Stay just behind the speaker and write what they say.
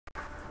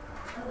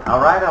All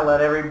right, I'll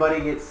let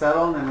everybody get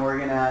settled, and we're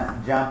going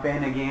to jump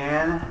in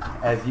again,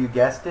 as you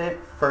guessed it,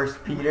 1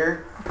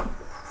 Peter.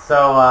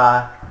 So,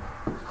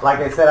 like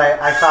I said,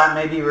 I thought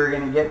maybe we were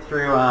going to get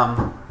through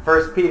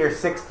 1 Peter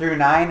 6 through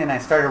 9, and I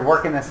started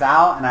working this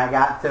out, and I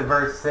got to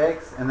verse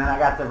 6, and then I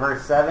got to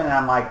verse 7, and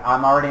I'm like,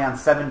 I'm already on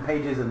 7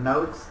 pages of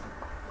notes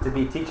to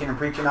be teaching and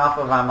preaching off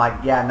of. I'm like,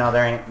 yeah, no,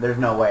 there's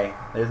no way.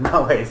 There's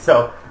no way.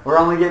 So we're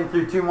only getting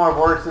through 2 more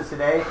verses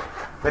today,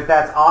 but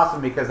that's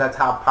awesome because that's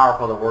how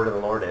powerful the word of the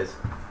Lord is.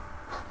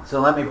 So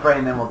let me pray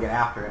and then we'll get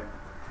after it.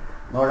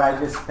 Lord, I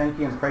just thank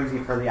you and praise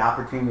you for the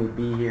opportunity to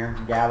be here,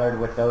 gathered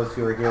with those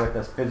who are here with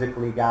us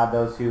physically, God,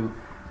 those who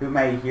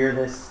may hear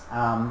this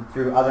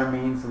through other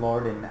means,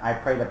 Lord, and I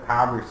pray the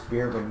power of your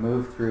Spirit would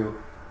move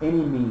through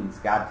any means,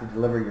 God, to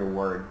deliver your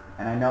word.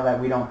 And I know that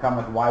we don't come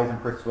with wise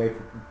and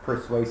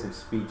persuasive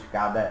speech,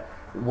 God, that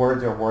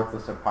words are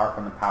worthless apart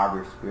from the power of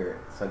your Spirit.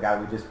 So,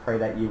 God, we just pray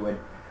that you would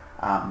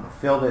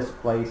fill this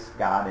place,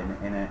 God,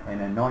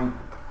 and anoint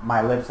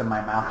my lips and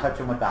my mouth, touch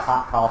them with the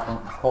hot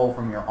coal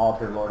from your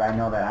altar, Lord. I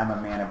know that I'm a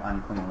man of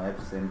unclean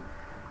lips,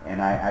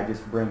 and I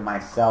just bring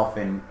myself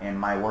and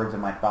my words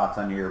and my thoughts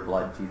under your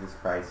blood, Jesus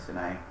Christ. And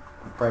I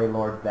pray,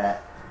 Lord,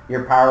 that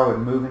your power would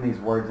move in these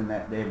words and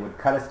that they would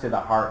cut us to the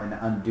heart and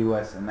undo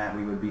us, and that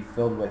we would be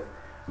filled with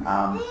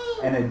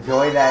and a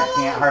joy that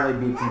can't hardly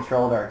be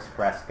controlled or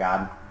expressed,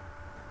 God,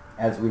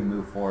 as we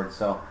move forward.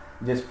 So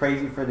just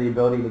praise you for the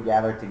ability to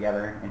gather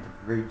together and to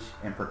preach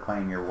and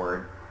proclaim your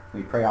word.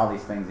 We pray all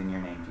these things in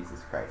your name,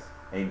 Jesus Christ.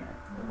 Amen.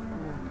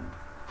 Amen.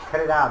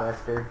 Cut it out,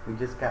 Esther. We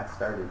just got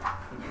started.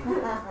 Maybe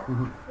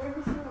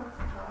she wants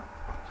to talk.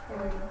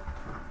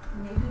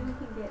 Maybe we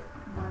can get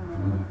 1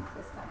 minute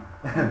this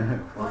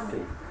time.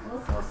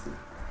 We'll see.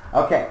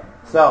 Okay,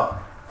 so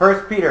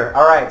 1 Peter.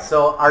 All right,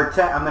 so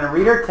I'm going to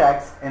read our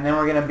text, and then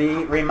we're going to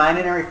be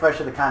reminded and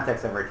refreshed of the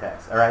context of our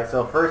text. All right,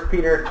 so 1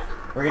 Peter,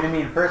 we're going to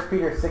be in 1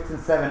 Peter 6 and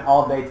 7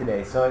 all day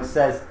today. So it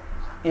says,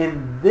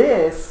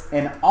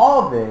 in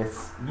all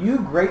this, you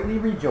greatly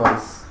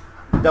rejoice,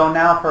 though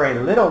now for a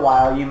little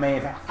while you may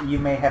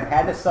have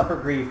had to suffer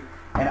grief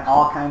and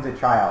all kinds of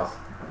trials.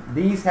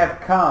 These have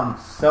come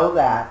so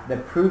that the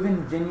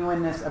proven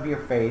genuineness of your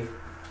faith,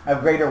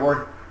 of greater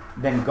worth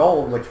than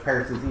gold, which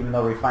perishes even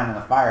though refined in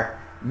the fire,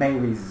 may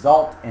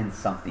result in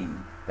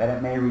something, that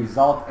it may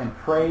result in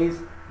praise,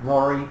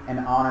 glory, and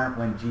honor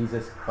when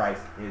Jesus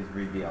Christ is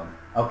revealed.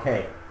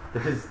 Okay,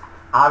 there's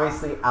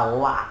obviously a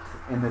lot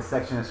in this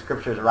section of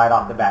scriptures right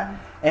off the bat.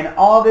 And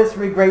all this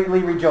we greatly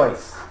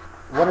rejoice.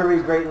 What are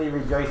we greatly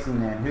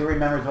rejoicing in? Who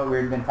remembers what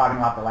we've been talking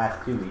about the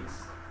last 2 weeks?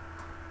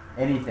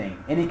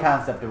 Anything. Any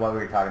concept of what we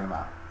were talking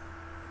about.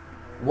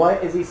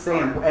 What is he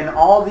saying? And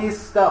all these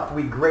stuff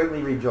we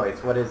greatly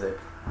rejoice. What is it?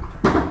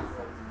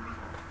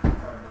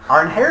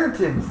 Our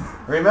inheritance.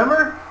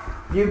 Remember?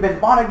 You've been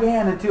bought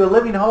again into a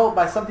living hope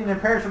by something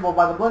imperishable,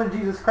 by the blood of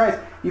Jesus Christ.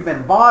 You've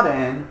been bought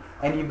in,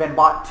 and you've been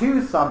bought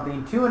to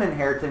something, to an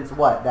inheritance.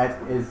 What? That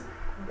is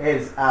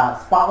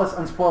spotless,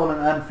 unspoiled,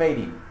 and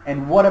unfading.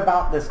 And what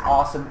about this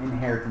awesome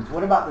inheritance?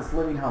 What about this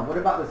living hope? What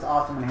about this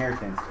awesome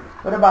inheritance?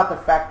 What about the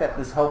fact that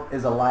this hope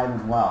is alive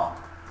and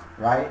well?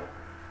 Right?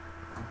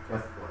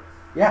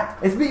 Yeah,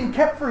 it's being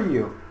kept for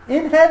you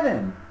in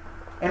heaven.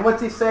 And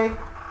what's he say?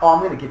 Oh, I'm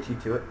going to get you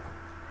to it.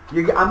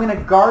 I'm going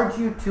to guard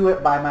you to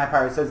it by my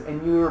power. It says,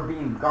 and you are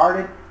being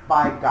guarded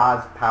by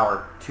God's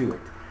power to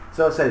it.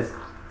 So it says,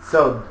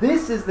 so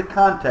this is the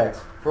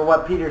context for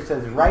what Peter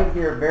says right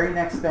here, very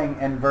next thing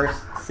in verse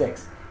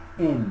 6.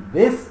 In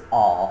this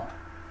all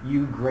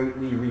you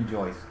greatly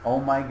rejoice. Oh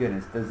my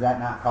goodness, does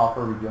that not call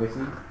for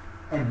rejoicing?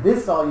 In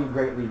this all you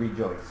greatly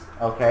rejoice.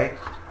 Okay?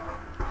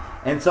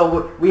 And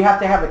so we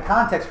have to have the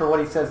context for what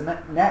he says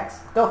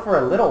next. Though for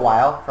a little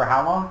while. For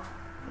how long?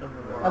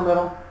 A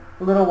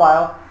little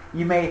while.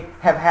 You may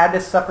have had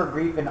to suffer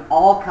grief in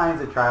all kinds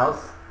of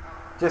trials.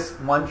 Just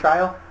one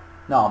trial?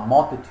 No, a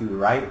multitude,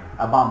 right?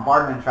 A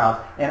bombardment of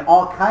trials. And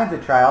all kinds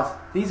of trials,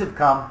 these have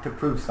come to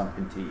prove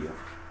something to you.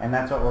 And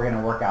that's what we're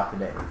going to work out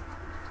today.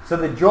 So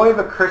the joy of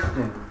a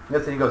Christian,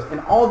 listen, he goes, in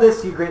all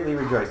this you greatly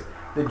rejoice.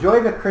 The joy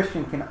of a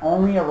Christian can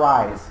only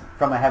arise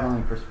from a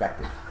heavenly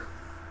perspective.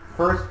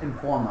 First and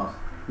foremost.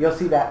 You'll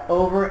see that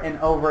over and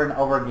over and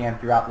over again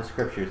throughout the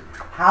scriptures.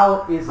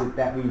 How is it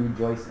that we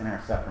rejoice in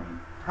our suffering?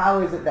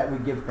 How is it that we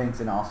give thanks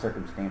in all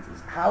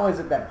circumstances? How is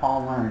it that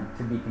Paul learned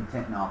to be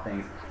content in all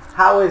things?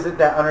 How is it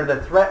that under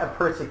the threat of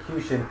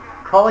persecution,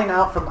 crawling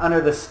out from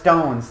under the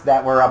stones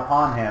that were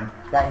upon him,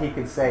 that he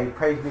could say,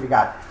 praise be to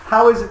God?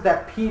 How is it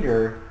that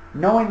Peter,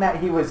 knowing that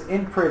he was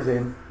in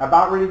prison,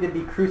 about ready to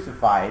be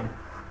crucified,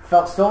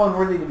 felt so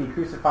unworthy to be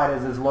crucified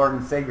as his Lord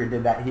and Savior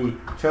did that he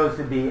chose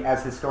to be,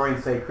 as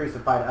historians say,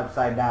 crucified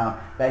upside down,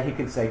 that he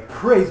could say,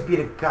 praise be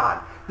to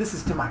God. This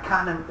is to my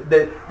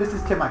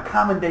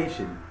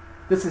commendation.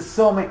 This is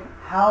so amazing.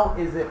 How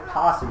is it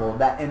possible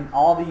that in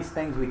all these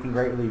things we can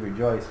greatly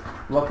rejoice?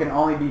 What can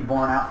only be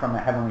borne out from a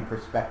heavenly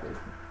perspective,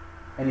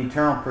 an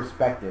eternal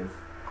perspective,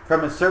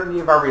 from a certainty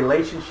of our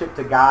relationship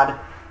to God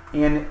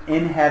in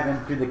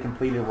heaven through the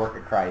completed work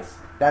of Christ.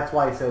 That's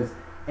why it says,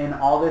 In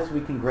all this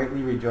we can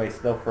greatly rejoice,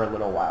 though for a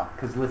little while.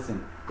 Because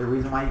listen, the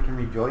reason why you can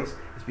rejoice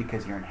is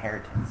because your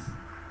inheritance.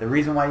 The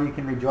reason why you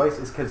can rejoice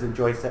is because the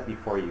joy set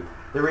before you.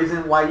 The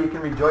reason why you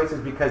can rejoice is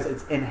because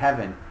it's in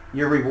heaven.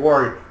 Your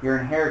reward, your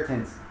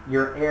inheritance,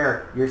 your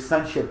heir, your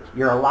sonship,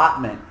 your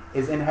allotment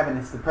is in heaven.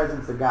 It's the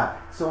presence of God.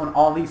 So in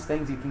all these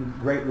things you can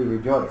greatly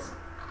rejoice.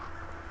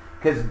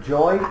 Because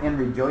joy and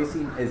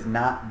rejoicing is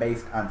not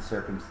based on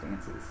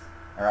circumstances.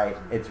 All right?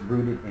 It's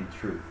rooted in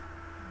truth.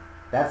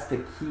 That's the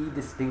key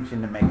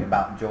distinction to make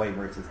about joy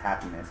versus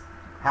happiness.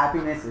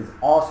 Happiness is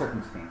all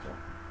circumstantial.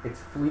 It's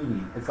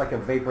fleeting. It's like a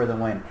vapor of the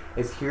wind.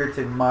 It's here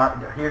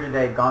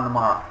today, gone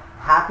tomorrow.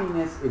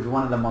 Happiness is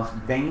one of the most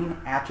vain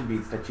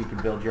attributes that you can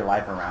build your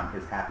life around,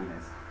 is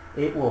happiness.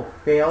 It will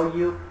fail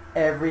you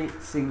every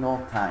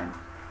single time.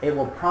 It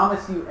will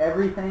promise you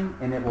everything,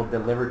 and it will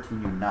deliver to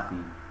you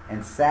nothing.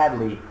 And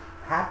sadly,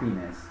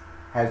 happiness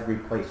has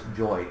replaced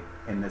joy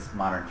in this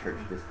modern church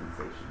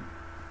dispensation.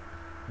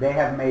 They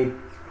have made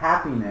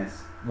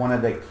happiness one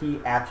of the key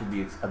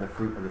attributes of the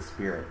fruit of the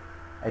Spirit.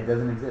 It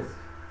doesn't exist.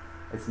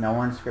 It's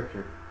nowhere in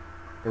Scripture.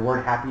 The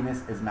word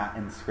happiness is not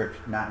in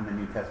Scripture, not in the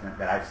New Testament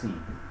that I've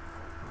seen.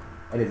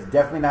 It is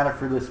definitely not a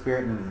fruit of the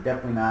Spirit, and it is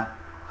definitely not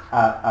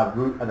a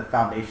root of the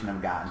foundation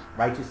of God.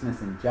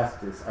 Righteousness and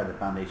justice are the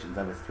foundations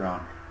of His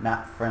throne,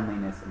 not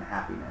friendliness and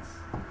happiness.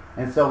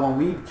 And so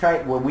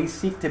when we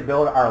seek to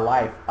build our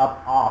life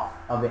up off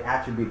of the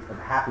attributes of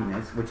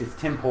happiness, which is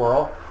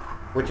temporal,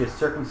 which is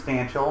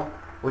circumstantial,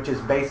 which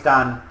is based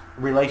on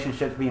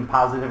relationships being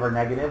positive or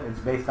negative. It's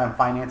based on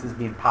finances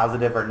being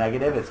positive or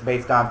negative. It's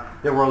based on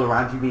the world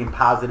around you being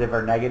positive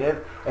or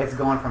negative. It's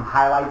going from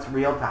highlights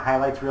reel to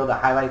highlights reel to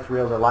highlights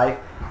reel to life.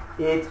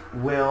 It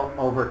will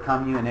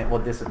overcome you, and it will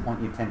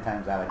disappoint you 10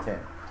 times out of 10.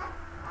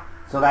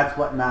 So that's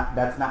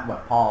not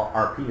what Paul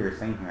or Peter is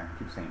saying here. I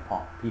keep saying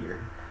Paul,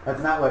 Peter.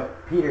 That's not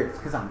what Peter. It's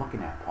because I'm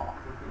looking at Paul.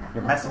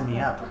 You're messing me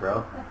up,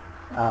 bro.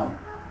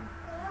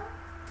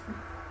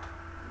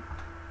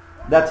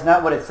 That's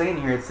not what it's saying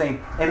here. It's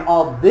saying, in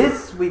all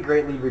this we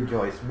greatly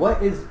rejoice.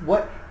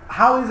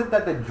 How is it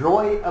that the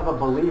joy of a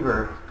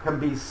believer can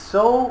be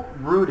so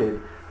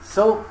rooted,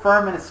 so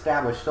firm and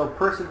established, so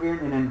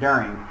perseverant and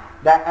enduring,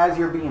 that as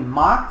you're being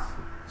mocked,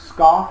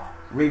 scoffed,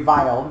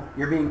 reviled,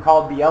 you're being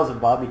called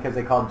Beelzebub because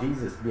they called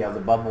Jesus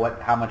Beelzebub,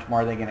 how much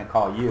more are they going to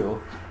call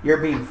you? You're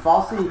being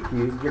falsely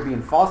accused, you're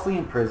being falsely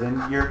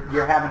imprisoned,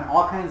 you're having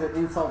all kinds of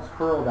insults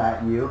hurled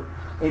at you,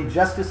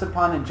 injustice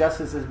upon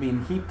injustice is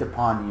being heaped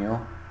upon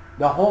you.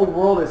 The whole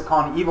world is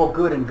calling evil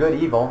good and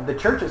good evil. The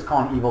church is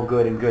calling evil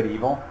good and good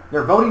evil.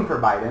 They're voting for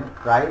Biden,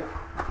 right?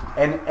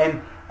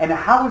 And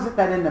how is it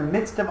that in the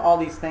midst of all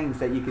these things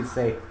that you can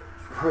say,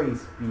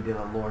 praise be to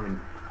the Lord and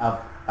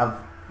of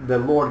the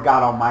Lord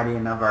God Almighty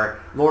and of our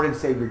Lord and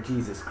Savior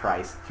Jesus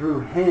Christ.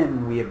 Through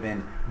Him we have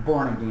been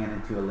born again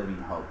into a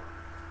living hope.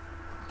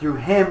 Through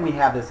Him we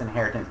have this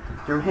inheritance.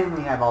 Through Him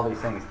we have all these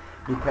things.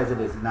 Because it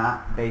is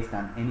not based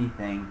on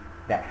anything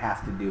that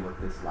has to do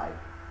with this life.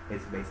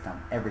 It's based on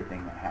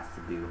everything that has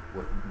to do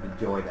with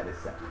the joy that is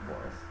set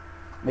before us.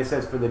 It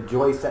says, for the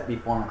joy set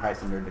before Him,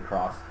 Christ endured the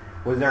cross.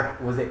 Was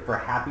it for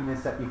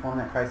happiness set before Him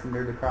that Christ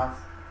endured the cross?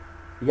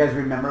 You guys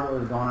remember what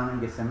was going on in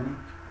Gethsemane?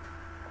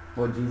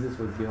 What Jesus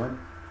was doing?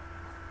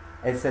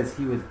 It says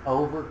He was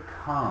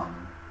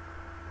overcome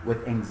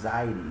with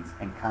anxieties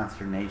and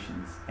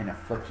consternations and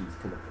afflictions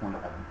to the point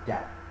of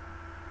death.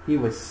 He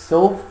was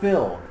so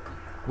filled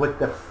with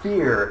the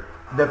fear,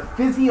 the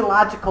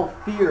physiological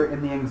fear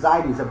and the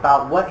anxieties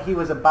about what He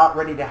was about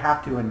ready to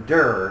have to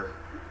endure.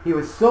 He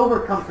was so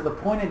overcome to the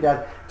point of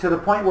death, to the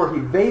point where He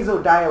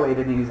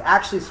vasodilated and He's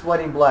actually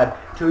sweating blood,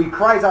 till He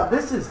cries out,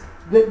 this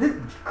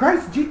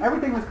Christ,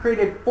 everything was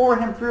created for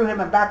Him, through Him,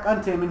 and back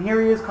unto Him, and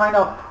here He is crying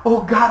out,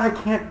 oh God,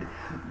 I can't,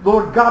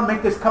 Lord God,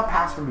 make this cup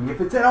pass from me.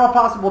 If it's at all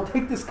possible,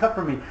 take this cup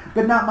from me.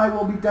 But not my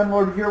will be done,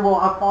 Lord, your will.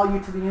 I'll follow you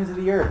to the ends of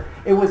the earth.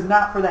 It was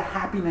not for the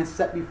happiness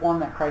set before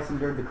Him that Christ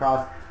endured the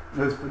cross. It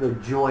was for the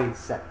joy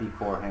set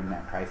before Him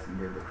that Christ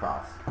endured the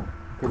cross.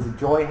 Because the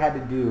joy had to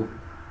do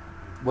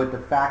with the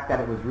fact that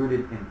it was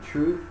rooted in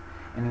truth,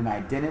 and in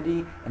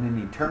identity, and in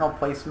eternal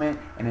placement,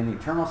 and in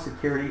eternal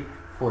security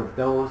for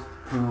those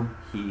whom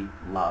He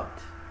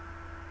loved.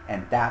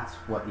 And that's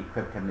what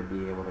equipped Him to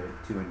be able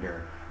to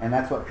endure. And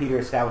that's what Peter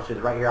establishes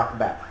right here off the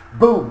bat.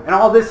 Boom! And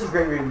all this is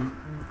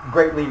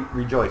greatly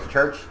rejoice.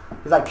 Church.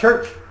 He's like,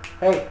 church,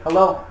 hey,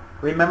 hello,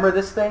 remember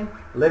this thing?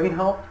 Living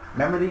hope?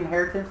 Remember the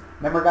inheritance?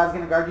 Remember God's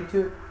going to guard you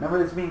to it?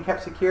 Remember it's being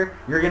kept secure?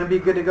 You're going to be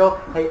good to go?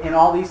 Hey, in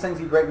all these things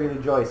you greatly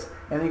rejoice.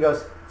 And He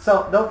goes,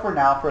 so though for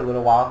now, for a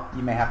little while,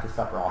 you may have to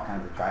suffer all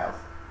kinds of trials.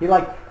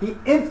 He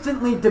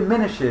instantly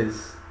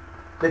diminishes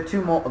the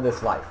tumult of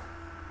this life.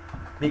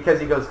 Because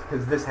He goes,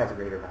 because this has a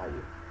greater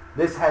value.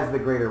 This has the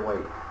greater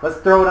weight. Let's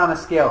throw it on a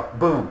scale.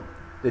 Boom.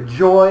 The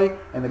joy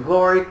and the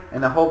glory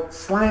and the hope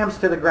slams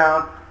to the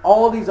ground.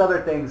 All these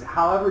other things,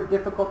 however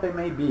difficult they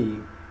may be,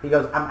 He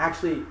goes, I'm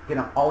actually going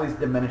to always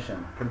diminish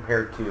them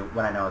compared to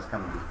what I know is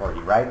coming before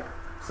you, right?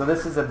 So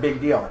this is a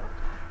big deal.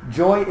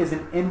 Joy is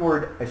an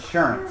inward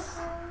assurance.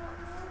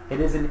 It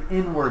is an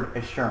inward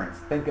assurance.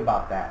 Think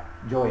about that.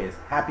 joy is.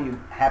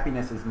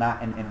 Happiness is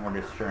not an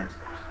inward assurance.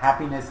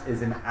 Happiness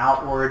is an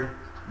outward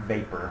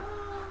vapor.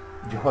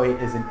 Joy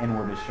is an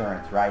inward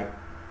assurance, right?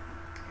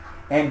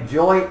 And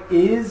joy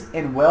is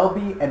and will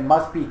be and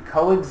must be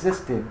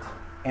coexistent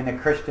in the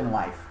Christian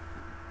life.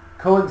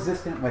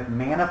 Coexistent with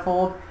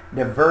manifold,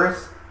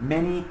 diverse,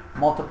 many,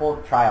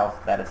 multiple trials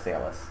that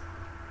assail us.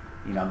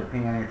 You know,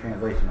 depending on your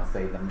translation, it'll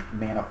say the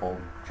manifold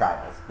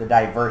trials, the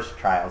diverse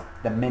trials,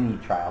 the many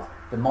trials,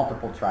 the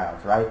multiple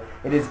trials, right?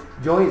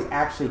 Joy is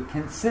actually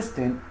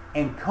consistent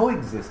and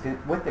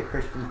coexistent with the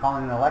Christian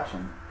calling and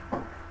election.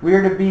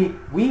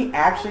 We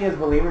actually as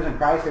believers in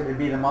Christ are to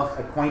be the most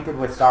acquainted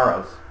with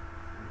sorrows.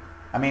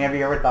 I mean, have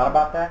you ever thought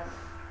about that?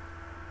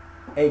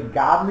 A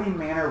godly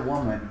man or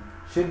woman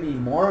should be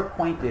more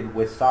acquainted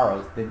with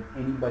sorrows than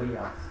anybody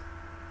else.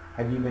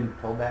 Have you been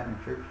told that in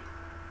church?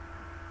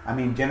 I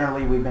mean,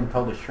 generally we've been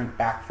told to shrink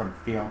back from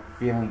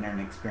feeling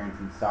and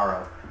experiencing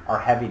sorrow, our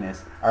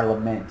heaviness, our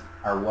lament,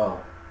 our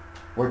woe.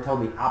 We're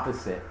told the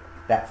opposite,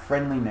 that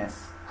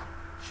friendliness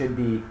should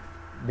be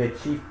the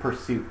chief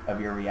pursuit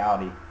of your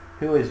reality.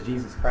 Who is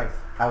Jesus Christ?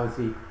 How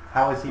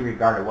is he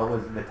regarded? What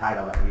was the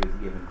title that he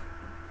was given?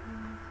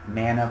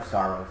 Man of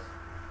sorrows.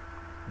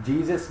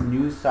 Jesus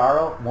knew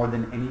sorrow more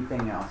than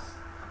anything else.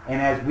 And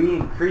as we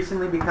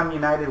increasingly become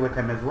united with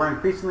him, as we're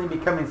increasingly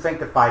becoming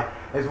sanctified,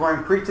 as we're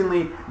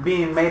increasingly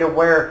being made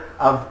aware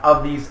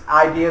of these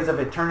ideas of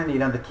eternity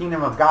and of the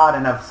kingdom of God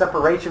and of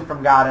separation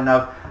from God and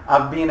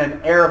of being an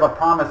heir of a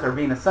promise or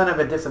being a son of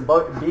a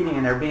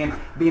disobedient or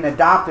being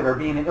adopted or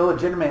being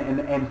illegitimate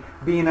and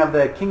being of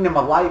the kingdom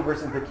of light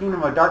versus the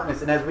kingdom of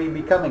darkness. And as we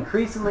become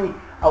increasingly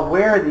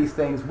aware of these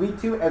things, we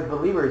too as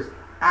believers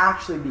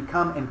actually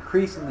become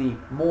increasingly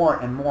more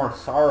and more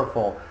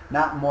sorrowful,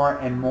 not more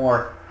and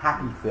more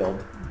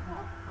happy-filled.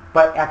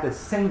 But at the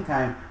same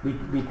time, we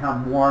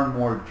become more and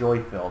more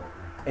joy-filled.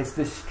 It's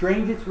the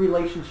strangest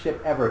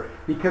relationship ever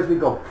because we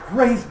go,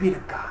 praise be to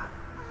God.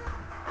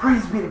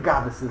 Praise be to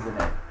God this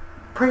isn't it.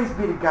 Praise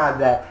be to God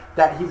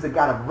that he's a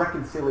God of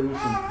reconciliation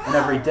and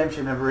of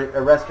redemption, of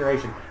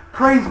restoration.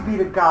 Praise be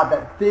to God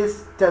that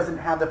this doesn't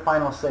have the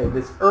final say.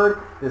 This earth,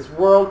 this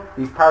world,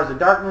 these powers of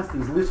darkness,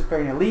 these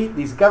Luciferian elite,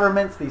 these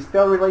governments, these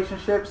failed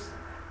relationships,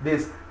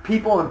 these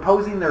people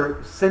imposing their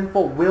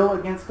sinful will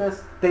against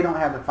us, they don't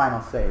have the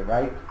final say,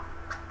 right?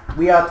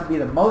 We ought to be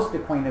the most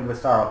acquainted with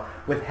sorrow,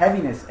 with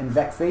heaviness and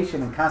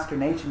vexation and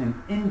consternation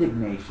and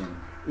indignation,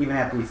 even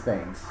at these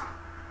things.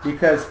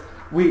 Because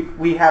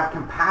we have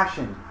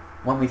compassion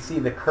when we see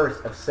the curse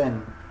of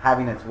sin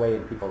having its way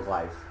in people's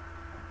lives.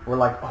 We're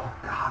like, oh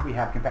God, we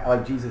have compassion.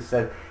 Like Jesus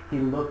said, he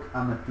looked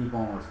on the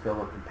people and was filled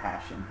with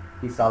compassion.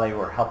 He saw they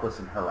were helpless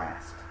and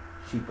harassed,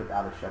 sheep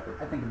without a shepherd.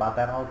 I think about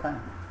that all the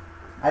time.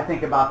 I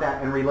think about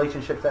that in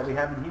relationships that we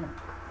have in here,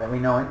 that we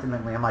know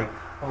intimately. I'm like,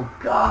 oh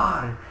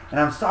God. And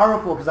I'm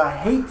sorrowful because I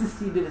hate to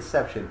see the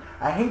deception.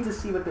 I hate to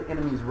see what the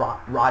enemy's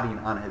rotting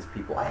on his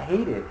people. I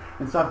hate it.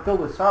 And so I'm filled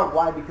with sorrow.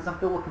 Why? Because I'm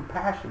filled with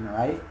compassion,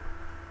 right?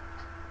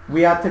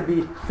 We ought to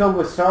be filled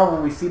with sorrow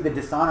when we see the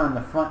dishonor and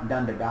the front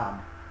done to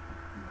God.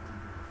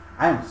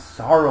 I am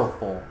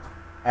sorrowful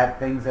at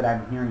things that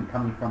I'm hearing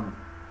coming from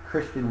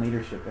Christian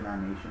leadership in our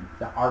nation,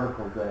 the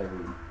articles that I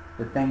read,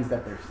 the things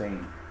that they're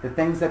saying, the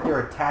things that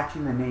they're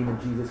attaching the name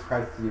of Jesus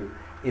Christ to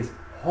is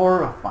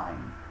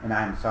horrifying, and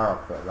I am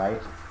sorrowful,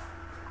 right?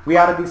 We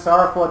ought to be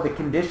sorrowful at the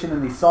condition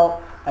and the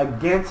assault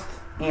against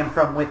and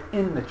from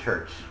within the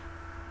church.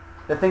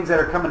 The things that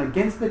are coming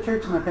against the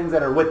church and the things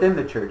that are within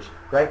the church,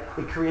 right?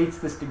 It creates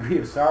this degree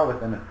of sorrow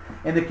within it.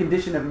 And the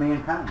condition of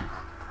mankind,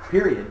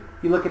 period.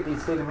 You look at the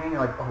state of man, you're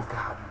like,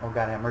 oh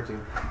God, have mercy.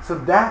 So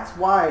that's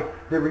why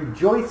the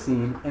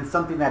rejoicing in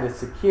something that is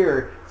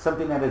secure,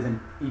 something that is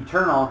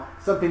eternal,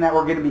 something that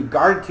we're going to be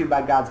guarded to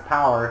by God's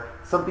power,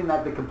 something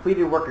that the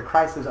completed work of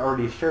Christ has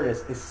already assured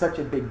us is such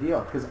a big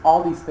deal because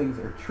all these things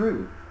are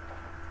true.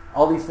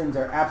 All these things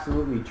are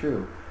absolutely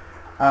true.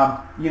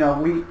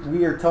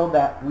 We are told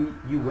that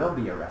you will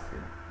be arrested.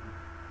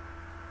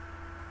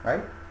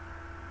 Right?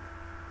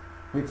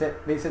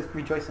 They says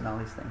rejoice in all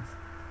these things.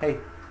 Hey,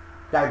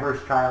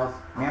 diverse trials,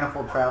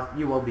 manifold trials,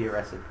 you will be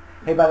arrested.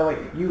 Hey, by the way,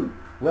 you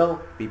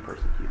will be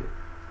persecuted.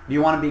 Do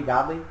you want to be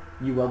godly?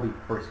 You will be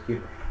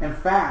persecuted. In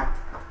fact,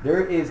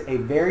 there is a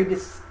very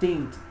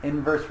distinct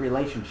inverse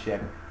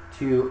relationship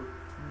to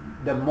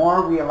the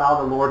more we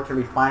allow the Lord to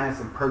refine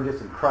us and purge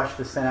us and crush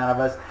the sin out of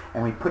us,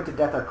 and we put to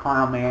death our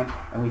carnal man,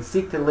 and we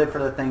seek to live for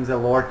the things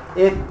of the Lord.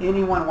 If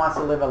anyone wants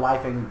to live a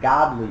life in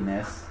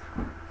godliness,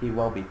 he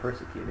will be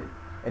persecuted.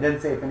 It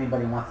doesn't say if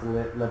anybody wants to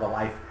live a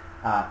life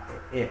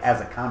as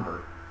a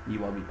convert, you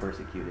will be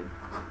persecuted.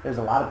 There's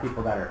a lot of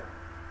people that are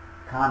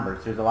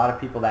converts. There's a lot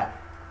of people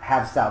that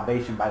have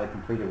salvation by the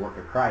completed work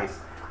of Christ,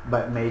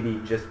 but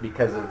maybe just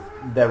because of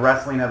the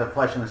wrestling of the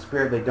flesh and the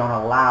spirit, they don't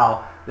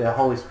allow the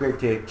Holy Spirit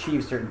to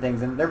achieve certain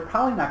things, and they're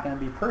probably not going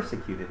to be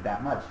persecuted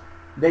that much.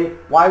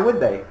 Why would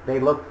they? They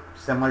look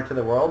similar to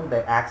the world.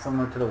 They act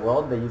similar to the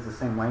world. They use the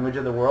same language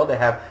of the world.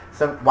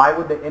 Why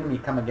would the enemy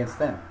come against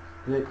them?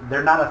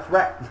 They're not a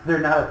threat. They're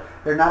not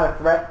a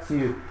threat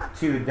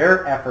to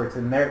their efforts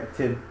and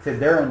to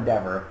their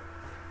endeavor.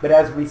 But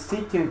as we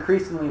seek to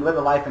increasingly live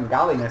a life in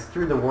godliness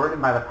through the Word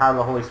and by the power of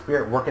the Holy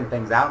Spirit working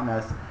things out in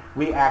us,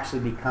 we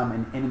actually become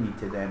an enemy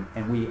to them,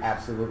 and we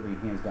absolutely,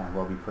 hands down,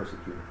 will be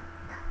persecuted.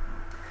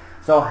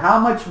 So how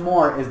much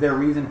more is there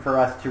reason for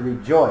us to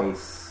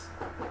rejoice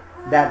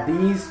that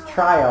these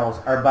trials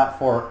are but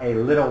for a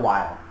little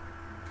while?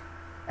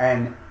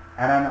 And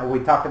I don't know,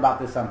 we talked about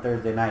this on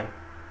Thursday night.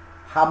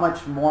 How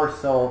much more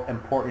so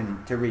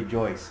important to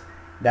rejoice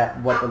that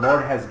what the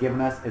Lord has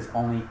given us is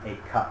only a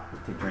cup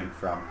to drink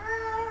from.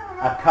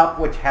 A cup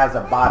which has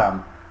a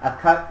bottom. A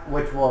cup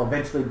which will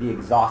eventually be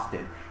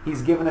exhausted.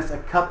 He's given us a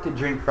cup to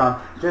drink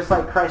from. Just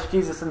like Christ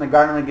Jesus in the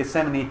Garden of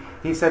Gethsemane,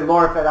 he said,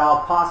 Lord, if at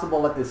all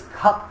possible, let this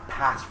cup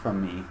pass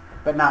from me.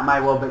 But not my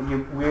will, but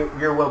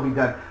your will be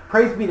done.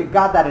 Praise be to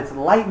God that it's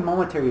light and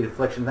momentary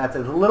affliction. That's a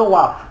little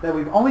while. That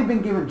we've only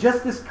been given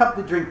just this cup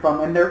to drink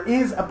from. And there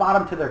is a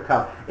bottom to their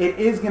cup. It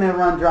is going to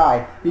run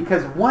dry.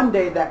 Because one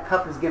day that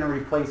cup is going to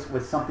replace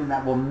with something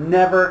that will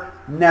never,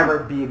 never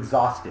be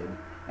exhausted.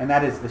 And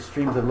that is the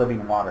streams of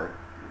living water.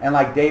 And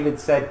like David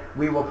said,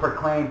 we will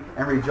proclaim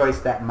and rejoice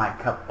that my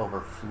cup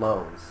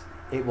overflows.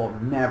 It will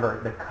never,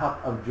 the cup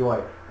of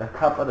joy, the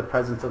cup of the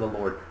presence of the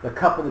Lord, the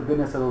cup of the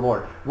goodness of the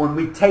Lord. When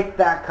we take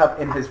that cup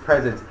in his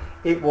presence,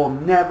 it will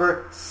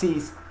never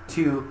cease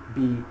to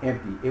be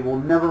empty. It will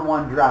never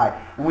run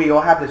dry. And we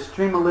will have the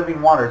stream of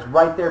living waters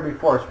right there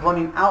before us,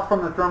 running out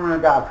from the throne room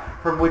of God,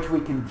 from which we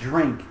can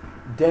drink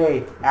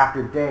day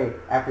after day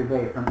after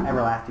day, from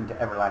everlasting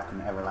to everlasting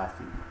to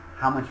everlasting.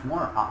 How much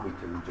more ought we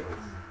to rejoice?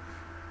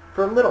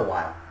 For a little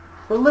while.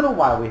 For a little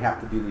while we have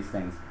to do these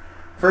things.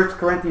 1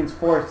 Corinthians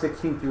 4,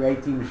 16 through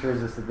 18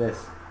 assures us of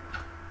this.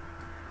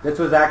 This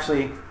was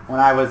actually when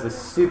I was a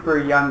super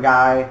young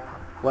guy.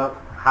 Well,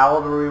 how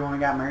old were we when we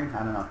got married?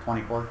 I don't know,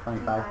 24,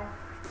 25?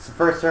 It's the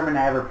first sermon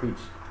I ever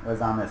preached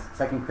was on this.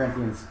 2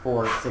 Corinthians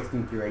 4,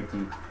 16 through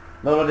 18.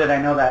 Little did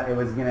I know that it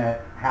was going to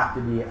have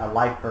to be a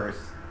life verse,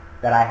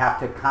 that I have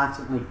to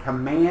constantly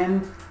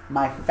command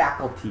my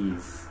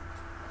faculties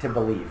to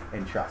believe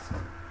and trust.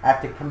 I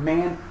have to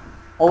command,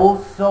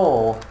 O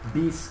soul,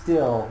 be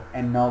still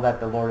and know that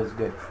the Lord is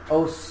good.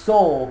 O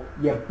soul,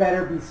 you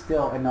better be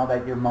still and know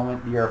that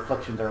your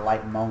afflictions are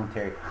light and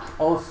momentary.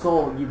 O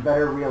soul, you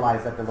better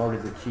realize that the Lord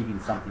is achieving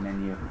something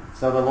in you.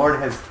 So the Lord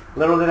has,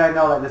 little did I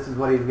know that this is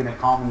what he's going to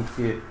call me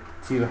to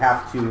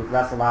have to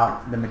wrestle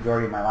out the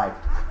majority of my life.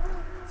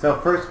 So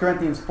 1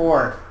 Corinthians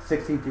 4,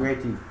 16 through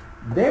 18.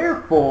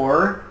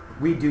 Therefore,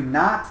 we do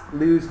not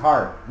lose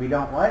heart. We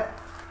don't what?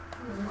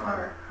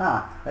 Heart.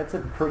 That's a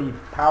pretty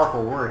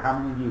powerful word. How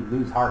many of you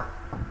lose heart?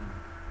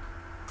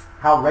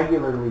 How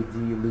regularly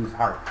do you lose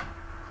heart?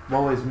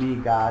 Woe is me,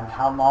 God.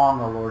 How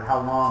long, O Lord?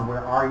 How long? Where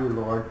are you,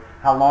 Lord?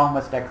 How long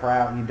must I cry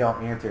out and you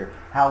don't answer?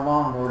 How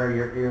long, Lord, are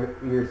your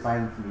ears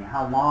silent to me?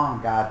 How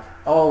long, God?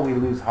 Oh, we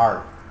lose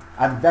heart.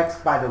 I'm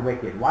vexed by the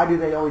wicked. Why do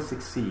they always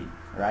succeed?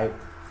 Right?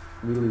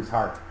 We lose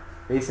heart.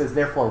 But he says,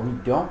 therefore, we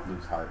don't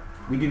lose heart.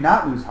 We do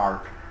not lose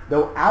heart.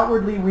 Though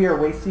outwardly we are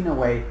wasting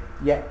away,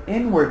 yet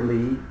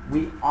inwardly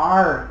we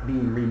are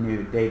being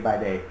renewed day by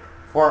day.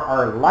 For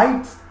our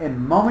light and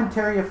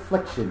momentary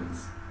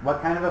afflictions.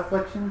 What kind of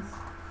afflictions?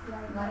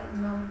 Light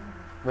and momentary.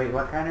 Wait,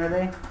 what kind are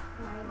they?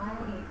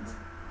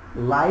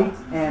 Light. Light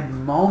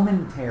and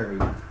momentary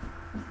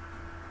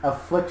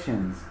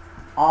afflictions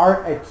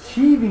are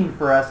achieving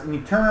for us an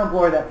eternal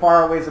glory that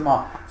far outweighs them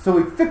all. So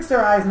we fix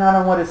our eyes not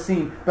on what is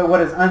seen, but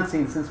what is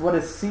unseen, since what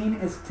is seen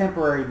is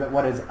temporary, but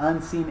what is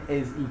unseen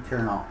is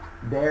eternal.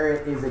 There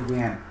it is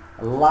again.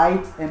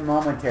 Light and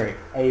momentary.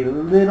 A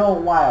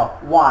little while.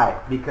 Why?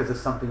 Because of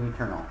something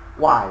eternal.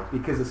 Why?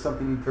 Because of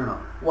something eternal.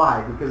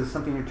 Why? Because of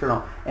something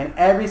eternal. And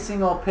every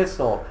single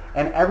epistle,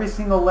 and every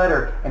single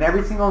letter, and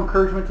every single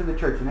encouragement to the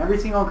church, and every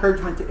single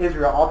encouragement to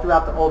Israel all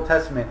throughout the Old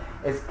Testament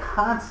is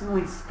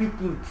constantly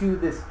speaking to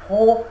this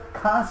whole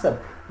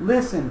concept.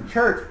 Listen,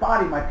 church,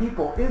 body, my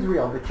people,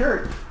 Israel, the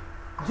church,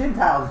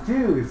 Gentiles,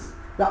 Jews,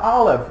 the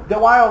olive, the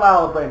wild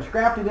olive branch,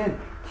 grafted in.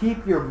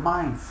 Keep your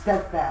mind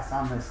steadfast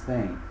on this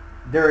thing.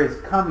 There is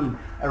coming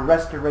a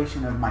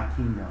restoration of my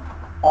kingdom.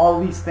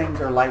 All these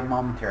things are light and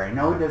momentary. I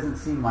know it doesn't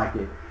seem like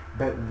it,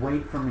 but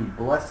wait for me.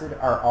 Blessed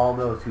are all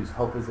those whose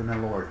hope is in the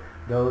Lord,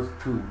 those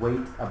who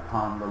wait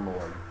upon the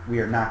Lord. We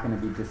are not going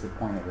to be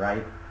disappointed,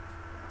 right?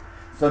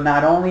 So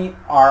not only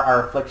are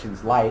our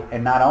afflictions light,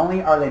 and not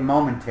only are they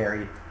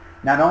momentary,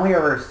 not only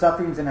are our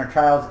sufferings and our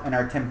trials and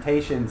our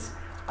temptations,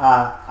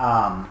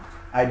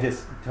 I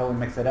just totally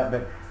mixed it up,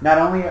 but not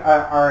only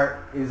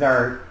is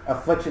our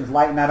afflictions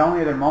light, not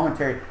only are they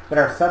momentary, but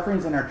our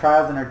sufferings and our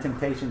trials and our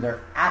temptations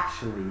are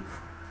actually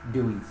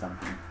doing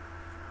something.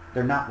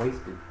 They're not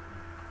wasted.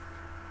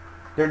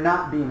 They're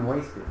not being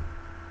wasted.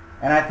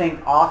 And I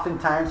think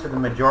oftentimes for the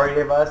majority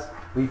of us,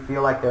 we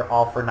feel like they're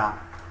all for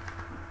naught.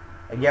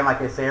 Again,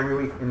 like I say every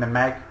week, in the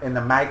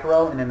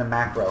micro and in the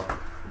macro.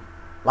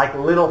 Like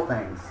little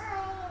things.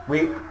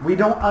 We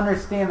don't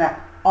understand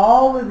that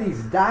all of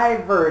these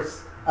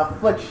diverse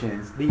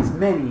afflictions, these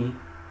many,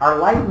 are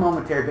light and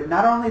momentary, but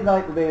not only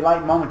are they light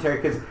and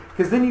momentary,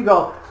 because then you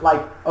go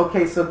like,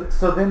 okay, so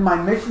then my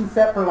mission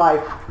set for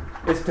life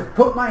is to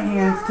put my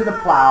hands to the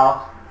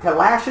plow to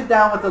lash it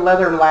down with the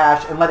leather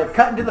lash and let it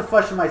cut into the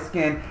flesh of my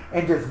skin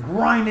and just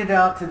grind it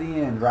out to the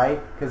end, right?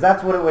 Because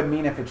that's what it would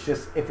mean if it's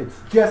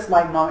just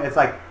like it's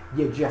like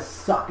you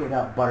just suck it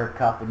up,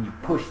 buttercup, and you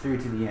push through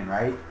to the end,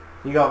 right?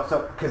 You go,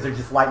 so because they're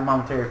just like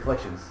momentary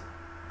afflictions.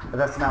 But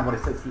that's not what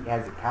it says. He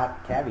has a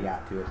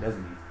caveat to it,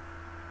 doesn't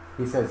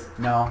he? He says,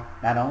 no,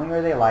 not only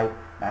are they light,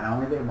 not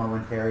only are they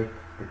momentary,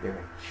 but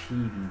they're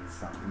achieving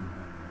something.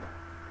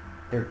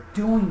 They're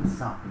doing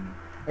something.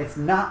 It's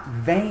not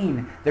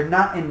vain. They're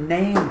not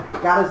inane.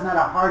 God is not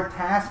a hard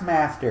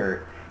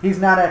taskmaster. He's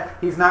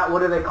not, what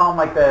do they call him,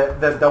 like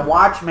the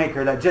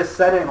watchmaker that just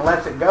set it and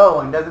lets it go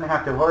and doesn't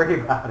have to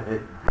worry about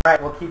it. All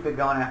right, we'll keep it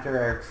going after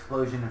our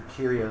explosion of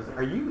Cheerios.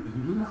 Are you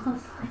eating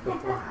those?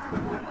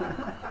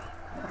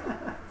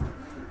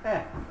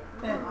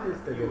 You're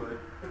still good.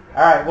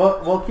 All right,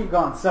 we'll keep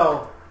going.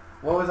 So,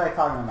 what was I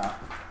talking about?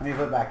 Let me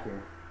put back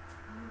here.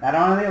 Not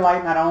only are they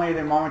light, not only are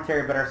they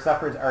momentary, but our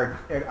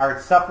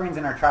sufferings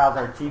and our trials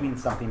are achieving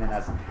something in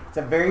us. It's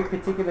a very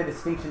particular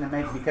distinction to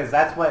make because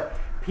that's what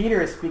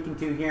Peter is speaking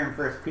to here in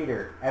 1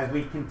 Peter as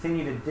we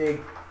continue to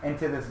dig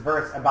into this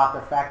verse about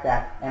the fact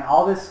that, and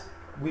all this,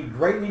 we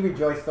greatly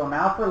rejoice, though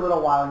now for a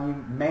little while you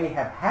may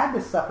have had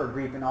to suffer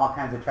grief in all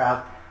kinds of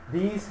trials.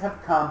 These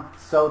have come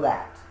so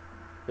that.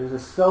 There's a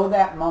so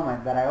that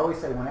moment that I always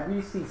say, whenever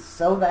you see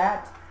so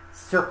that,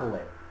 circle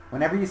it.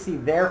 Whenever you see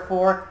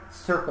therefore,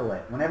 circle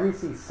it. Whenever you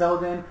see so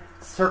then,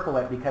 circle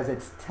it because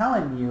it's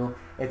telling you,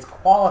 it's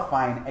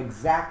qualifying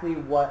exactly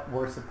what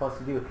we're supposed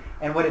to do.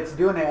 And what it's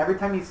doing, every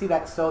time you see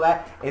that so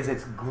that, is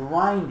it's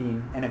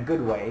grinding in a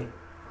good way.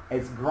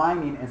 It's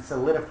grinding and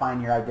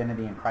solidifying your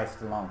identity in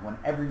Christ alone.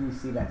 Whenever you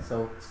see that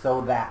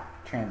so that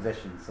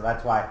transition. So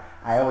that's why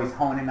I always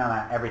hone in on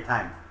that every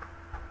time.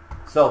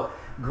 So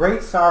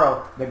great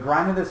sorrow, the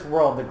grind of this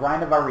world, the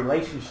grind of our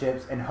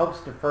relationships and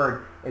hopes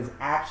deferred is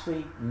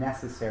actually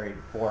necessary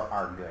for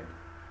our good.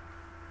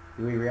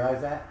 Do we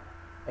realize that?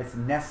 It's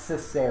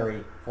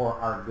necessary for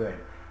our good.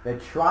 The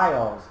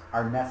trials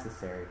are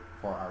necessary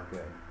for our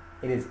good.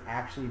 It is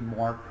actually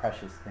more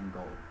precious than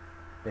gold.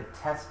 The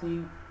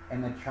testing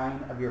and the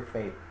trying of your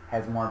faith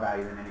has more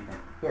value than anything.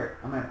 Here,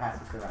 I'm going to pass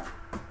this around.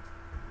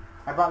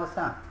 I brought this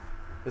down.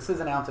 This is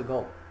an ounce of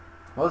gold.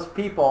 Most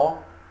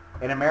people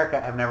in America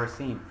have never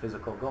seen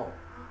physical gold.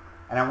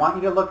 And I want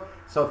you to look,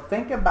 so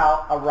think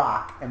about a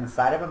rock in the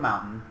side of a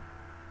mountain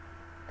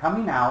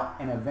coming out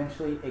and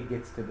eventually it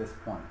gets to this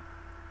point.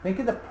 Think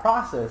of the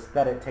process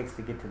that it takes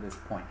to get to this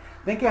point.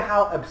 Think of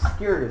how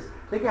obscure it is.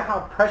 Think of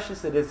how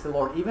precious it is to the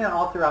Lord. Even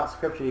all throughout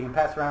Scripture, you can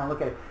pass around and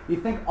look at it. You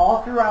think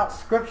all throughout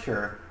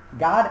Scripture,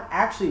 God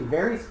actually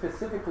very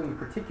specifically and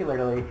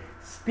particularly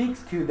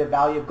speaks to the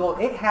value of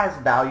gold. It has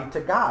value to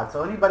God.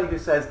 So anybody who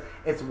says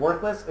it's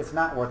worthless, it's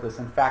not worthless.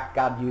 In fact,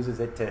 God uses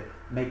it to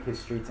make his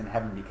streets in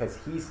heaven because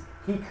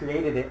he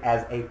created it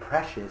as a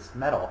precious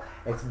metal.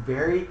 It's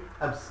very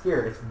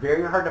obscure. It's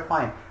very hard to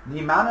find. The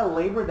amount of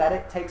labor that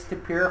it takes to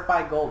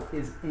purify gold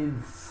is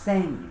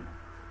insane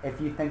if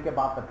you think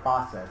about the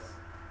process.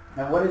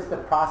 And what is the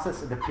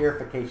process of the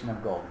purification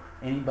of gold?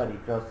 Anybody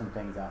throw some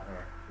things out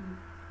there.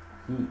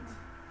 Heat.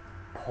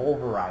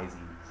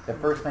 Pulverizing. The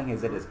first thing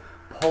is it is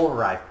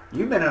pulverized.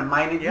 You've been in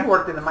mining. You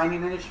worked in the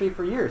mining industry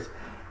for years.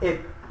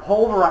 It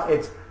pulverized.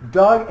 It's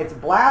dug. It's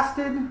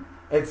blasted.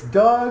 It's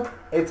dug.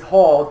 It's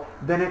hauled.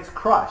 Then it's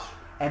crushed,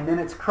 and then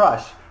it's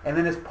crushed, and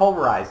then it's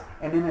pulverized,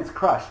 and then it's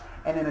crushed,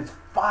 and then it's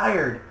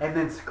fired, and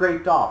then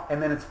scraped off,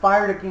 and then it's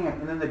fired again,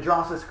 and then the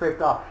dross is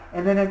scraped off,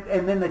 and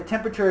then the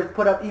temperature is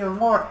put up even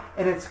more,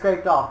 and it's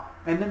scraped off,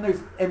 and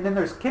then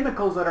there's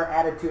chemicals that are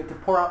added to it to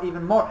pour out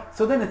even more.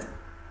 So then it's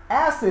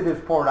acid is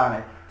poured on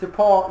it to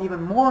pull out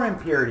even more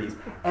impurities,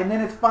 and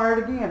then it's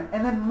fired again,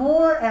 and then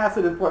more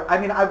acid is poured. I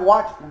mean, I've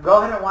watched.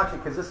 Go ahead and watch it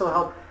because this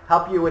will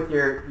help you with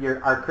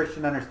our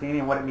Christian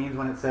understanding of what it means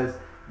when it says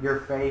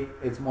your faith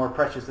is more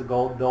precious than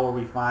gold, though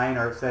refined,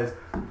 or it says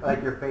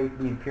like your faith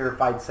being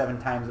purified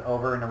 7 times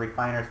over in a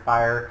refiner's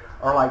fire,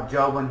 or like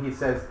Job when he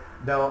says,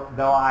 though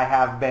I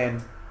have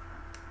been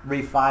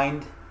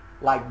refined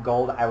like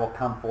gold, I will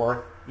come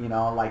forth. You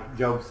know, like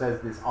Job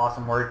says this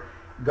awesome word.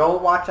 Go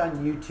watch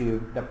on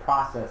YouTube the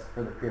process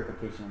for the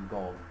purification of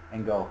gold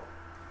and go,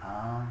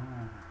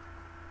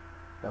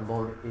 the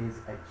Lord is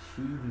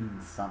achieving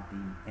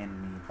something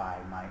in me by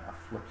my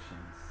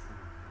afflictions.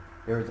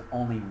 There is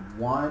only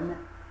one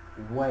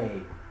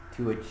way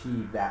to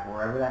achieve that,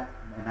 wherever that,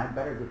 and I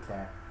better get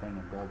that thing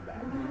of gold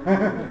back.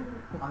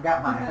 I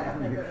got my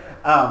hand here.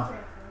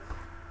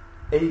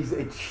 He's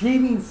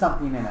achieving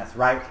something in us,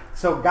 right?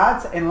 So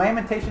God's, in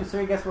Lamentations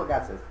 3, guess what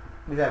God says?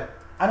 He said,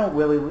 I don't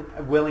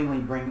willingly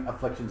bring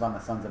afflictions on the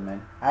sons of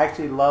men. I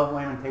actually love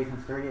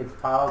Lamentations 3. It's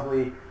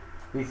probably,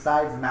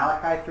 besides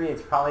Malachi 3,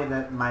 it's probably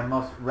my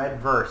most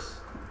read verse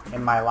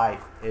in my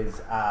life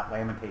is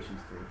Lamentations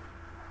 3.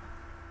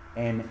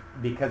 And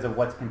because of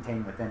what's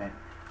contained within it.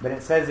 But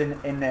it says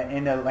in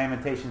the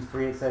Lamentations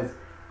 3, it says,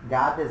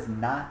 God does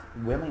not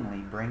willingly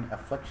bring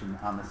affliction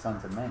on the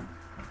sons of men.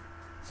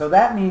 So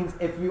that means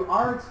if you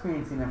are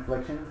experiencing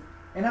afflictions,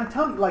 and I'm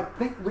telling you,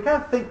 we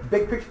gotta think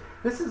big picture.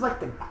 This is like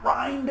the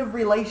grind of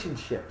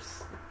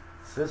relationships.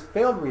 This is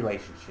failed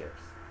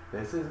relationships.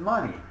 This is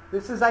money.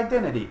 This is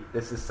identity.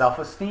 This is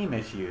self-esteem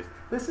issues.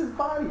 This is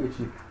body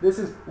issues. This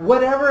is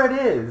whatever it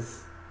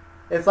is.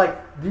 It's like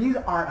these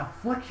are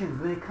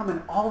afflictions. They come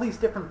in all these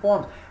different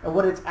forms. And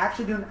what it's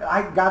actually doing,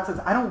 God says,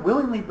 I don't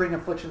willingly bring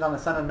afflictions on the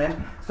Son of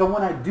Man. So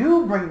when I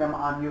do bring them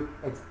on you,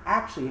 it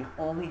actually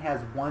only has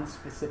one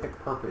specific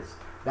purpose.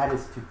 That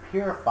is to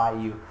purify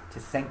you, to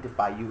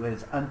sanctify you. It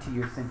is unto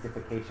your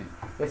sanctification.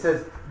 It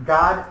says,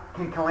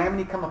 can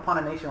calamity come upon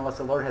a nation unless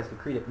the Lord has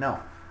decreed it? No.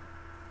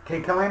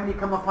 Can calamity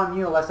come upon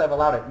you unless I've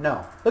allowed it?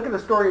 No. Look at the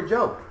story of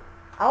Job.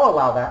 I'll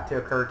allow that to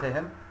occur to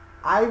him.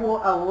 I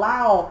will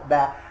allow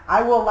that.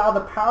 I will allow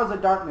the powers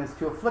of darkness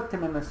to afflict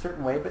him in a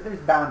certain way, but there's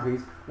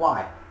boundaries.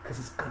 Why? Because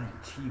it's going to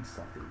achieve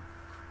something.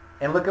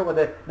 And look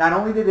at not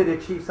only did it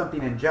achieve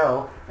something in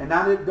Job, and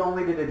not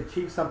only did it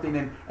achieve something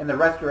in the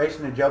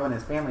restoration of Job and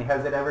his family,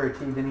 has it ever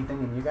achieved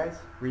anything in you guys?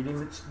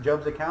 Reading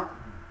Job's account?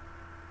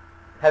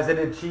 Has it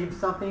achieved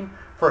something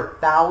for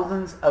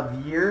thousands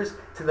of years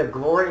to the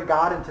glory of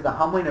God and to the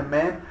humbling of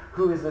men?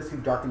 Who is this who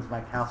darkens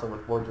my counsel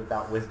with words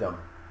without wisdom?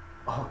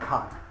 Oh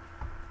God,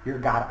 you're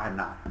God, I'm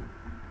not.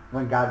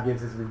 When God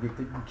gives his rebuke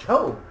to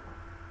Job,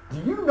 do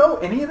you know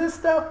any of this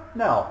stuff?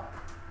 No.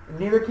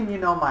 Neither can you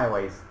know my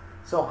ways.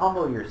 So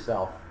humble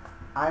yourself.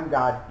 I'm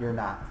God, you're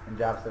not. And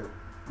Job says,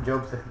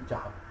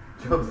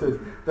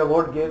 the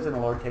Lord gives and the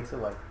Lord takes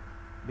away.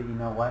 But you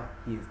know what?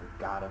 He is the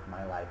God of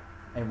my life.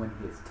 And when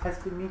he has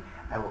tested me,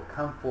 I will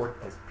come forth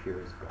as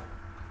pure as gold.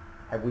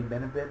 Have we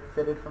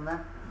benefited from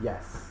that?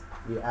 Yes.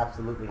 We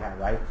absolutely have,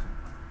 right?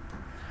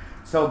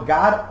 So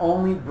God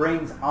only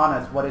brings on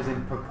us what is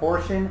in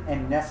proportion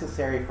and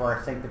necessary for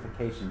our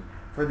sanctification,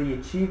 for the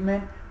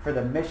achievement, for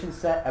the mission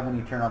set of an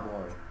eternal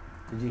glory.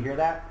 Did you hear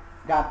that?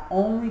 God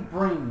only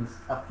brings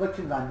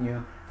afflictions on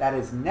you that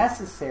is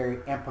necessary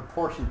and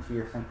proportioned to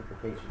your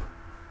sanctification.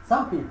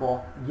 Some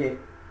people get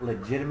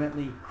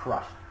legitimately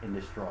crushed and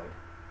destroyed.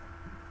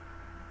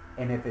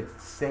 And if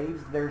it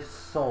saves their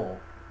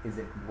soul, is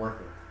it worth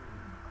it?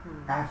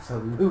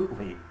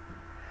 Absolutely.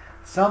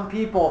 Some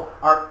people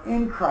are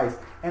in Christ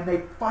and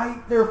they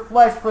fight their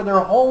flesh for their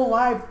whole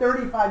life,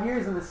 35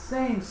 years in the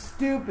same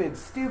stupid,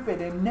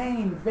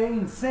 inane,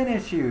 vain sin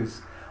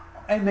issues.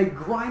 And they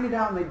grind it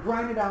out and they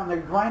grind it out and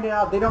they grind it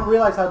out. They don't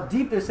realize how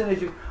deep their sin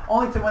issues,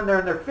 only to when they're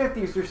in their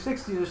 50s or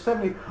 60s or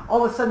 70s,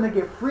 all of a sudden they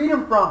get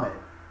freedom from it.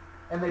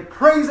 And they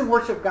praise and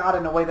worship God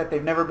in a way that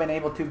they've never been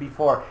able to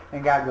before.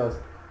 And God goes,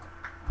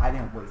 I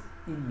didn't waste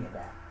any of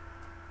that.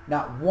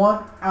 Not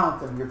 1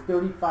 ounce of your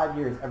 35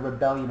 years of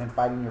rebellion and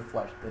fighting your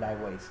flesh did I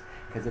waste,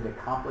 because it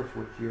accomplished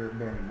what you're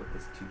bearing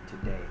witness to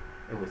today.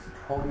 It was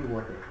totally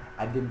worth it.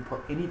 I didn't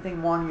put anything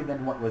more on you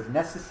than what was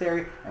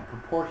necessary and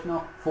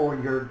proportional for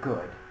your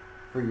good,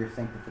 for your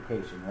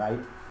sanctification, right?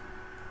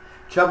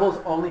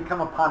 Troubles only come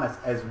upon us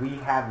as we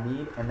have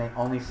need, and they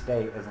only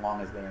stay as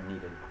long as they are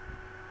needed.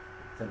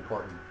 It's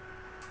important.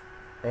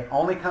 They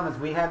only come as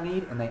we have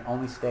need, and they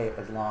only stay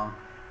as long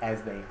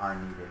as they are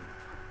needed.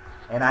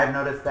 And I've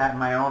noticed that in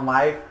my own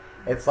life.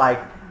 It's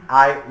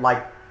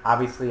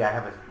obviously I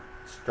have a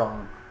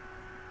strong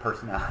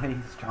personality,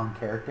 strong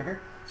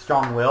character,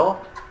 strong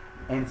will.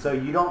 And so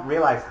you don't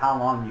realize how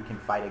long you can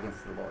fight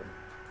against the Lord.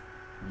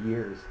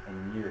 Years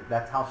and years.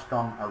 That's how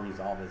strong our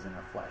resolve is in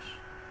our flesh.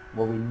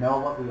 Where we know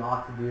what we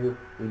ought to do.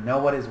 We know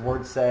what his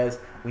word says.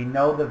 We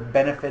know the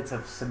benefits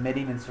of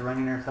submitting and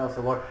surrendering ourselves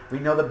to the Lord. We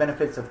know the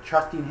benefits of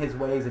trusting his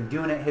ways and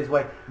doing it his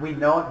way. We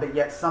know it, but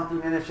yet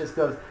something in us just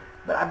goes,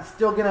 but I'm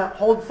still going to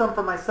hold some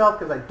for myself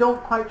because I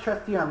don't quite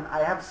trust you. I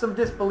have some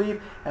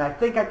disbelief, and I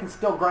think I can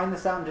still grind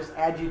this out and just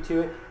add you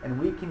to it. And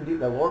we can do,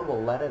 the Lord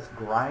will let us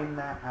grind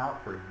that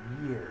out for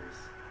years.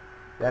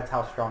 That's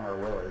how strong our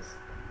will is.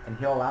 And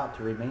he'll allow it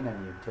to remain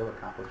on you until it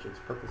accomplishes its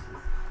purposes.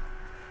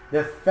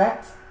 The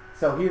effect,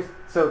 so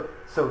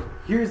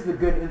here's the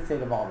good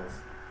insight of all this.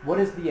 What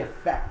is the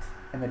effect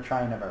in the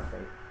trying of our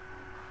faith?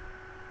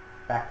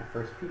 Back to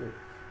 1 Peter.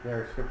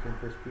 There are scripture in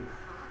 1 Peter.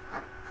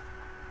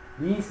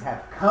 These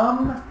have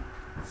come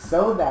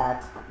so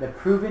that the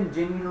proven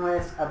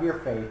genuineness of your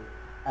faith,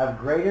 of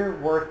greater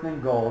worth than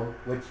gold,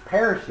 which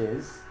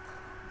perishes,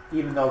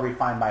 even though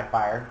refined by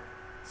fire.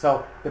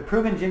 So the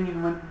proven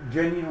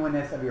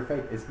genuineness of your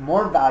faith is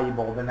more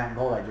valuable than that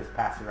gold I just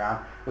passed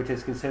around, which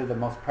is considered the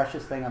most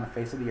precious thing on the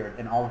face of the earth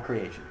in all of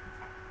creation.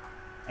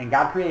 And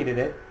God created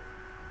it.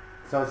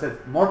 So it says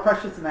more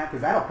precious than that,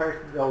 because that'll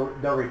perish,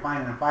 though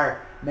refined in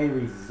fire, may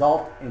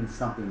result in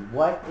something.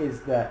 What is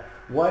the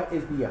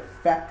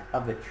effect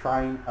of the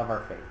trying of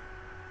our faith?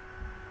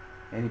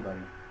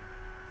 Anybody?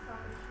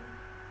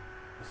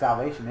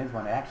 Salvation is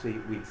one. Actually,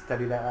 we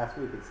studied that last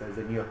week. It says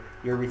that you're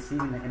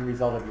receiving the end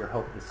result of your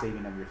hope, the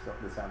saving of your soul,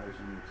 the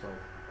salvation of your soul.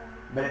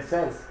 But it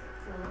says,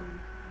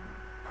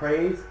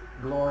 praise,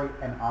 glory,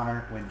 and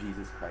honor when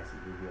Jesus Christ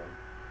is revealed.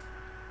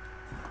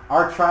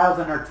 Our trials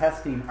and our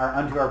testing are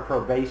unto our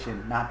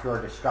probation, not to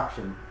our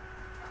destruction.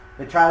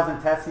 The trials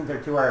and testings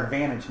are to our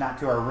advantage, not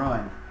to our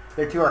ruin.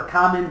 They're to our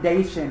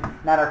commendation,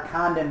 not our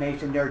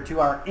condemnation. They're to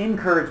our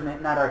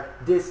encouragement, not our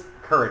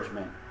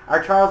discouragement.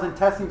 Our trials and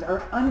testings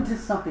are unto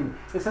something.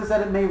 It says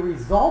that it may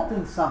result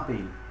in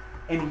something.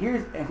 And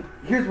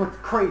here's what's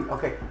crazy.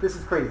 Okay, this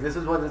is crazy. This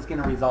is what it's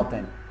going to result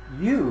in.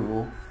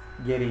 You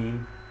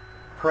getting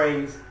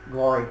praise,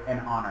 glory,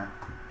 and honor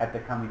at the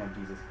coming of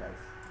Jesus Christ.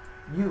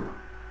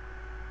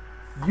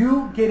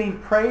 You getting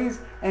praise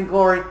and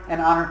glory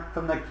and honor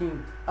from the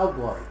King of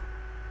glory.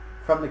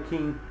 From the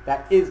King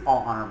that is all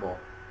honorable.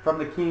 From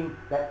the King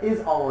that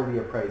is all worthy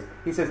of praise.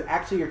 He says,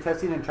 actually your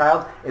testing and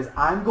trials is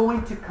I'm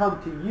going to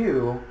come to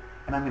you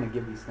and I'm going to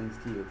give these things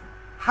to you.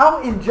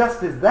 How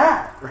unjust is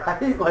that,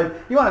 right? Like,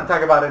 you want to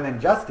talk about an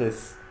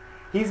injustice.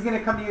 He's going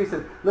to come to you and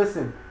says,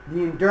 listen,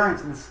 the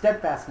endurance and the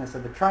steadfastness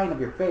of the trying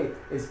of your faith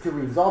is to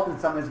result in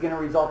something that's going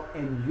to result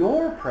in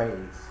your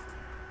praise,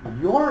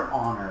 your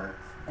honor,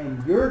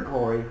 and your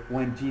glory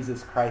when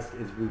Jesus Christ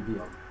is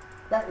revealed.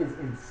 That is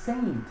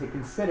insane to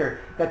consider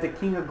that the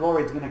King of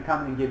glory is going to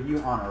come and give you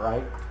honor,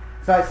 right?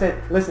 So I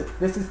said, listen,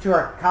 this is to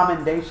our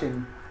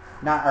commendation,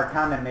 not our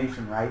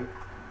condemnation, right?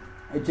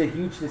 It's a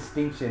huge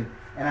distinction.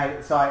 And I'll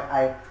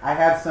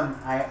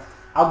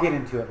get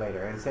into it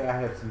later and say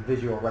I have some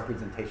visual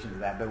representations of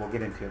that, but we'll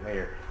get into it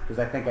later because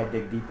I think I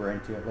dig deeper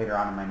into it later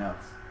on in my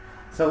notes.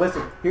 So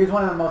listen, here's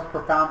one of the most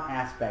profound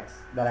aspects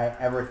that I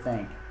ever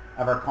think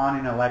of our calling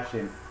and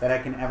election that I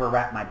can ever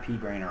wrap my pea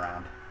brain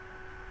around.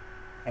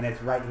 And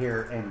it's right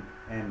here in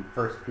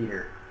 1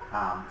 Peter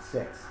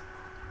 6.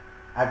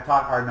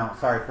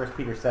 1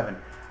 Peter 7.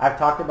 I've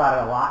talked about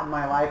it a lot in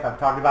my life. I've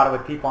talked about it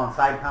with people on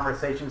side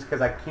conversations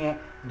because I can't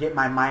get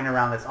my mind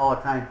around this all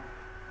the time.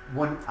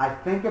 When I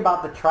think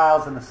about the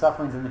trials and the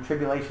sufferings and the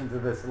tribulations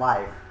of this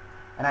life,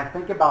 and I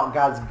think about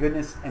God's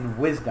goodness and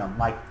wisdom,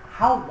 like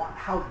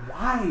how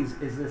wise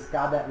is this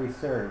God that we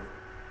serve,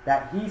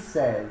 that he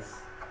says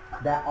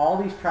that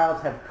all these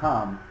trials have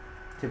come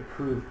to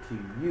prove to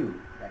you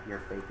that your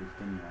faith is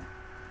genuine.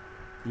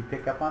 You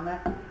pick up on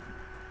that?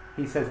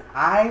 He says,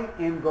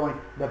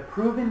 the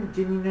proven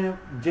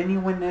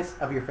genuineness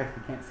of your faith,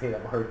 I can't say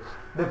that word,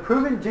 the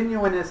proven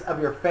genuineness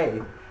of your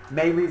faith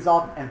may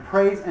result in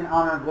praise and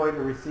honor and glory to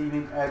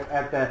receiving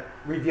at the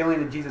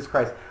revealing of Jesus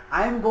Christ.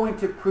 I am going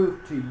to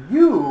prove to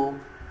you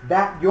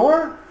that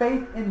your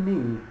faith in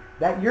me,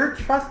 that your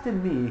trust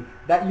in me,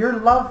 that your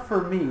love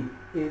for me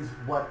is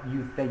what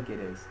you think it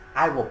is.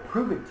 I will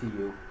prove it to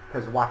you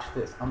because watch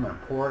this. I'm going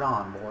to pour it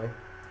on, boy.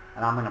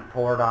 And I'm going to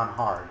pour it on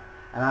hard.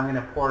 And I'm going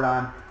to pour it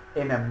on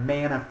in a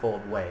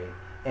manifold way,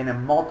 in a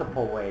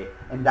multiple way,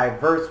 in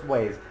diverse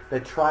ways, the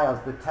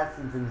trials, the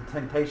testings, and the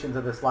temptations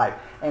of this life.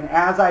 And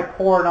as I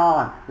pour it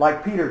on,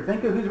 like Peter,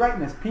 think of who's writing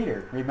this,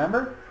 Peter,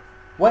 remember?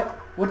 What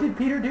did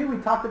Peter do? We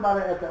talked about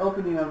it at the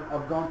opening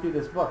of going through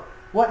this book.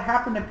 What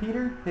happened to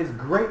Peter?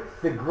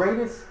 The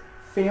greatest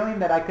failing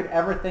that I could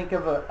ever think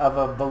of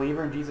a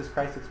believer in Jesus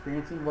Christ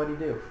experiencing, what did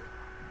he do?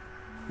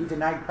 He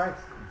denied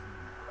Christ.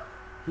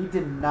 He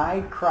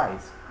denied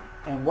Christ.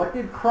 And what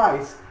did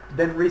Christ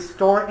then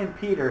restore in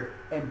Peter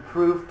and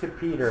prove to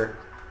Peter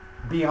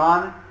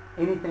beyond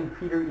anything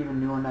Peter even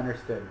knew and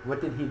understood? What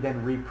did he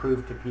then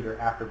reprove to Peter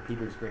after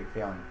Peter's great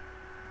failing?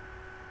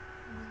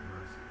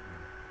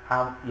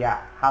 How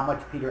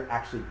much Peter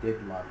actually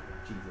did love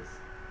Jesus.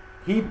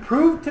 He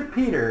proved to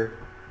Peter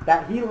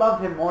that he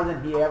loved him more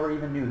than he ever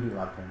even knew he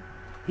loved him.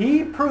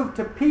 He proved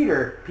to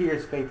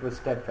Peter's faith was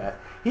steadfast.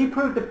 He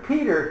proved to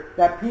Peter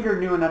that Peter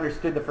knew and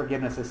understood the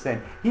forgiveness of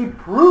sin. He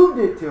proved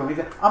it to him. He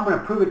said, I'm going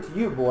to prove it to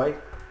you, boy.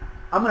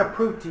 I'm going to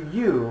prove to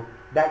you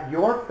that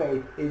your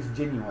faith is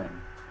genuine.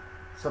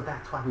 So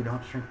that's why we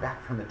don't shrink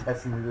back from the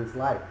testing of this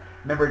life.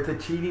 Remember, it's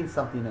achieving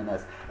something in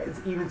us. It's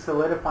even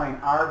solidifying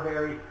our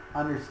very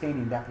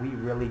understanding that we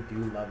really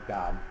do love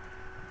God.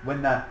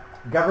 When the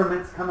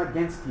governments come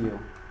against you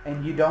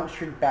and you don't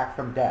shrink back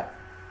from death,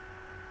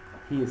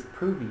 he is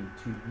proving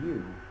to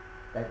you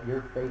that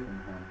your faith in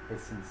him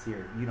is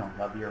sincere. You don't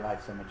love your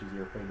life so much as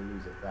you're afraid to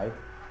lose it, right?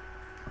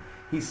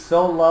 He's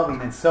so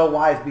loving and so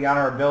wise beyond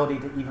our ability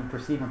to even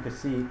perceive and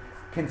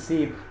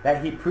conceive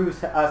that he proves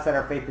to us that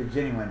our faith is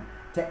genuine.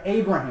 To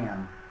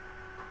Abraham,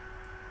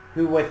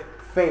 who with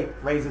faith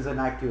raises a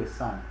knife to his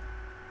son.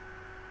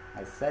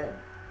 I said,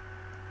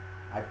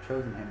 I've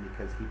chosen him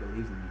because he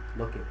believes in me.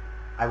 Look it.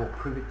 I will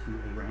prove it to you,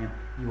 Abraham.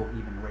 You will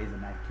even raise a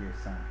knife to your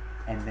son.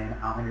 And then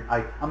I'm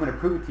going to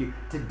prove it to you.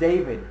 To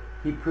David,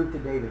 he proved to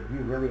David, you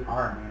really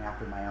are a man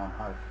after my own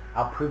heart.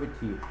 I'll prove it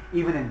to you.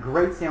 Even in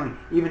great sin,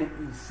 even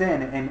in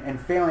sin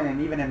and failing,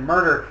 and even in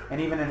murder, and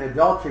even in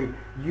adultery,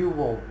 you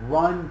will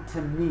run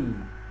to me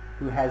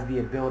who has the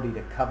ability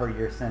to cover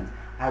your sins.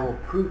 I will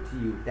prove to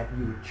you that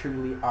you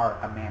truly are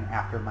a man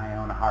after my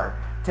own heart.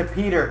 To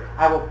Peter,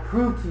 I will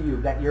prove to you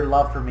that your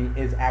love for me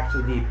is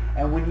actually deep.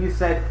 And when you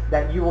said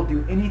that you will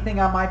do anything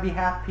on my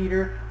behalf,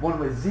 Peter, when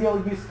with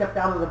zeal you stepped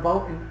out of the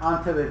boat and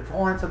onto the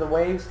torrents of the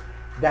waves,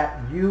 that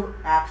you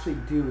actually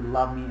do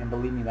love me and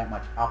believe me that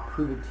much. I'll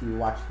prove it to you.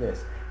 Watch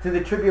this. To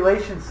the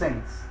tribulation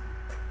saints,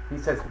 he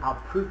says, I'll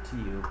prove to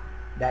you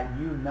that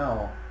you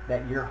know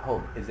that your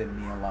hope is in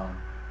me alone,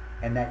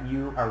 and that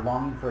you are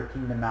longing for a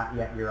kingdom not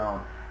yet your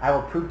own. I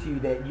will prove to you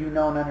that you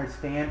know and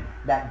understand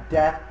that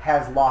death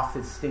has lost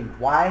its sting.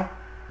 Why?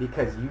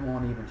 Because you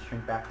won't even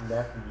shrink back from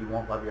death, and you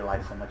won't love your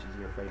life so much as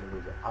you're afraid to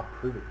lose it. I'll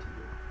prove it to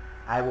you.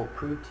 I will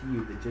prove to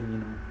you the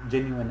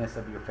genuineness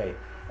of your faith.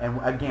 And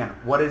again,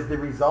 what is the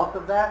result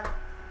of that?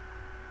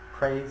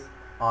 Praise,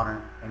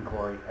 honor, and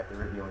glory at the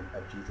revealing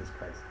of Jesus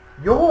Christ.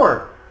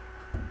 Your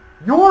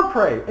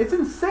praise. It's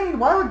insane.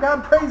 Why would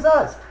God praise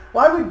us?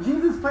 Why would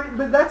Jesus praise?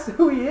 But that's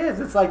who he is.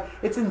 It's like,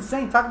 it's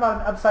insane. Talk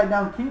about an upside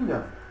down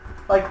kingdom.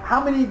 Like,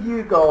 how many of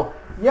you go,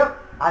 yep,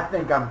 I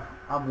think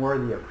I'm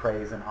worthy of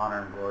praise and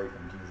honor and glory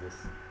from Jesus.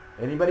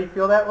 Anybody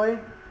feel that way?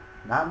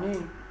 Not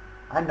me.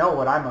 I know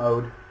what I'm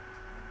owed.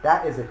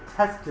 That is a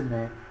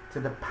testament to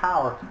the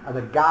power of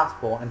the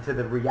gospel and to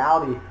the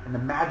reality and the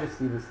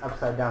majesty of this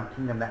upside down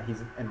kingdom that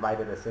he's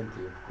invited us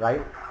into,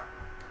 right?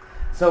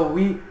 So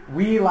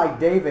we like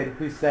David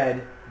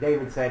said,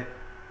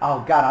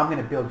 oh God, I'm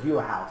going to build you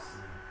a house.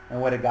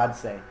 And what did God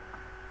say?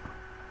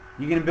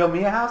 You going to build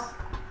me a house?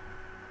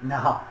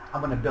 No,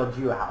 I'm going to build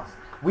you a house.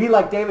 We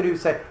like David who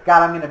said,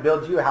 God, I'm going to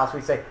build you a house.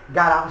 We say,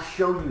 God, I'll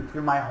show you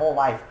through my whole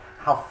life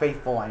how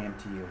faithful I am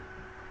to you.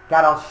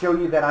 God, I'll show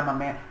you that I'm a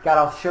man. God,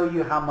 I'll show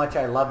you how much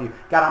I love you.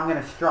 God, I'm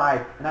going to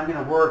strive, and I'm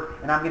going to work,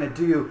 and I'm going to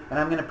do, and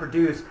I'm going to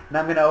produce, and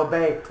I'm going to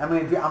obey. I'm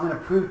going to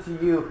prove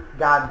to you,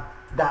 God,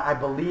 that I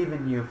believe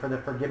in you for the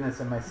forgiveness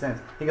of my sins.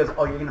 He goes,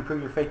 oh, you're going to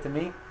prove your faith to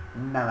me?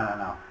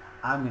 No.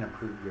 I'm going to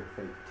prove your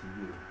faith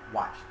to you.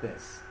 Watch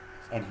this.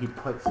 And he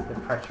puts the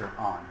pressure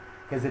on,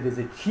 because it is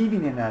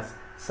achieving in us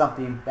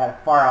something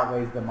that far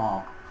outweighs them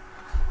all.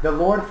 The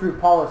Lord, through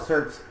Paul,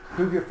 asserts,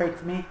 prove your faith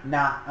to me?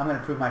 Nah, I'm going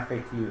to prove my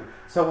faith to you.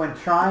 So when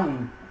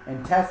trying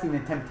and testing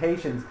and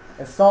temptations,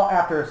 assault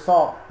after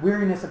assault,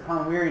 weariness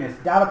upon weariness,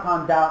 doubt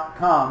upon doubt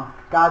come,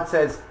 God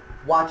says,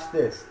 watch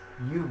this.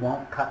 You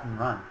won't cut and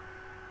run.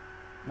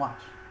 Watch.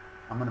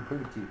 I'm going to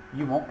prove it to you.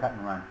 You won't cut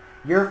and run.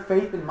 Your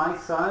faith in my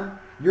Son,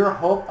 your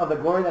hope of the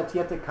glory that's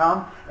yet to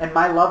come, and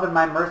my love and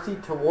my mercy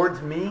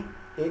towards me,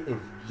 it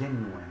is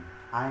genuine.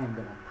 I am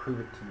going to prove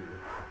it to you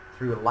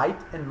through light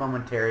and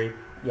momentary,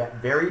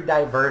 yet very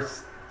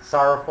diverse,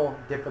 sorrowful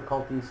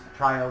difficulties,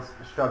 trials,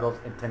 struggles,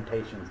 and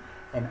temptations.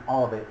 And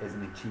all of it is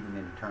an achieving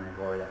an eternal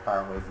glory that far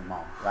outweighs them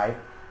all, right?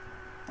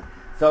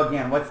 So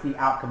again, what's the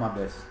outcome of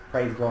this?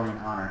 Praise, glory, and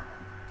honor.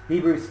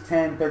 Hebrews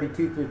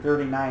 10:32 through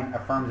 39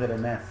 affirms it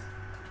in this.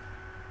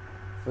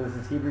 So this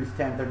is Hebrews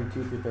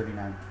 10:32 through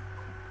 39.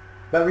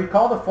 But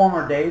recall the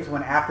former days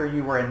when after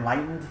you were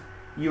enlightened,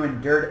 you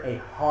endured a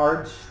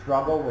hard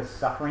struggle with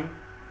suffering,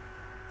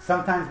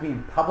 sometimes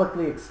being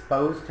publicly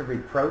exposed to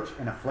reproach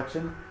and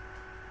affliction,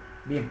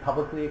 being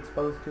publicly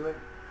exposed to it,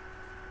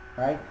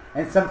 right?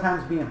 And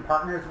sometimes being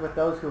partners with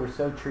those who were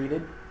so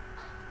treated.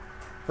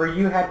 For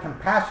you had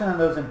compassion on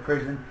those in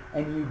prison,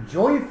 and you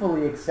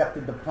joyfully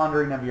accepted the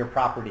plundering of your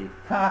property.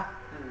 Ha!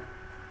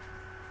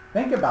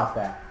 Think about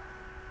that,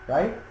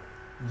 right?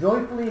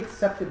 Joyfully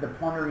accepted the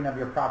plundering of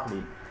your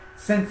property.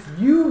 Since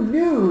you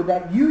knew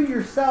that you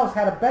yourselves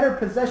had a better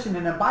possession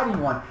and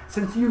abiding one,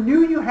 since you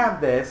knew you have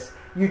this,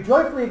 you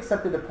joyfully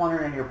accepted the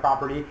plundering of your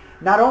property.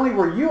 Not only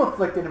were you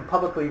afflicted and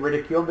publicly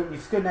ridiculed, but you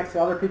stood next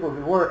to other people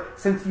who were.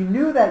 Since you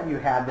knew that you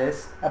had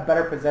this, a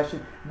better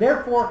possession,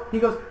 therefore, he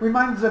goes,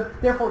 reminds us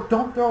of, therefore,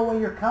 don't throw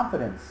away your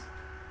confidence.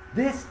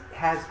 This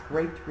has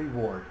great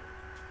reward.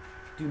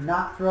 Do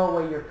not throw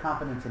away your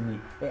confidence in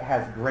me. It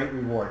has great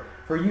reward.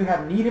 For you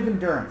have need of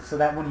endurance, so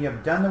that when you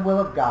have done the will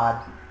of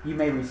God, you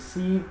may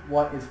receive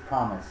what is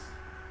promised.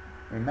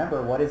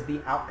 Remember, what is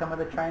the outcome of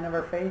the trying of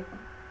our faith?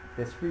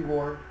 This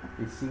reward,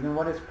 receiving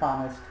what is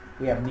promised.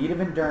 We have need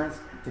of endurance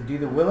to do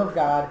the will of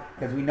God,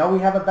 because we know we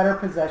have a better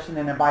possession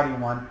and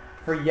abiding one.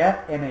 For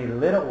yet in a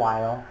little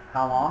while,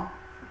 how long?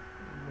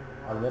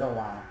 A little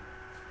while.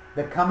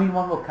 The coming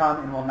one will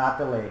come and will not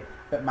delay,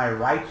 but my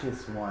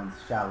righteous ones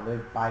shall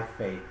live by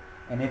faith.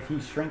 And if he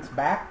shrinks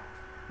back,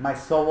 my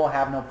soul will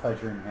have no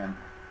pleasure in him.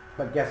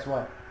 But guess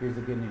what? Here's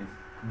the good news.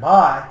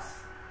 But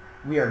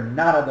we are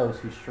none of those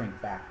who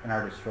shrink back and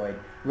are destroyed.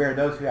 We are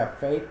those who have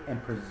faith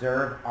and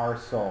preserve our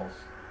souls.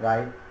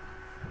 Right?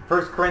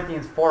 1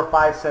 Corinthians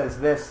 4:5 says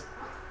this,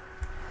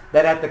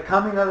 that at the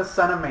coming of the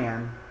Son of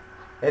Man,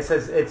 it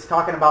says, it's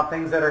talking about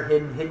things that are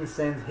hidden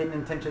sins, hidden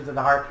intentions of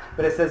the heart.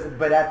 But it says,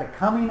 but at the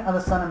coming of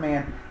the Son of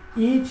Man,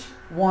 each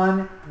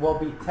one will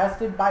be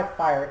tested by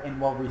fire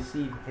and will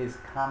receive his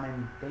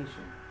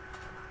commendation.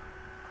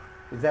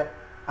 Is that,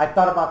 I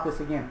thought about this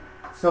again.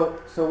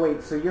 So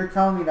wait, so you're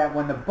telling me that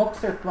when the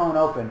books are thrown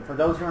open, for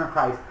those who are in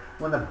Christ,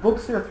 when the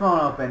books are thrown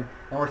open,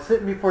 and we're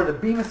sitting before the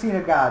bema seat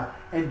of God,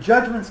 and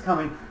judgment's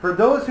coming, for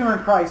those who are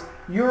in Christ,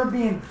 you're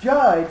being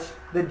judged,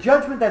 the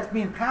judgment that's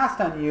being passed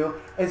on you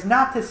is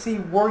not to see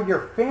where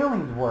your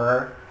failings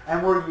were,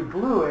 and where you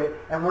blew it,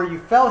 and where you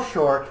fell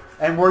short,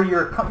 and where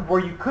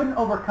you couldn't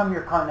overcome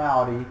your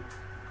carnality,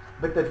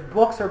 but the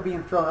books are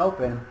being thrown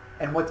open,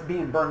 and what's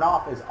being burned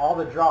off is all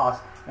the dross.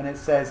 And it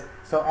says,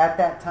 so at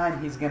that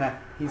time he's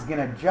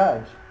gonna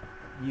judge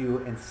you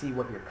and see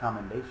what your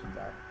commendations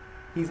are.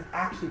 He's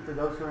actually, for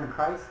those who are in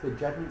Christ, the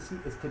judgment seat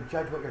is to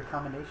judge what your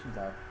commendations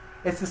are.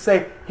 It's to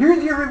say,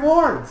 here's your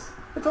rewards.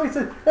 That's why he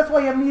says, that's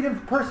why you have need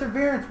of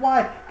perseverance.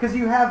 Why? Because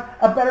you have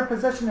a better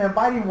possession and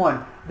abiding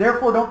one.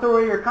 Therefore, don't throw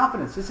away your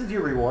confidence. This is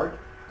your reward.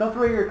 Don't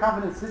throw your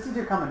confidence. This is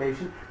your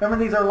commendation.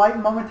 Remember, these are light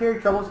and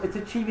momentary troubles. It's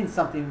achieving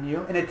something in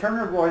you, an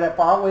eternal glory that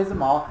far outweighs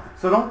them all.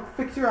 So don't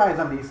fix your eyes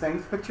on these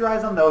things. Fix your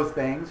eyes on those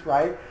things,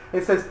 right?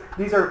 It says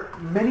these are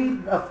many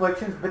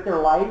afflictions, but they're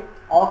light.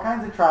 All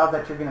kinds of trials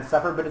that you're going to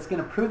suffer, but it's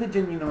going to prove the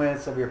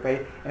genuineness of your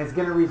faith, and it's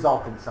going to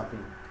result in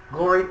something.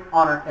 Glory,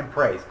 honor, and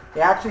praise. It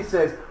actually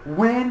says,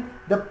 when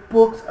the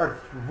books are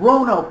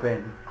thrown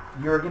open,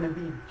 you're going to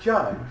be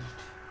judged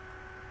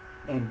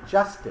in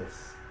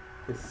justice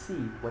to see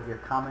what your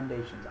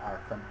commendations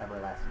are from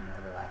everlasting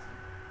to everlasting.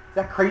 Is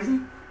that crazy?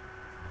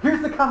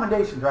 Here's the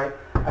commendations, right?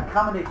 A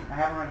commendation, I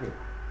have them right here.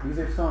 These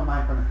are some of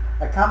mine from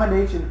it. A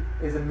commendation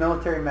is a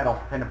military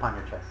medal pinned upon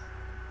your chest.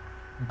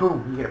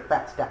 Boom, you get a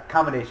fat stack.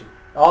 Commendation.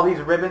 All these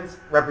ribbons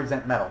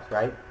represent medals,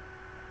 right?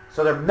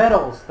 So they're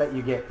medals that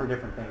you get for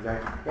different things,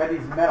 right? You have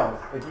these medals.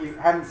 If you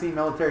haven't seen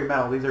military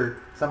medal, these are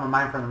some of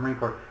mine from the Marine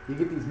Corps. You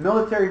get these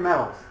military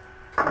medals.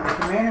 And the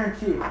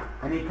commander-in-chief,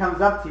 and he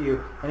comes up to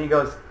you, and he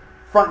goes,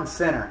 front and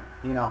center,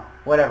 you know,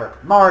 whatever.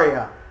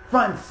 Mario,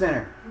 front and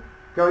center.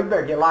 Go, you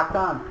better get locked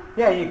on.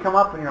 Yeah, and you come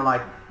up and you're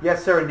like,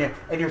 yes, sir.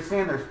 And you're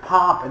seeing there's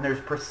pomp and there's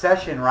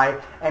procession,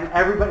 right? And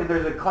everybody,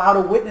 there's a cloud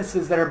of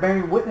witnesses that are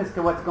bearing witness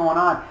to what's going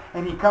on.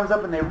 And he comes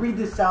up and they read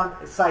these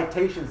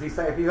citations. He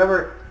say, if you've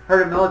ever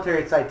heard a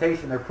military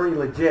citation, they're pretty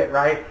legit,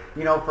 right?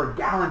 You know, for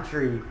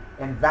gallantry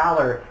and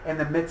valor in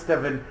the midst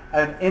of an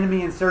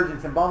enemy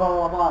insurgents and blah, blah,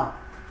 blah, blah.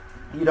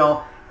 You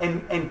know,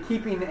 and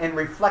keeping and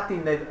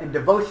reflecting and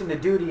devotion to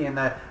duty and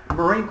the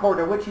Marine Corps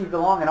to which you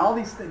belong, and all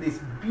these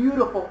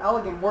beautiful,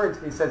 elegant words.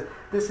 And he says,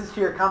 this is to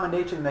your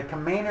commendation. The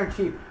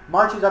commander-in-chief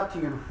marches up to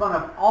you in front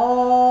of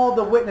all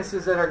the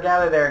witnesses that are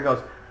gathered there and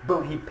goes,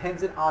 boom, he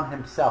pins it on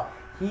himself.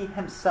 He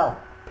himself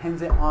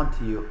pins it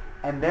onto you.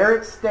 And there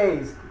it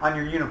stays on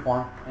your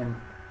uniform in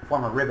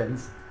form of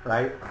ribbons,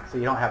 right? So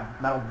you don't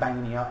have metal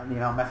banging you up, you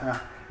know, messing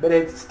around. But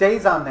it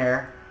stays on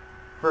there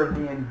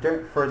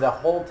for the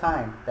whole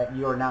time that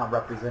you are now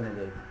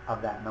representative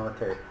of that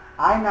military.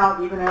 I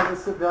now, even as a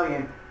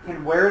civilian,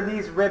 can wear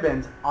these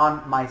ribbons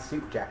on my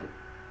suit jacket.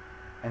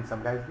 And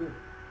some guys do.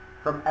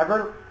 From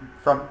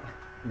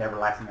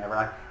everlasting to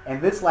everlasting.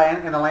 And this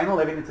land, in the land of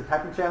living, it's a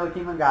type and shadow of the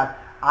kingdom of God.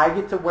 I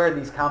get to wear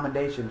these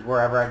commendations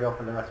wherever I go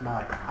for the rest of my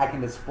life. I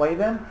can display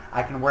them.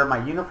 I can wear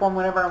my uniform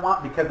whenever I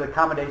want because the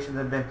commendations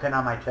have been pinned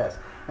on my chest.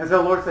 And so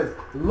the Lord says,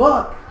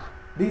 look,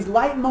 these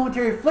light and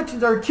momentary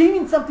afflictions are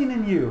achieving something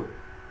in you.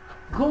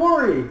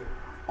 Glory,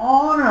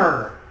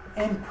 honor,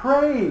 and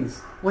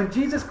praise. When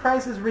Jesus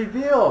Christ is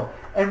revealed,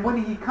 and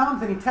when he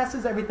comes and he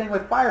tests everything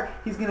with fire,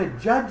 he's going to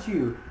judge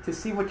you to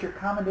see what your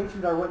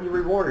commendations are, what you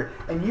rewarded.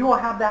 And you will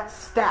have that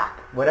stack,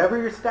 whatever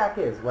your stack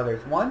is, whether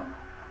it's one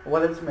or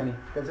whether it's many,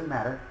 doesn't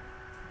matter,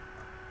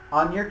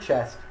 on your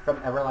chest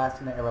from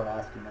everlasting to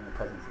everlasting in the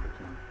presence of the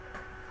King.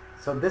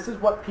 So this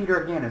is what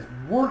Peter, again, is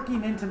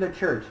working into the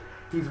church.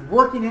 He's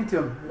working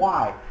into them.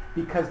 Why?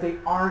 Because they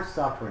are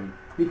suffering.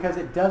 Because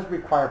it does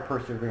require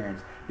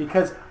perseverance.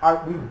 Because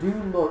we do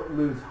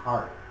lose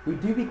heart. We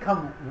do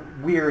become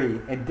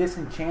weary and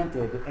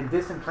disenchanted and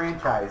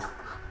disenfranchised.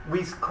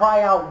 We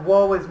cry out,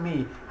 woe is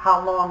me.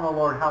 How long, O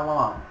Lord, how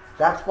long?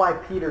 That's why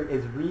Peter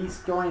is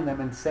restoring them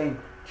and saying,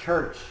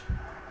 church,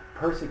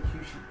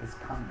 persecution is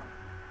coming.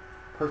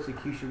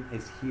 Persecution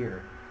is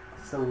here.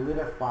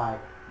 Solidify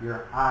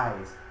your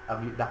eyes,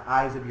 the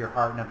eyes of your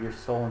heart and of your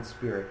soul and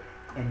spirit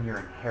in your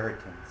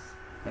inheritance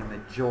and the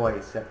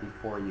joy set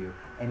before you.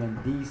 And in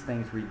these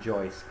things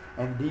rejoice.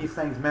 And these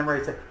things, remember,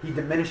 it said, he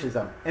diminishes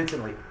them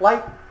instantly.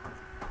 Light,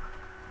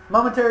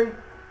 momentary,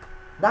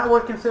 not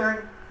worth considering,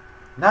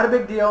 not a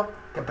big deal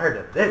compared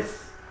to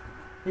this.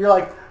 You're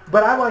like,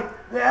 but I'm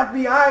like, the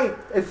FBI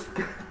is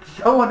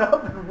showing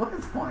up in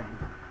West Point.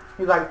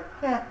 He's like,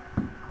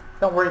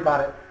 don't worry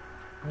about it.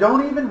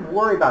 Don't even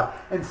worry about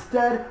it.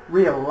 Instead,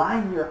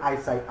 realign your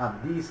eyesight on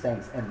these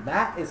things. And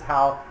that is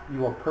how you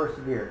will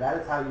persevere. That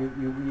is how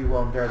you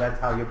will endure. That's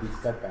how you'll be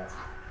steadfast.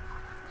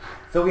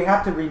 So we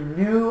have to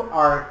renew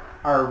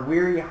our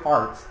weary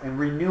hearts and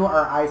renew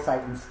our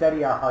eyesight and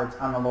steady our hearts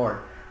on the Lord.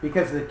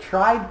 Because the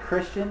tried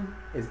Christian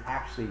is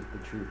actually the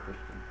true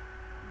Christian.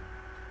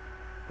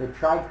 The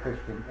tried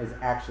Christian is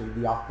actually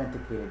the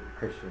authenticated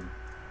Christian.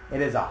 It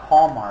is a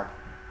hallmark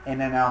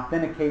and an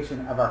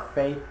authentication of our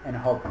faith and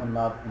hope and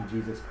love in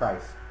Jesus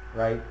Christ,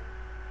 right?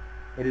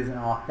 It is an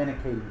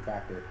authenticating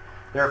factor.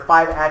 There are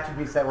 5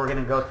 attributes that we're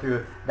going to go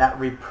through that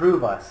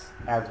reprove us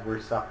as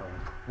we're suffering.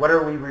 What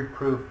are we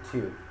reproved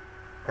to?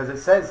 Because it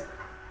says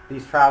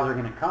these trials are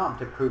going to come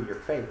to prove your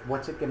faith.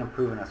 What's it going to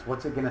prove in us?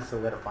 What's it going to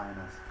solidify in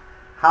us?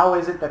 How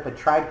is it that the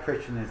tried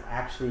Christian is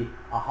actually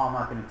a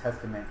hallmark and a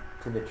testament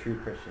to the true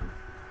Christian?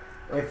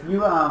 If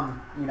you,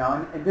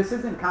 and this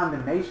isn't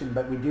condemnation,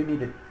 but we do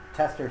need to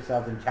test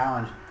ourselves and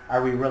challenge,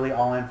 are we really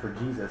all in for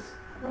Jesus?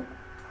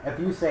 If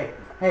you say,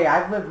 hey,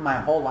 I've lived my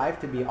whole life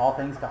to be all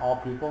things to all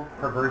people,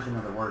 perversion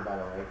of the word, by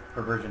the way,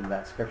 perversion of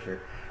that scripture,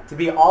 to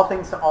be all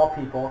things to all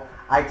people,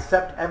 I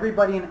accept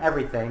everybody and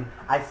everything,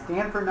 I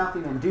stand for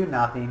nothing and do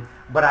nothing,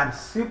 but I'm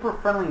super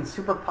friendly and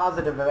super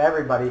positive of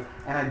everybody,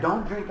 and I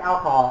don't drink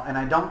alcohol, and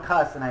I don't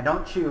cuss, and I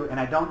don't chew, and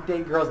I don't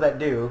date girls that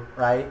do,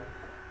 right?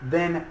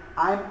 then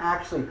I'm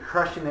actually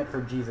crushing it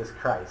for Jesus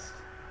Christ.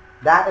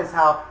 That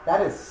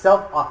is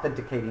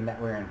self-authenticating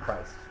that we're in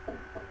Christ.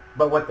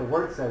 But what the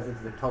Word says is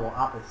the total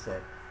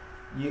opposite.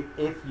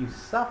 If you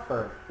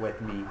suffer with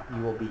me,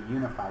 you will be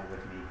unified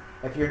with me.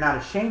 If you're not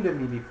ashamed of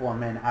me before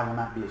men, I will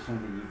not be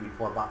ashamed of you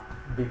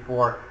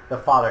before the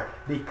Father.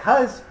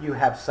 Because you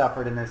have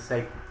suffered in this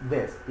sake,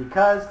 this,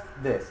 because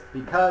this,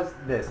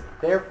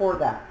 therefore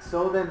that,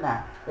 so then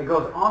that. It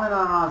goes on and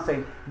on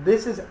saying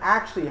this is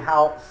actually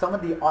how some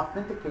of the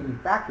authenticating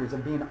factors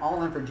of being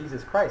all in for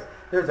Jesus Christ.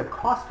 There's a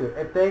cost to it.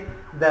 If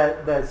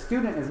the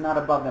student is not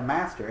above the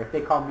master, if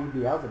they call me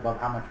Beelzebub,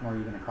 how much more are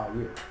you going to call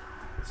you?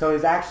 So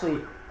it's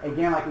actually,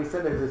 again, like we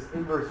said, there's this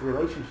inverse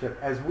relationship.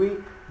 As we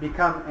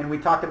become, and we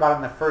talked about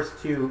in the first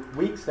 2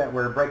 weeks that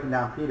we're breaking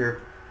down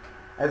Peter,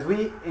 as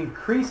we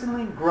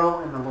increasingly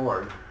grow in the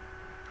Lord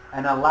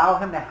and allow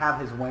him to have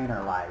his way in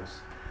our lives,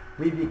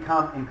 we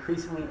become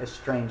increasingly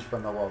estranged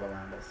from the world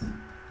around us.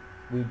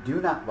 We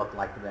do not look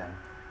like them.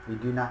 We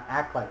do not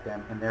act like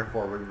them, and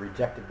therefore we're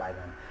rejected by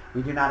them.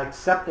 We do not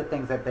accept the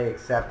things that they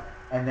accept,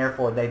 and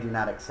therefore they do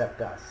not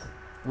accept us.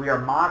 We are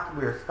mocked,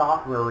 we are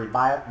scoffed, we are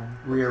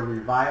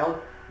reviled,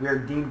 we are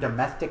deemed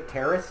domestic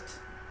terrorists.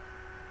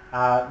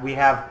 We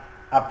have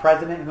a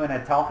president who in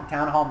a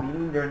town hall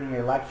meeting during the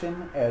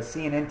election, a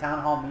CNN town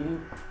hall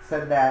meeting,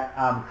 said that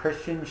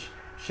Christians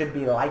should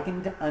be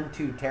likened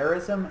unto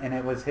terrorism, and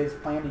it was his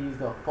plan to use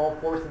the full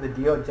force of the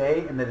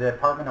DOJ and the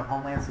Department of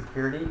Homeland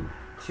Security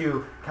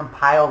to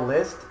compile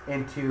lists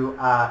and to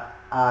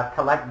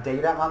collect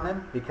data on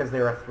them because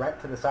they're a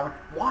threat to the sovereign.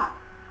 Why?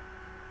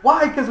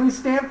 Why? Because we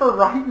stand for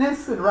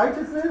rightness and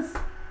righteousness?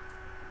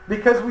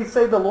 Because we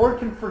say the Lord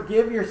can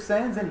forgive your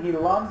sins and he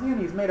loves you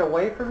and he's made a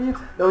way for you.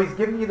 Though he's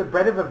given you the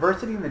bread of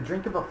adversity and the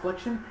drink of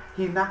affliction,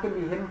 he's not going to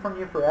be hidden from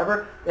you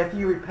forever. If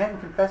you repent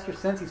and confess your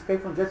sins, he's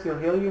faithful and just. He'll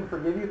heal you and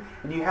forgive you.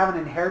 And you have an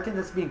inheritance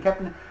that's being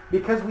kept in.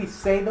 Because we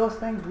say those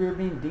things, we are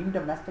being deemed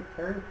domestic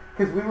terror.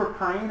 Because we were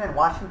praying in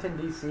Washington,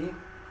 D.C.,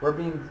 we're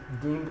being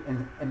deemed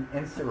an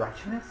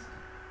insurrectionist.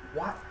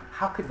 What?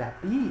 How could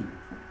that be?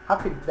 How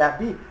could that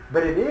be?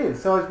 But it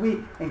is. So as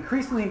we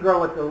increasingly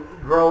grow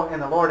in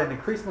the Lord and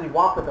increasingly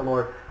walk with the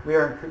Lord, we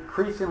are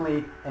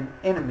increasingly an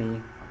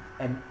enemy,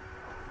 and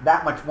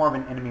that much more of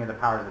an enemy of the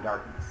powers of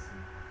darkness.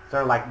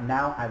 So like,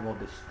 now I will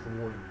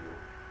destroy you.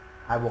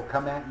 I will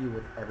come at you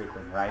with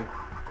everything, right?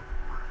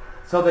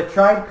 So the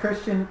tried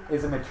Christian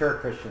is a mature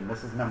Christian.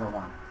 This is number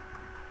one.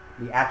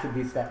 The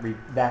attributes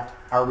that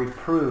are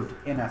reproved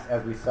in us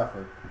as we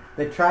suffer.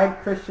 The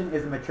tried Christian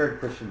is a matured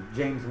Christian.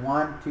 James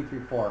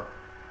 1:2-4.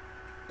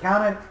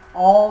 Count it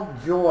all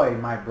joy,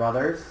 my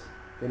brothers.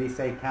 Did he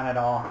say count it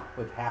all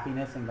with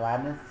happiness and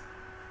gladness?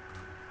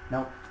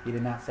 Nope, he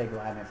did not say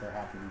gladness or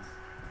happiness.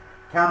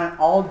 Count it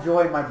all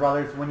joy, my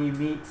brothers, when you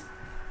meet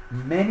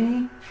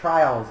many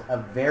trials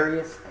of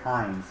various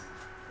kinds.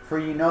 For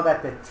you know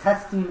that the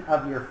testing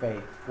of your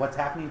faith, what's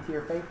happening to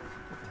your faith?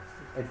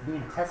 It's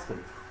being tested.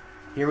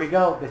 Here we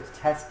go, the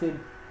tested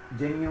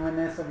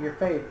genuineness of your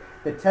faith.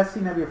 The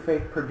testing of your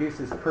faith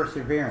produces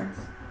perseverance.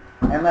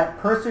 And let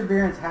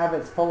perseverance have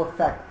its full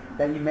effect,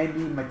 that you may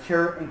be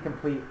mature and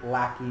complete,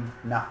 lacking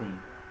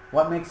nothing.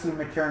 What makes you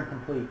mature and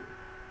complete?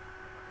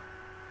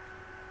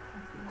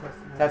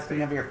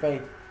 Testing of your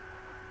faith,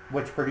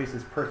 which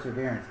produces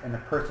perseverance. And the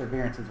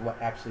perseverance is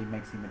what actually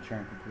makes you mature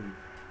and complete.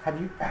 Have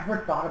you ever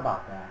thought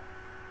about that?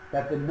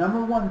 That the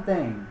number one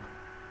thing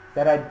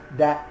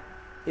that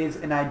is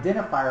an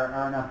identifier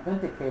or an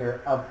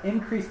authenticator of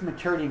increased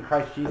maturity in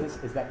Christ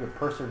Jesus is that you're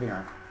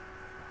perseverant.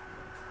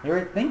 You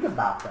ever think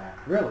about that,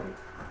 really?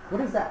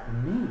 What does that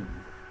mean?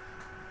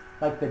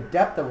 Like the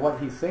depth of what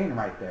he's saying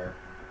right there.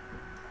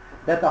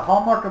 That the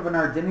hallmark of an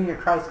identity of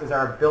Christ is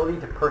our ability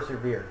to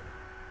persevere.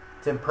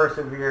 To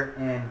persevere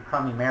in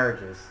crummy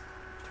marriages.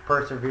 To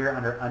persevere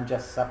under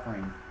unjust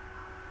suffering.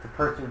 To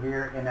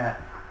persevere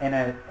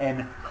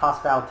in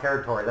hostile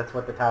territory. That's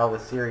what the title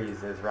of the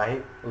series is,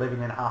 right?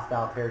 Living in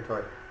hostile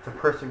territory. To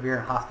persevere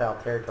in hostile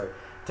territory.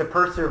 To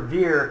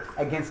persevere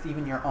against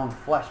even your own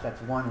flesh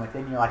that's warring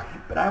within you. Like,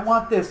 but I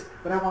want this,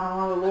 but I want to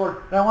honor the Lord.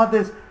 But I want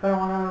this, but I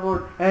want to honor the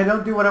Lord. And I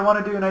don't do what I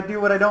want to do, and I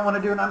do what I don't want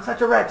to do, and I'm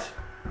such a wretch.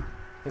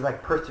 He's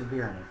like,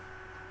 persevere in it.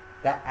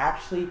 That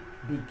actually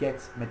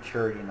begets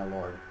maturity in the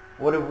Lord.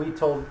 What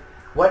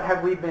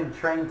have we been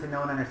trained to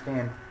know and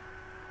understand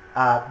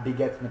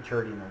begets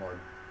maturity in the Lord?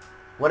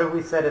 What have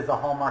we said is the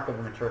hallmark of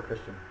a mature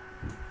Christian?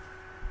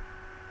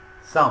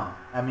 Some.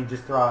 I mean,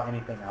 just throw out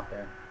anything out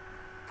there.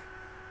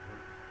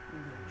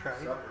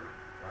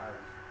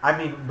 I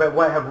mean, but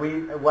what have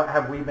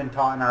we been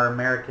taught in our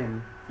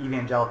American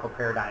evangelical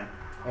paradigm?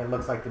 It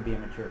looks like to be a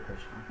mature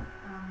Christian.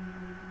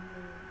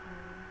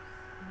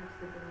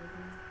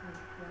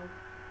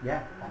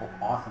 Yeah, oh,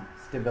 awesome.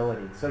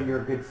 Stability. So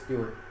you're a good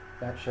steward.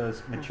 That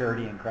shows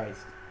maturity in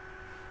Christ.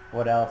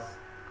 What else?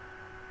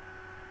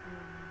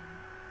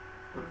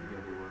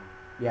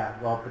 Yeah,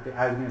 well,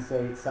 I was going to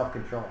say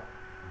self-control.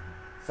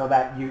 So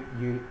that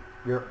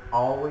you're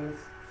always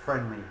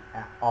friendly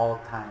at all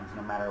times,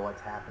 no matter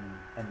what's happening.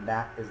 And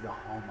that is the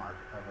hallmark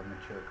of a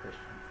mature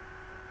Christian.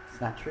 It's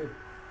not true.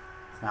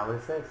 It's not what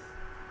it says.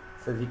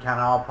 It says you count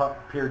it all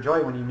pure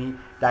joy when you meet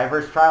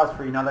diverse trials,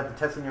 for you know that the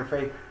testing of your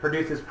faith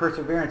produces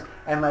perseverance,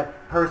 and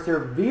let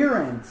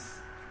perseverance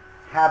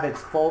have its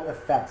full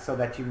effect, so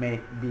that you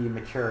may be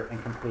mature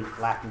and complete,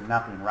 lacking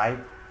nothing, right?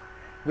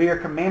 We are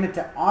commanded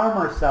to arm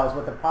ourselves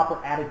with a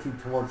proper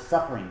attitude towards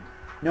suffering,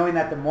 knowing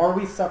that the more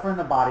we suffer in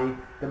the body,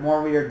 the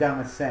more we are done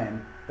with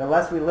sin, the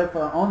less we live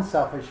for our own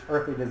selfish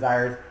earthly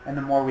desires, and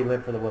the more we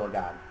live for the will of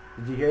God.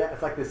 Did you hear that?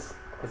 It's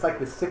like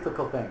this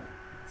cyclical thing. It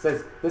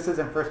says, this is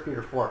in 1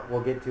 Peter 4.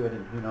 We'll get to it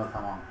in who knows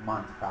how long,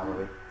 months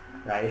probably,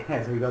 right,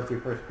 as we go through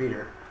 1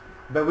 Peter.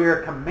 But we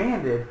are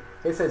commanded,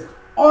 it says,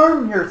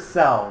 arm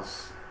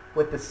yourselves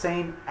with the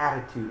same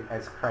attitude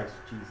as Christ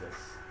Jesus,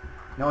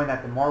 knowing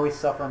that the more we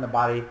suffer in the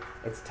body,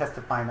 it's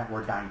testifying that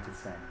we're dying to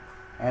sin.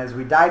 And as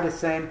we die to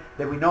sin,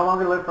 that we no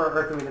longer live for our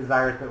earthly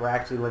desires, but we're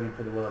actually living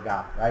for the will of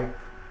God, right?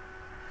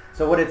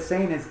 So what it's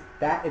saying is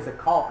that is a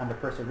call unto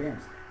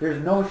perseverance.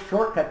 There's no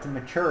shortcut to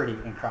maturity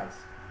in Christ.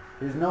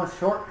 There's no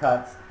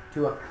shortcuts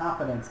to a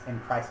confidence in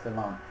Christ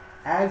alone.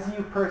 As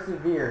you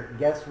persevere,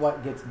 guess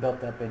what gets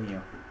built up in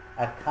you?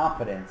 A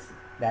confidence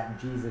that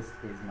Jesus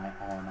is my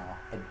all in all.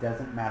 It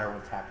doesn't matter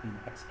what's happening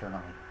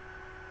externally.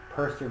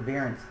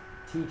 Perseverance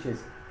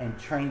teaches and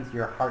trains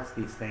your hearts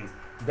these things.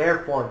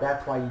 Therefore,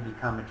 that's why you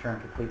become mature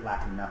and complete,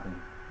 lacking nothing,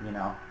 you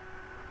know.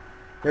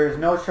 There is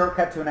no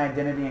shortcut to an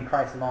identity in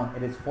Christ alone.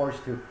 It is forged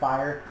through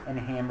fire and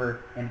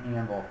hammer and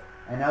anvil.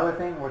 Another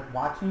thing worth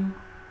watching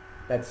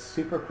that's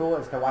super cool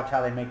is to watch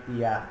how they make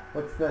the,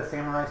 what's the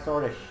samurai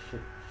sword? A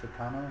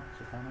shikano?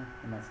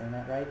 Am I saying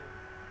that right?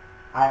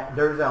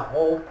 There's a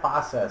whole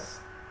process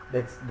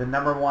that's the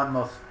number one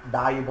most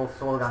valuable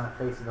sword on the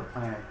face of the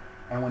planet.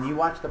 And when you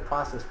watch the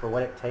process for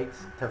what it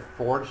takes to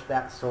forge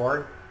that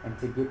sword and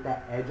to get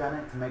that edge on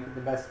it to make it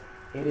the best,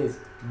 it is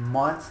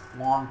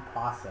months-long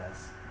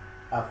process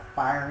of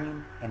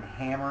firing and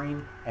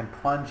hammering and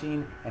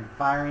plunging and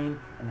firing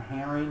and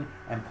hammering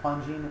and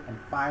plunging and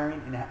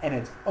firing, and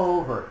it's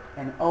over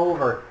and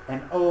over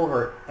and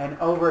over and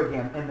over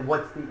again. And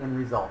what's the end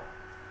result?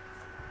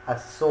 A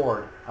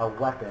sword, a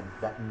weapon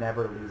that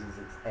never loses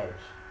its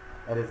edge,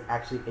 that is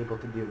actually able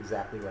to do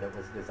exactly what it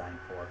was designed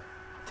for.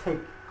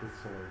 Take the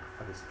sword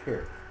of the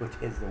Spirit, which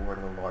is the word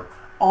of the Lord.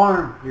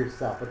 Arm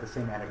yourself with the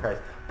same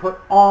Antichrist. Put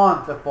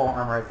on the full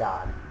armor of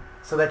God,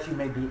 so that you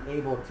may be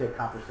able to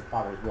accomplish the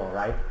Father's will,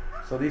 right?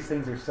 So these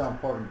things are so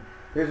important.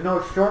 There's no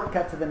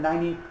shortcut to the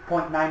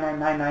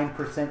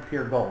 90.9999%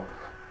 pure gold.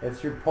 It's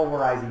through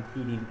pulverizing,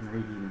 heating, and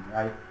reheating,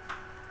 right?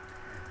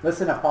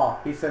 Listen to Paul.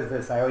 He says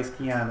this. I always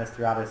key in on this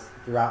throughout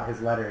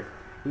his letters.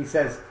 He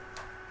says,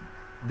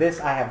 this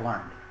I have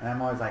learned. And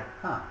I'm always like,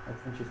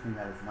 that's interesting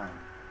that it's learned.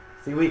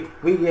 See, we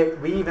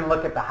even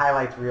look at the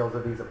highlights reels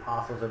of these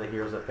apostles or the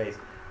heroes of faith.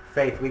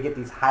 We get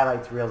these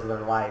highlights reels of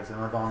their lives, and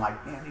we're going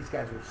like, man, these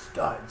guys were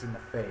studs in the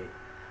faith.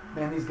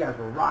 Man, these guys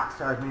were rock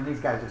stars. Man, these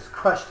guys just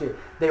crushed it.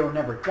 They were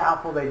never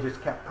doubtful. They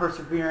just kept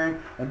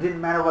persevering, and didn't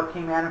matter what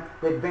came at them.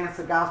 They advanced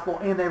the gospel,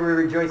 and they were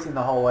rejoicing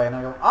the whole way. And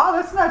I go,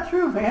 that's not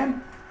true,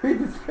 man. Read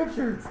the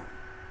scriptures.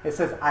 It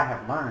says, I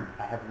have learned.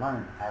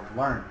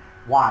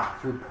 Why?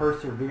 Through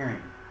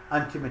persevering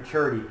unto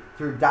maturity,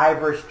 through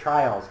diverse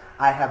trials.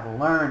 I have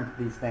learned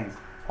these things.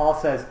 Paul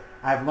says,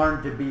 I've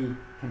learned to be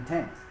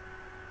content.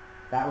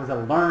 That was a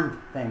learned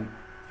thing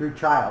through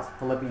trials,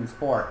 Philippians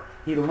 4.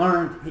 He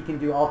learned he can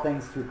do all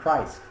things through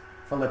Christ,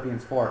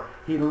 Philippians 4.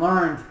 He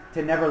learned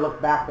to never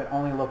look back but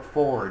only look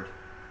forward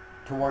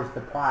towards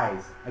the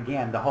prize,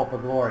 again, the hope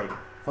of glory,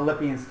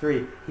 Philippians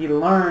 3. He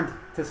learned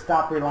to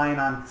stop relying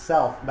on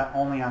self but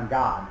only on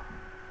God.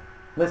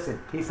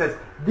 Listen, he says,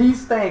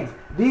 these things,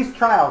 these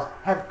trials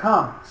have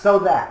come so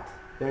that,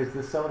 there's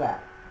the so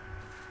that,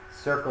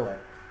 circle it,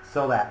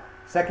 so that.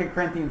 2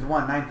 Corinthians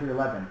 1, 9 through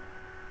 11.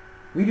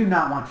 We do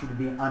not want you to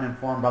be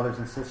uninformed, brothers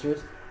and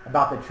sisters,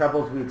 about the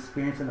troubles we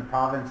experienced in the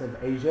province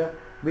of Asia.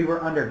 We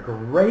were under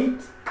great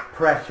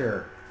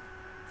pressure,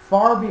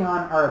 far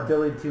beyond our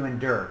ability to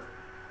endure.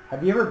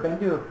 Have you ever been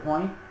to a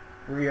point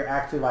where you're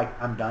actually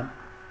like, I'm done?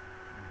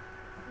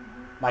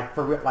 Like,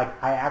 for real, like,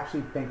 I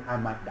actually think I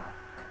might die.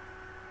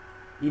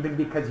 Even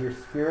because your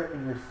spirit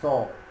and your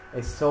soul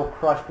is so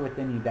crushed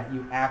within you that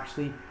you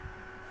actually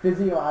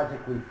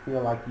physiologically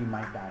feel like you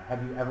might die.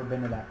 Have you ever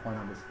been to that point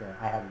of despair?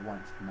 I have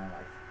once in my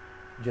life.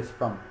 Just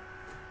from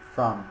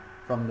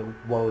the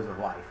woes of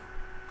life.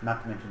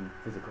 Not to mention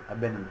physical. I've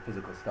been into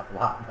physical stuff a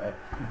lot,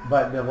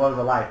 but the woes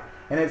of life.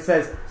 And it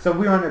says, so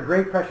we were under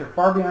great pressure,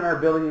 far beyond our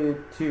ability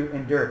to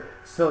endure,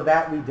 so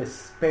that we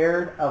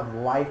despaired of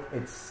life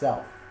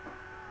itself.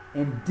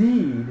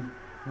 Indeed,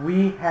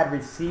 we had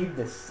received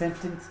the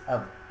sentence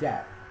of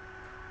death.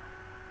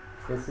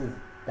 This is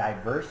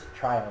diverse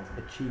trials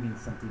achieving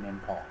something in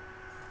Paul.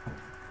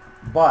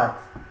 But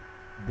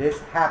this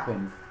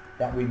happened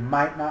that we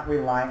might not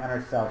rely on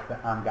ourselves,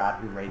 but on God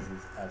who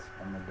raises us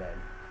from the dead.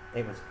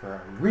 It was for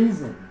a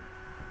reason.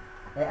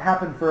 It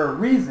happened for a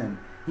reason.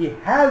 He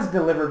has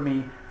delivered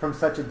me from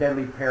such a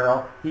deadly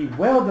peril. He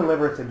will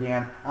deliver us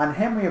again. On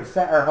him we have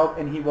set our hope,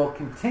 and he will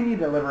continue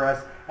to deliver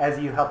us as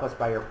you help us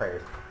by your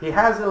prayers. He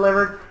has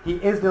delivered, he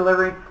is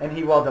delivering, and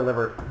he will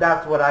deliver.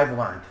 That's what I've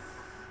learned.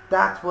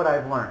 That's what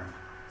I've learned.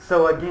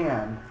 So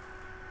again,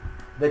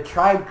 the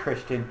tried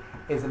Christian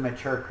is a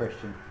mature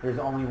Christian. There's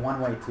only one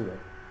way to it.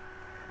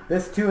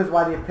 This too is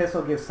why the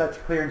epistle gives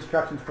such clear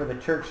instructions for the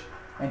church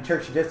and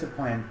church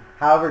discipline,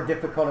 however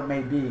difficult it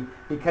may be,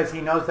 because he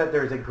knows that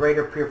there's a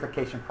greater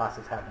purification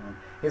process happening.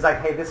 He's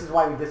like, hey, this is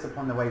why we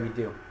discipline the way we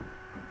do.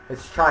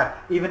 It's trial.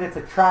 Even it's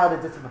a trial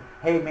to discipline.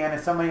 Hey man,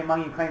 if somebody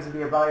among you claims to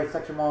be a brother,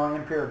 sexual, moral,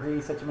 impure, or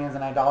greedy, such a man is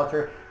an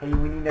idolater, hey,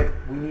 we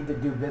need to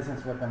do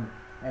business with him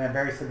in a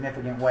very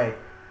significant way.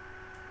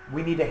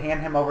 We need to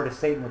hand him over to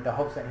Satan with the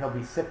hopes that he'll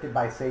be sifted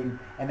by Satan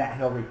and that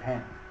he'll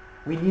repent.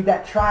 We need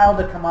that trial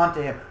to come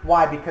onto him.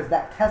 Why? Because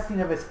that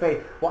testing of his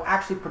faith will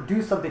actually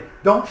produce something.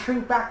 Don't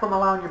shrink back from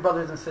allowing your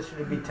brothers and sisters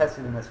to be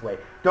tested in this way.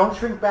 Don't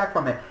shrink back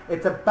from it.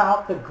 It's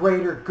about the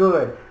greater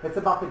good. It's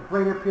about the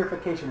greater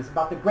purification. It's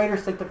about the greater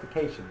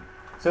sanctification.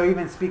 So he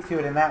even speaks to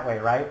it in that way,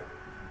 right?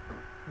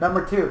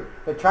 Number 2,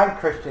 the tried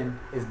Christian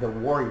is the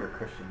warrior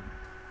Christian.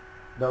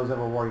 Those of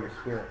a warrior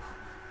spirit.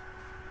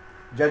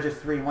 Judges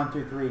 3, 1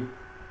 through 3.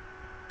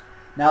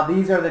 Now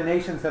these are the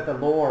nations that the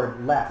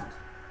Lord left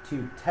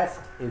to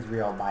test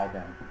Israel by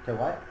them. To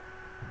what?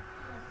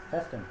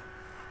 Test him.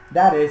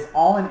 That is,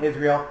 all in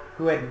Israel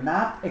who had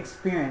not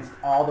experienced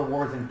all the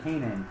wars in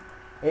Canaan.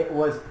 It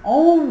was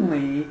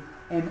only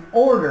in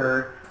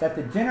order that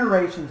the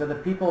generations of the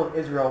people of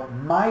Israel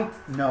might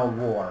know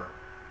war,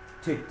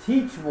 to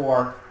teach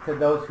war to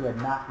those who had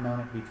not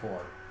known it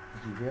before.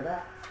 Did you hear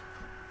that?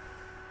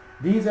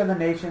 These are the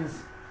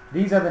nations,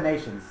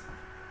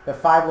 the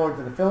 5 lords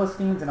of the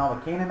Philistines and all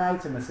the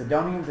Canaanites and the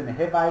Sidonians and the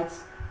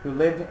Hivites, who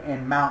lived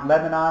in Mount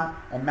Lebanon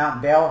and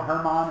Mount Baal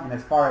Hermon and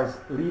as far as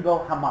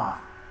Lebo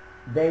Hamath.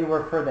 They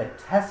were for the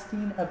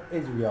testing of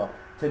Israel,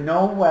 to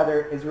know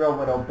whether Israel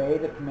would obey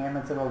the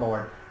commandments of the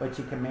Lord, which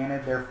he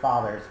commanded their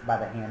fathers by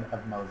the hand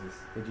of Moses.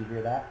 Did you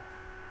hear that?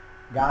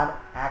 God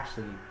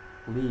actually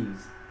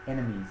leaves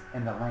enemies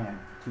in the land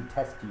to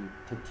test you,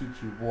 to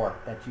teach you war,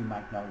 that you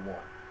might know war.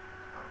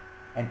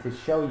 And to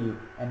show you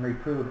and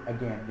reprove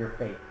again your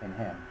faith in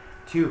him.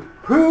 To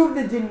prove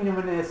the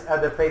genuineness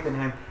of the faith in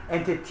him,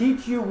 and to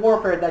teach you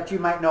warfare that you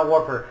might know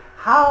warfare.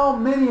 How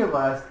many of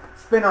us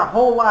spend our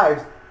whole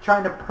lives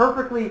trying to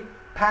perfectly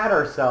pad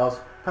ourselves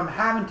from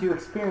having to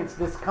experience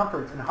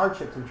discomforts and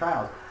hardships and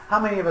trials? How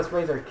many of us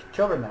raise our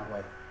children that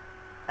way?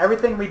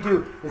 Everything we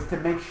do is to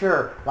make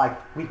sure, like,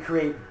 we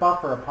create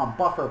buffer upon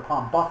buffer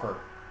upon buffer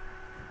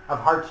of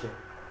hardship.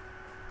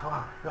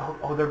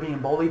 Oh, they're being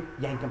bullied?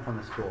 Yank them from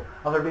the school.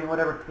 Oh, they're being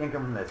whatever? Yank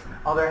them from this.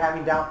 Oh, they're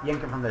having doubt?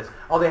 Yank them from this.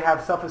 Oh, they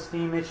have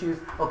self-esteem issues?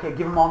 Okay,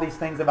 give them all these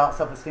things about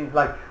self-esteem.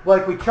 Like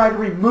we try to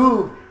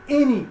remove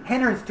any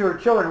hindrance to our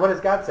children. What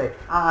does God say?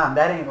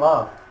 That ain't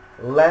love.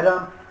 Let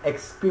them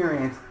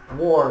experience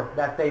war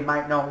that they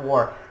might know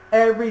war.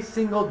 Every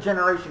single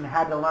generation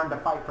had to learn to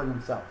fight for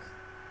themselves.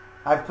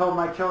 I've told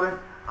my children,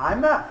 I'm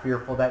not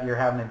fearful that you're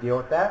having to deal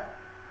with that.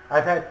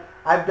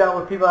 I've dealt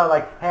with people that are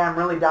like, hey, I'm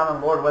really down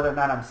on the Lord whether or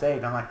not I'm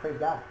saved. I'm like, praise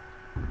God.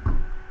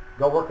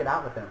 Go work it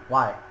out with him.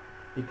 Why?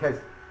 Because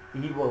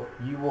you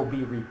will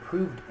be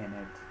reproved in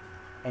it,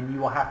 and you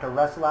will have to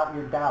wrestle out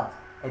your doubts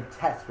and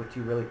test what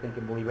you really think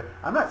and believe.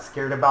 I'm not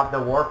scared about the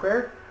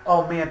warfare.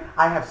 Oh man,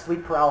 I have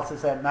sleep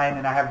paralysis at night,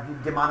 and I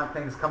have demonic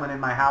things coming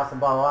in my house, and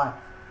blah, blah, blah.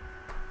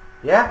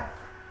 Yeah?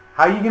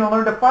 How are you going to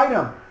learn to fight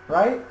them?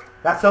 Right?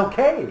 That's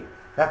okay.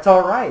 That's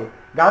all right.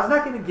 God's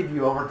not going to give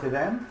you over to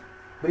them.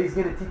 But he's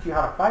going to teach you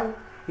how to fight.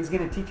 He's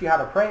going to teach you how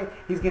to pray.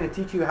 He's going to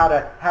teach you how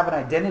to have an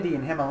identity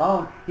in him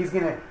alone. He's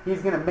going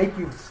to make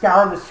you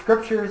scour the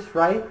scriptures,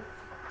 right?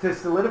 To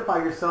solidify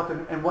yourself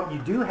in what you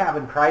do have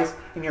in Christ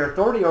and your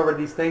authority over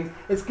these things.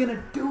 It's going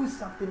to do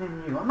something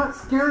in you. I'm not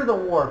scared of the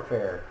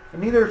warfare.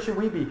 And neither should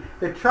we be.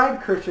 The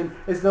tried Christian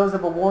is those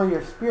of a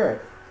warrior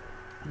spirit.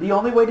 The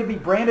only way to be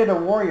branded a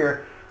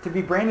warrior, to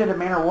be branded a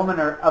man or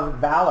woman of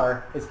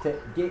valor, is to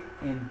get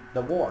in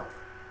the war.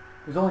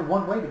 There's only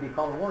one way to be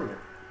called a warrior.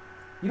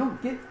 You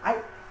don't get...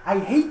 I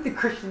hate the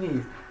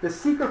Christianese. The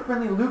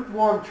seeker-friendly,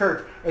 lukewarm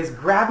church is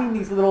grabbing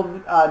these little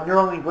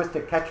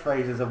neuro-linguistic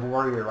catchphrases of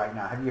warrior right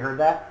now. Have you heard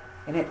that?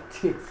 And it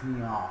ticks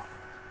me off.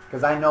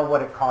 Because I know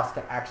what it costs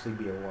to actually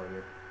be a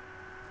warrior.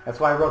 That's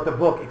why I wrote the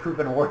book,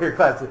 Equipping a Warrior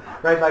Class.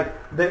 Right?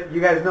 You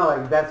guys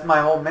know, that's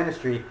my whole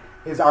ministry,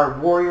 is our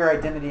warrior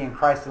identity in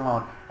Christ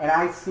alone. And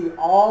I see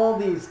all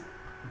these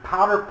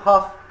powder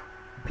puff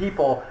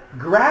people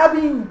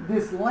grabbing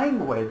this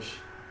language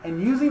and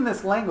using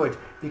this language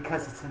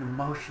because it's an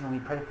emotionally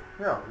predator.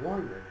 You're a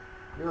warrior.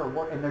 You're a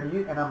warrior.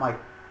 And I'm like,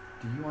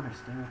 do you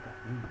understand what that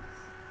means?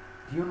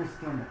 Do you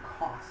understand the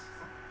cost?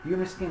 Do you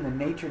understand the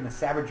nature and the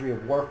savagery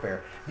of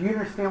warfare? Do you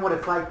understand what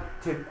it's like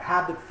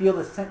to feel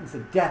the sentence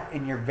of death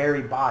in your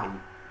very body?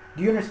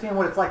 Do you understand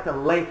what it's like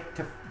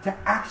to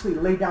actually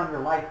lay down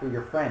your life for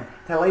your friend,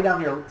 to lay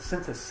down your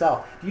sense of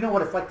self? Do you know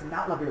what it's like to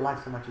not love your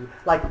life so much?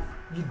 Like,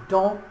 you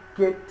don't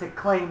get to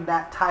claim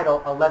that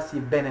title unless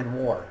you've been in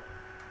war.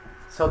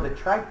 So the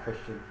tried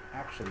Christian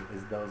actually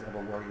is those of a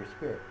warrior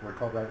spirit. We're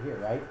told right here,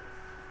 right?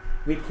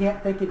 We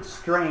can't think it's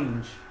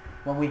strange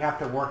when we have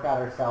to work out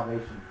our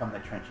salvation from the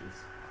trenches.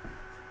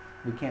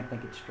 We can't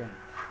think it's strange.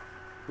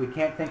 We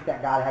can't think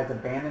that God has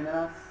abandoned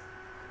us,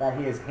 that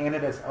he has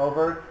handed us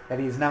over, that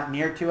he is not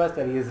near to us,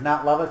 that he does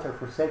not love us or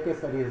forsake us,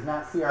 that he does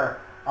not see our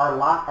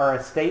lot, our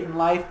estate in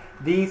life.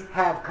 These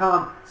have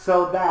come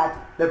so that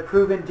the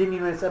proven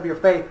genuineness of your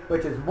faith,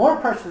 which is more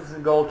precious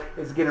than gold,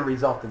 is going to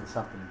result in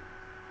something.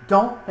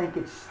 Don't think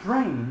it's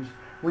strange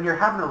when you're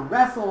having to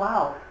wrestle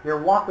out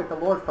your walk with the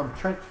Lord from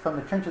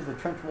the trenches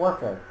of trench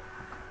warfare.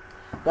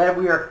 That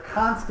we are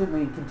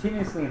constantly,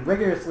 continuously, and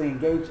rigorously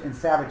engaged in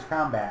savage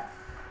combat.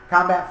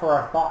 Combat for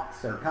our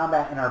thoughts, or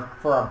combat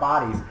for our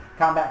bodies.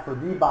 Combat for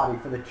the body,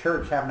 for the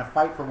church, having to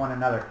fight for one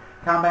another.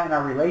 Combat in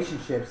our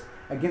relationships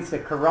against the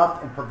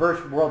corrupt and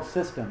perverse world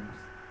systems.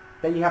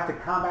 That you have to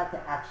combat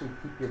to actually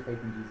keep your faith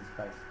in Jesus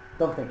Christ.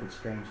 Don't think it's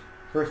strange.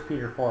 1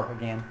 Peter 4,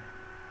 again.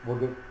 We'll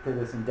get to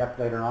this in depth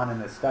later on in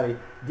this study.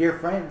 Dear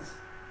friends,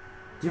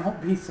 don't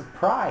be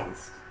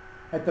surprised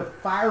at the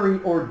fiery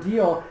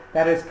ordeal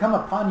that has come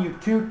upon you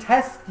to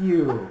test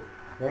you.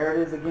 There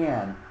it is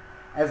again.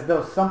 As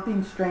though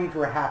something strange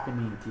were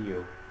happening to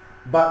you.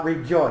 But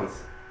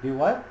rejoice. Do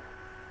what?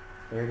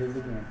 There it is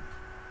again.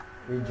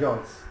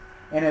 Rejoice.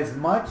 And as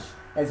much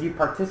as you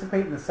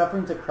participate in the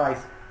sufferings of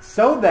Christ,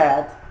 so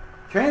that,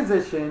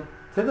 transition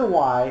to the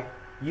why,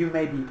 you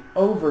may be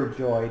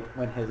overjoyed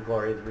when his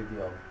glory is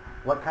revealed.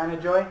 What kind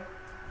of joy?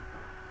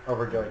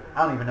 Overjoyed.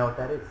 I don't even know what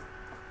that is.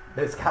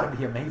 But it's got to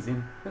be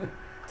amazing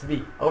to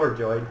be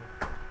overjoyed.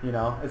 You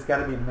know, it's got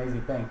to be an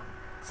amazing thing.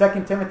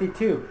 2 Timothy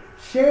 2.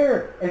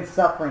 Share in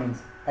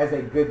sufferings as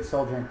a good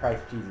soldier in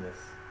Christ Jesus.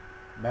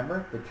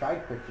 Remember, the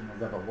tried Christian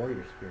is of a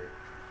warrior spirit.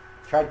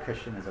 The tried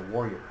Christian is a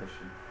warrior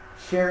Christian.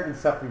 Share in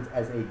sufferings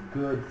as a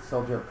good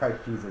soldier of Christ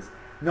Jesus.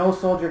 No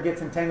soldier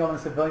gets entangled in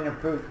civilian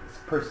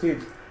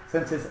pursuits,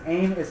 since his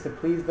aim is to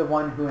please the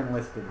one who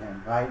enlisted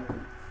him, right?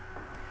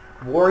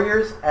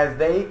 Warriors, as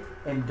they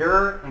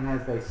endure and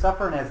as they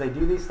suffer and as they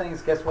do these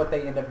things, guess what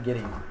they end up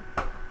getting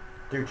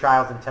through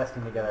trials and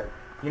testing together?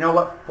 You know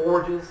what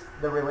forges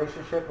the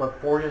relationship?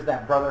 What forges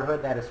that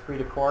brotherhood, that esprit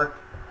de corps,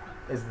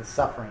 is the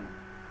suffering.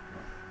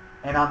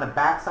 And on the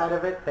backside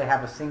of it, they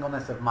have a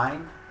singleness of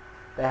mind.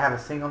 They have a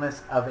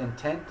singleness of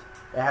intent.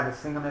 They have a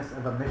singleness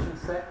of a mission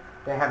set.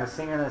 They have a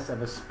singleness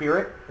of a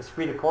spirit,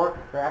 esprit de corps.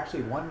 They're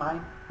actually one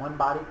mind, one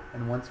body,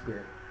 and one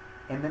spirit.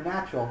 In the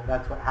natural,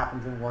 that's what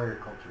happens in warrior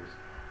cultures.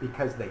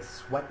 Because they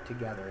sweat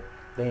together.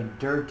 They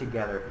endure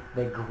together.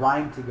 They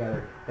grind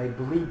together. They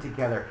bleed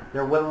together.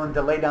 They're willing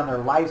to lay down their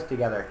lives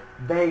together.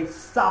 They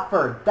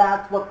suffer.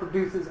 That's what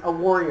produces a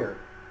warrior,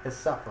 is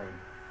suffering.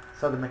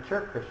 So the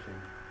mature Christian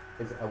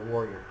is a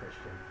warrior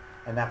Christian.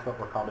 And that's what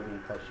we're called to be in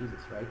Christ Jesus,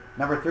 right?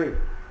 Number 3,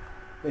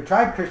 the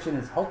tried Christian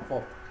is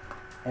hopeful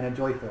and a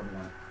joy-filled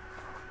one.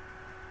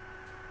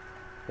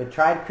 The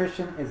tried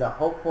Christian is a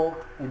hopeful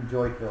and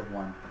joy-filled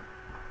one.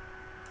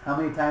 How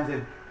many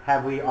times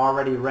have we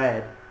already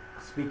read,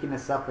 speaking of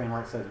suffering,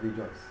 where it says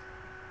rejoice?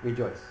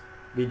 Rejoice.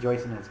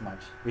 Rejoice in as much.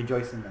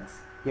 Rejoice in this.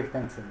 Give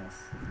thanks in this.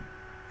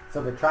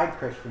 So the tried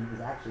Christian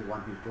is actually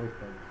one who's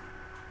joy-filled.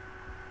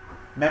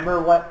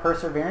 Remember what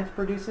perseverance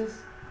produces?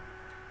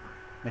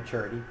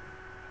 Maturity.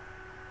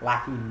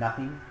 Lacking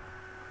nothing.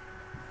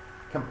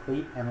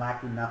 Complete and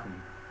lacking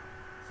nothing.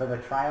 So the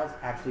trials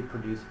actually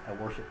produce a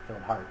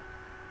worship-filled heart.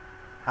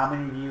 How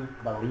many of you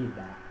believe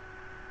that?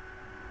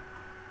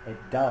 It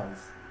does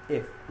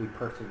if we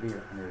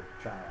persevere under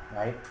trial,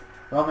 right?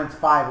 Romans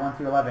 5, 1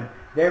 through 11.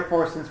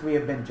 Therefore, since we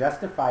have been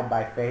justified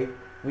by faith,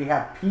 we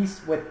have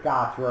peace with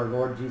God through our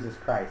Lord Jesus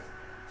Christ.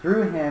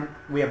 Through him,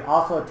 we have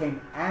also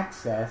attained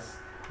access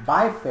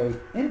by faith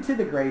into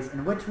the grace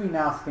in which we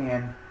now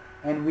stand,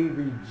 and we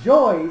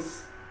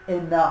rejoice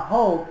in the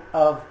hope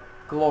of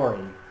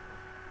glory.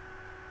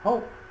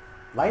 Hope.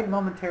 Light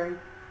momentary,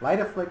 light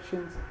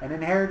afflictions, an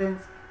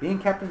inheritance, being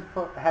kept in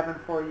heaven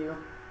for you,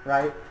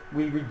 right?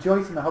 We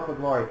rejoice in the hope of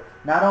glory.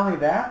 Not only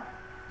that,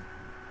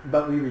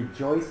 but we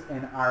rejoice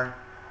in our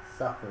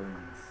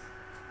sufferings.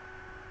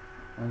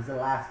 When's the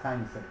last time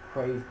you said,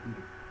 praise be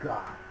to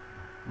God,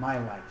 my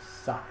life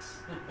sucks?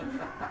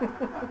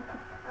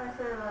 I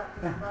say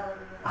that just about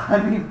every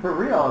day. I mean, for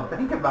real,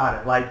 think about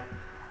it. Like,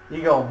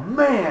 you go,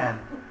 man,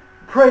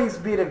 praise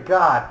be to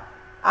God.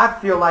 I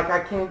feel like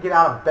I can't get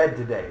out of bed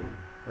today,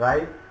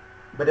 right?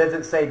 But does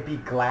it say be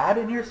glad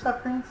in your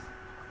sufferings?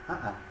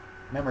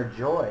 Remember,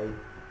 joy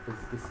is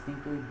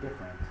distinctly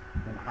different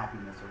than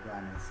happiness or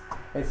gladness.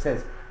 It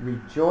says,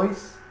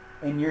 rejoice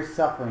in your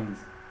sufferings,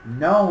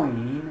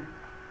 knowing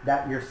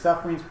that your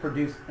sufferings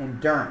produce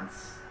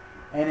endurance.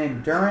 And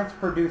endurance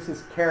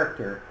produces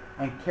character,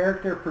 and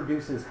character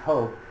produces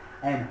hope,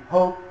 and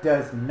hope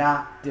does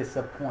not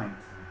disappoint,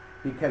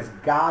 because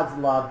God's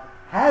love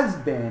has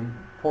been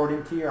poured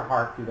into your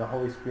heart through the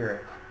Holy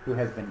Spirit who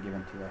has been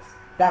given to us.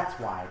 That's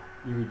why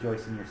you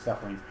rejoice in your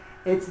sufferings.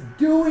 It's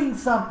doing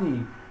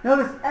something.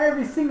 Notice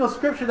every single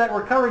scripture that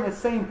we're covering is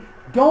saying,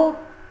 don't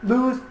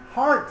lose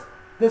heart.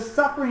 The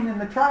suffering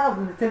and the trials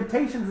and the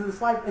temptations of this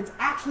life, it's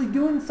actually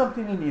doing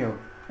something in you.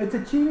 It's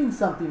achieving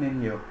something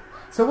in you.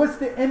 So what's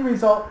the end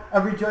result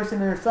of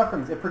rejoicing in your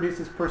sufferings? It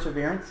produces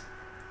perseverance.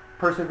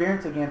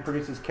 Perseverance, again,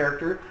 produces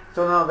character.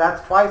 So no,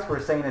 that's twice we're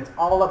saying it's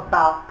all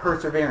about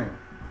persevering.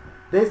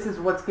 This is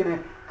what's going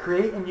to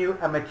create in you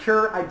a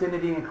mature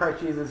identity in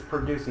Christ Jesus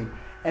producing.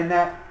 And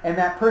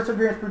that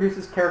perseverance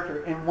produces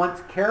character. And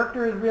once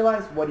character is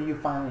realized, what do you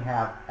finally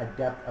have? A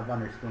depth of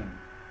understanding.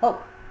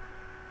 Hope.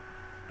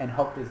 And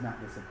hope does not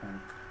disappoint.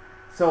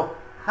 So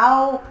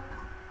how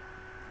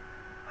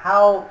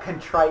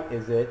contrite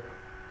is it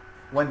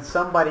when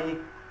somebody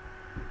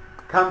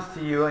comes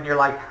to you and you're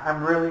like,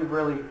 I'm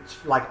really,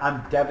 like,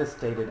 I'm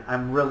devastated.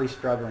 I'm really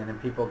struggling.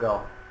 And people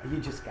go, you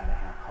just got to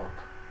have hope.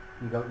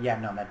 You go, yeah,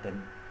 no, that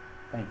didn't.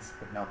 Thanks,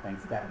 but no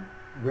thanks. That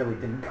really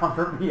didn't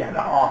comfort me at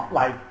all.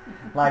 Like,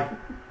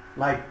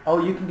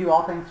 oh, you can do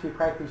all things through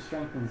Christ who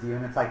strengthens you.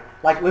 And it's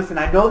like, listen,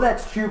 I know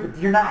that's true, but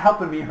you're not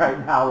helping me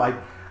right now.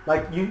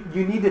 Like you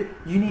need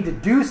to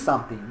do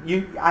something.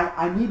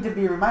 I need to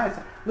be reminded.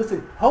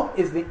 Listen, hope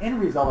is the end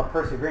result of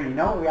persevering. You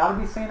know what we ought to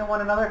be saying to one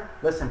another?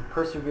 Listen,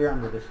 persevere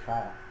under this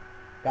trial.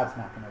 God's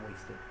not going to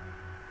waste it.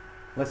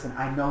 Listen,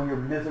 I know you're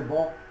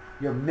miserable.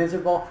 You're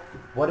miserable.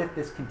 What if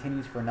this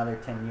continues for another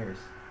 10 years?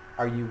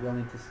 Are you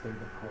willing to stay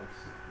the course?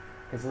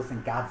 Because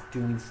listen, God's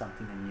doing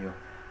something in you.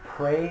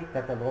 Pray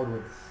that the Lord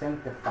would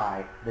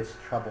sanctify this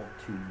trouble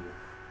to you.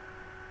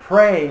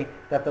 Pray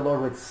that the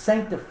Lord would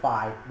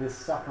sanctify this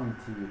suffering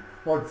to you.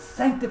 Lord,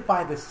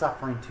 sanctify this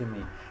suffering to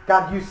me.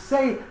 God, you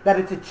say that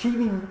it's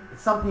achieving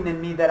something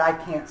in me that I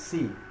can't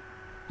see.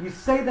 You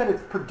say that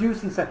it's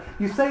producing something.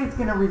 You say it's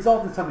going to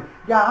result in something.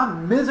 God,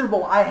 I'm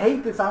miserable. I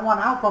hate this. I want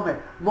out from it.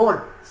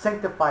 Lord,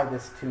 sanctify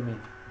this to me.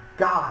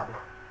 God,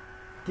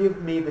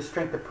 give me the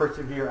strength to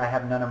persevere. I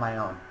have none of my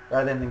own.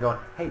 Rather than going,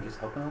 hey, just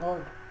hope in the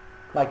Lord.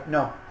 Like,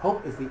 no,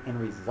 hope is the end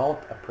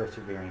result of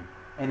persevering.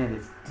 And it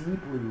is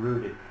deeply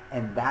rooted.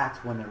 And that's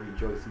when the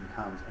rejoicing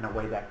comes in a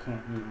way that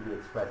can't even be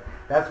expressed.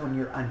 That's when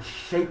you're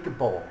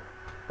unshakable.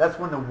 That's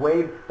when the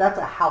wave, that's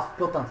a house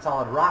built on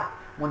solid rock.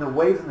 When the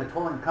waves and the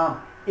torrent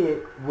come,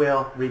 it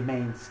will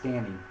remain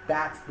standing.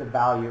 That's the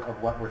value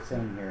of what we're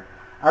saying here.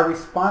 Our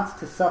response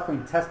to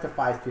suffering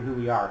testifies to who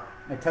we are.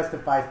 It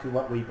testifies to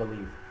what we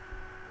believe.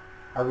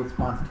 Our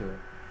response to it.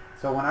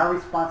 So when our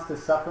response to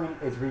suffering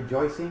is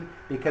rejoicing,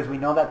 because we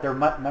know that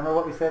remember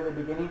what we said at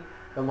the beginning?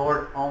 The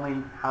Lord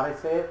only, how do I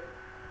say it?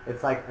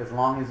 It's like as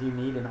long as you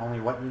need and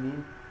only what you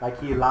need. Like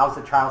he allows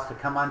the trials to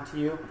come onto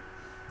you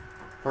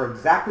for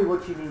exactly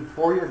what you need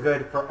for your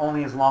good, for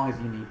only as long as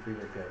you need for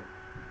your good.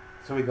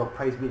 So we go,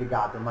 praise be to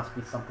God. There must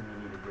be something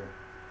you need to do.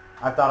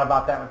 I thought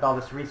about that with all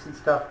this recent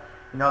stuff,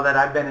 that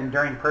I've been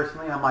enduring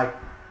personally. I'm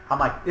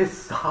like, this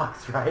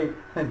sucks, right?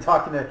 And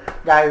talking to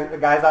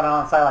guys out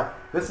on the side,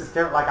 like, this is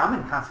terrible. Like, I'm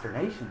in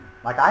consternation.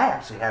 Like, I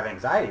actually have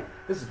anxiety.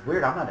 This is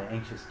weird. I'm not an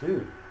anxious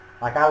dude.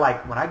 Like,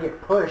 when I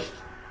get pushed,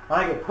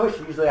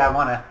 usually I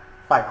want to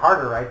fight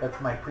harder, right? That's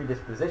my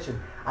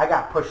predisposition. I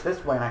got pushed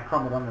this way and I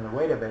crumbled under the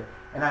weight of it.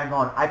 And I'm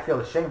going, I feel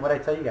ashamed. What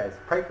did I tell you guys?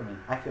 Pray for me.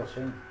 I feel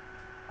shame.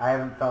 I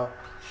haven't felt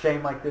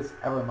shame like this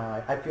ever in my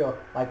life. I feel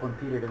like when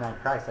Peter denied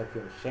Christ, I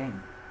feel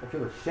ashamed. I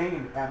feel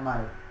ashamed at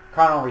my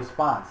carnal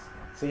response.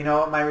 So you know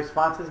what my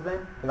response has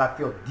been? Because I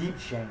feel deep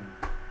shame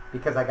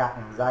because I got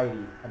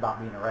anxiety about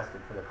being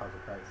arrested for the cause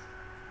of Christ.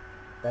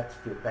 That's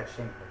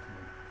shameful to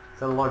me.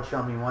 So the Lord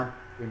showed me, one,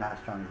 you're not as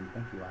strong as you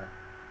think you are,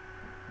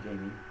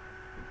 Jamie.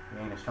 You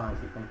ain't as strong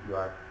as you think you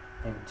are.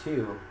 And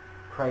two,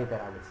 pray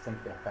that I would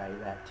sanctify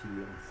that to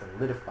you and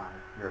solidify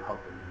your hope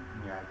in me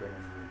and your identity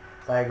in me.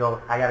 So I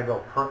got to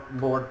go,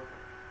 Lord,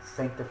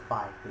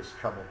 sanctify this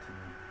trouble to me.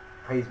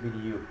 Praise be to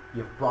you.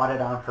 You've brought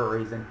it on for a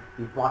reason.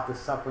 You've brought the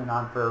suffering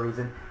on for a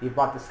reason. You've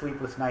brought the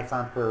sleepless nights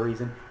on for a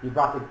reason. You've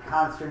brought the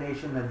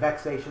consternation, the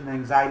vexation, the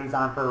anxieties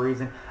on for a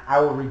reason. I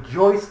will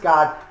rejoice,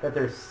 God, that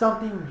there's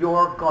something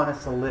you're going to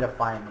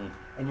solidify in me,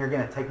 and you're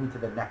going to take me to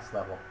the next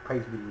level.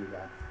 Praise be to you,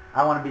 God.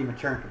 I want to be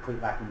mature and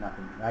complete, lacking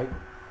nothing, right?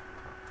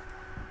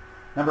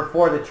 Number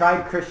 4, the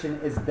tried Christian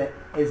is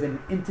an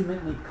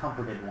intimately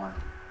comforted one.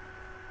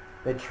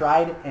 The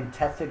tried and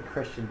tested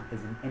Christian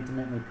is an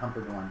intimately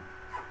comforted one.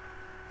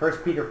 1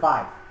 Peter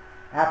 5.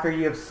 After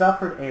you have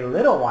suffered a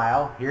little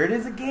while, here it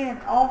is again,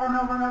 over and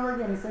over and over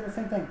again. He said the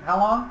same thing. How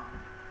long?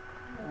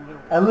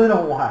 A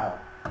little while.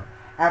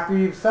 After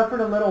you've suffered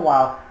a little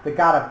while, the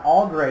God of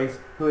all grace,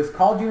 who has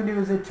called you into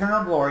his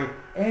eternal glory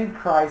in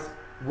Christ,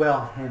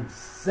 will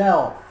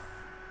himself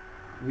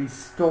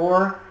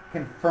restore,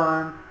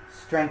 confirm,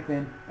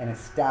 strengthen, and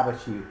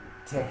establish you.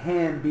 To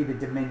him be the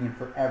dominion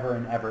forever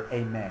and ever.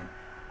 Amen.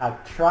 A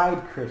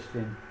tried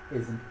Christian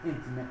is an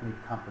intimately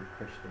comforted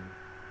Christian.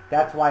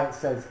 That's why it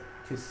says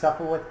to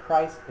suffer with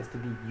Christ is to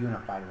be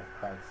unified with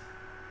Christ.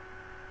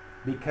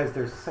 Because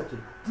there's such a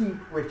deep,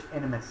 rich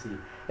intimacy.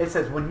 It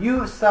says when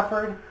you have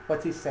suffered,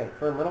 what's he say?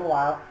 For a little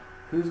while,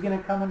 who's going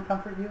to come and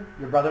comfort you?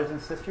 Your brothers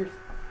and sisters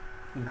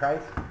in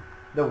Christ?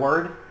 The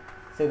Word?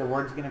 Say the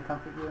Word's going to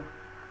comfort you.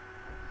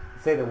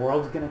 Say the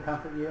world's going to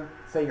comfort you.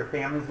 Say your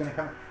family's going to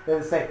comfort you.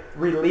 Does it say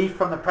relief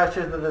from the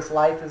pressures of this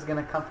life is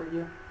going to comfort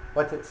you?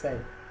 What's it say?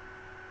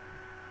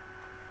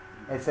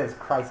 It says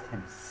Christ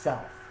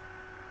himself.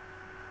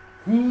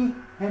 He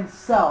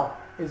himself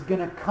is going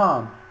to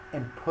come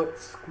and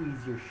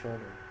squeeze your shoulder.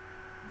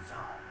 Son,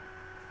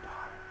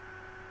 daughter,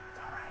 it's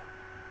all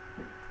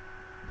right.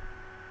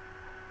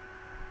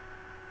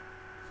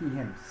 He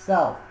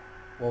himself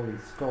will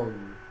restore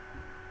you,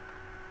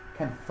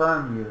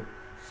 confirm you,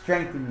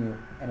 strengthen you,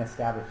 and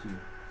establish you.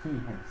 He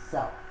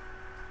himself.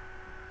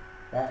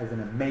 That is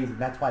an amazing,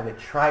 that's why the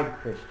tried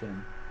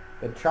Christian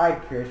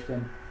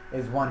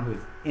is one who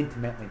is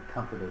intimately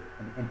comforted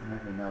and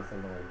intimately knows the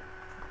Lord.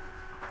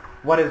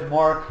 What is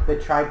more, the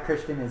tried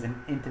Christian is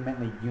an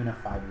intimately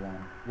unified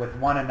one with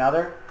one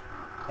another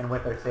and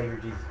with our Savior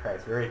Jesus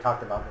Christ. We already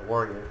talked about the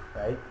warrior,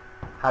 right?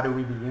 How do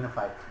we be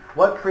unified?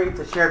 What creates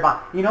a shared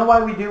bond? You know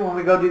why we do, when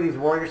we go do these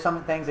warrior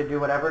summit things or do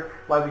whatever,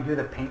 why we do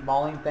the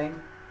paintballing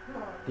thing?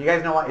 Do you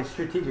guys know why? It's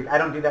strategic. I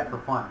don't do that for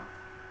fun.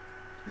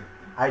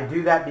 I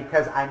do that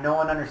because I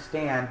know and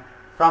understand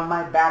from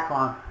my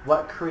background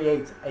what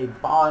creates a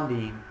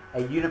bonding,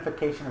 a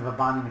unification of a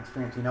bonding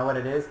experience. You know what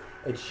it is?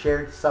 It's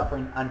shared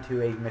suffering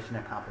unto a mission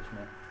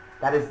accomplishment.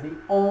 That is the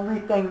only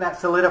thing that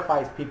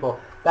solidifies people.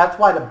 That's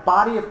why the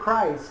body of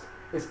Christ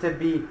is to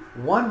be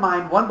one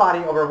mind, one body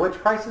over which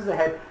Christ is the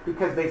head,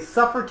 because they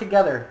suffer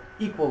together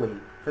equally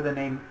for the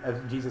name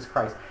of Jesus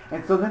Christ.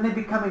 And so then they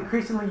become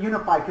increasingly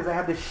unified because they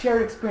have this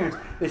shared experience,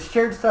 this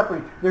shared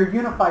suffering. They're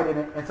unified in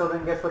it. And so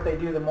then guess what they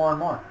do the more and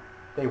more?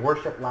 They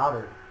worship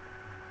louder.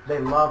 They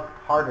love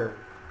harder.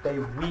 They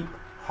weep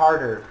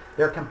harder.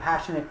 They're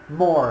compassionate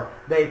more.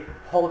 They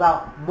hold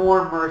out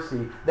more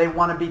mercy. They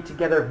want to be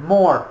together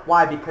more.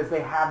 Why? Because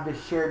they have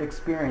this shared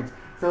experience.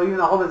 So even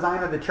the whole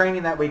design of the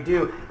training that we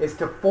do is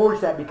to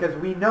forge that, because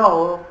we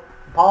know,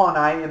 Paul and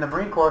I in the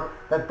Marine Corps,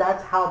 that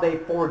that's how they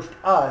forged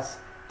us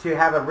to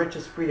have a rich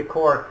esprit de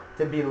corps,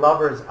 to be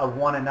lovers of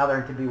one another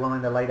and to be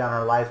willing to lay down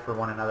our lives for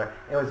one another.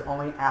 It was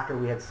only after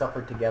we had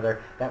suffered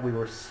together that we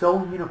were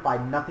so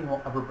unified, nothing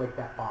will ever break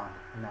that bond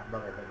in that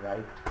brotherhood,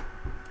 right?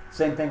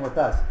 Same thing with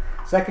us.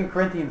 2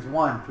 Corinthians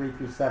 1, 3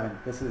 through 7.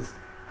 This is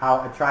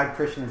how a tried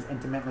Christian is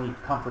intimately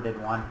comforted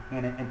one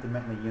and an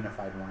intimately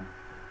unified one.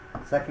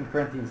 2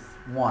 Corinthians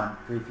 1,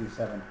 3 through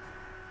 7.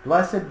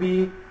 Blessed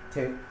be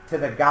to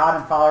the God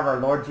and Father of our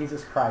Lord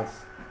Jesus Christ,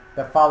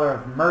 the Father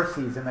of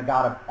mercies and the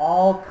God of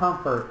all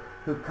comfort,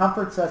 who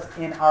comforts us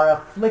in our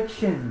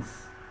afflictions.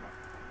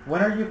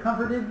 When are you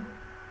comforted?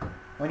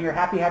 When you're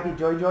happy,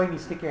 joy, and you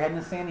stick your head in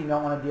the sand and you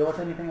don't want to deal with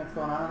anything that's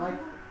going on in life?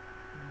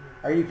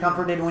 Are you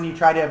comforted when you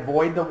try to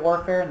avoid the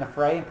warfare and the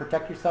fray and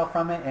protect yourself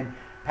from it and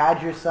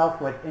pad yourself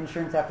with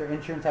insurance after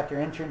insurance after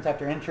insurance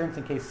after insurance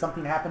in case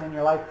something happened in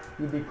your life,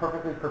 you'd be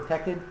perfectly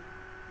protected?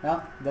 No,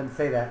 it doesn't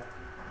say that.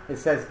 It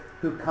says,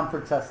 who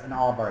comforts us in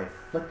all of our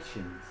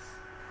afflictions,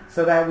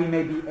 so that we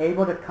may be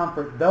able to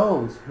comfort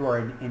those who are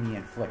in any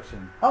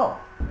affliction. Oh,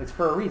 it's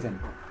for a reason.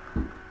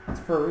 It's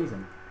for a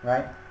reason,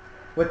 right?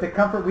 With the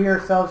comfort we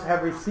ourselves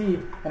have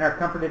received and are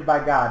comforted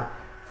by God.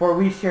 For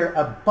we share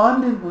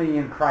abundantly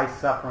in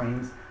Christ's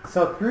sufferings,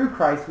 so through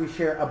Christ we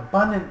share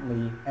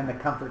abundantly in the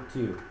comfort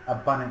too.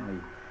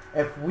 Abundantly.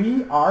 If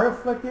we are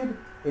afflicted,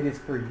 it is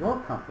for your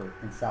comfort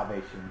and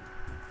salvation.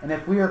 And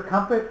if we are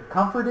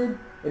comforted,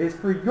 it is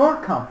for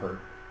your comfort,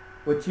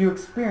 which you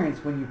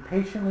experience when you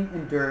patiently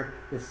endure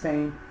the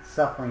same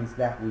sufferings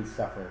that we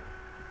suffer.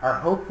 Our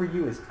hope for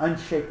you is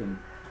unshaken,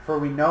 for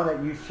we know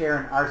that you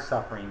share in our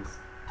sufferings.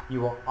 You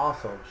will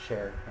also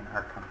share in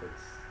our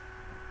comforts.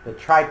 The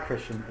tried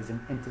Christian is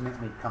an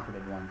intimately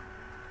comforted one.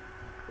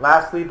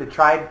 Lastly, the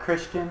tried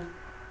Christian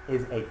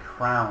is a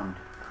crowned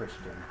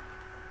Christian.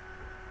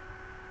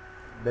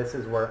 This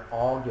is where it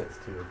all gets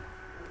to.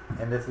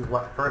 And this is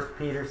what 1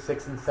 Peter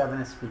 6 and 7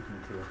 is speaking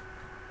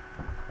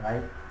to.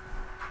 Right?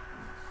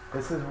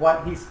 This is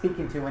what he's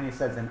speaking to when he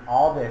says, in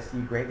all this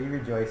you greatly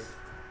rejoice,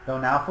 though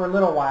now for a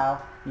little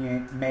while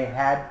you may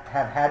have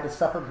had to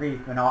suffer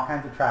grief in all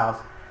kinds of trials.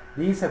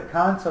 These have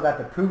come so that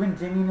the proven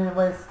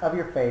genuineness of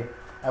your faith,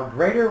 of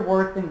greater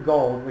worth than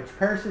gold, which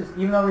perishes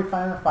even though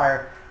refined in the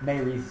fire, may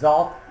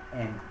result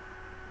in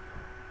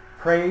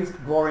praise,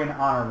 glory, and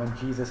honor when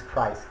Jesus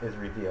Christ is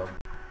revealed.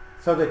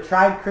 So the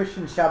tried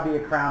Christian shall be a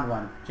crowned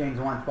one. James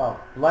 1:12.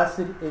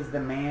 Blessed is the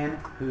man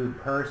who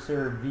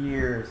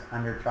perseveres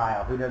under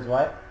trial. Who does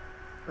what?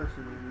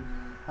 Perseveres.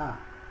 Huh.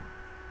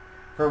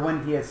 For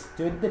when he has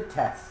stood the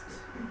test,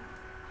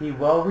 he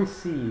will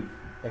receive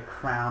the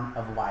crown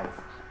of life,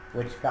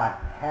 which God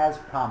has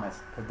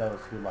promised to those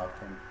who love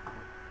him.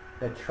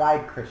 The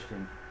tried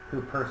Christian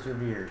who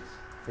perseveres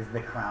is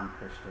the crowned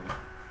Christian.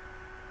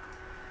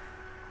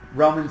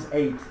 Romans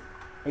 8,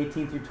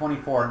 18 through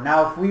 24.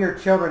 Now if we are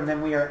children,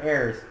 then we are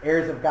heirs,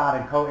 heirs of God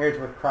and co-heirs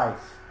with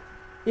Christ,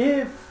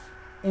 if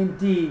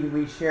indeed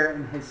we share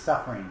in his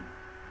suffering.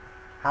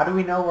 How do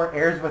we know we're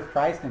heirs with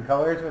Christ and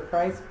co-heirs with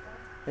Christ?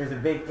 There's a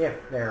big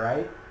if there,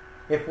 right?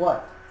 If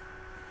what?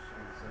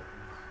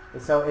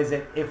 So is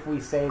it if we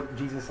say,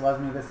 Jesus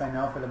loves me, this I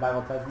know, for the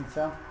Bible tells me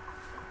so?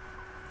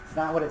 It's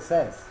not what it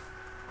says.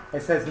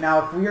 It says,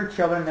 now if we are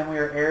children, then we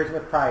are heirs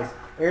with Christ,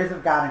 heirs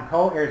of God and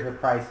co-heirs with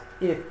Christ,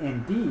 if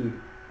indeed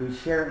we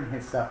share in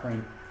his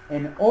suffering,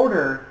 in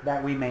order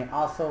that we may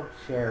also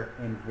share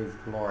in his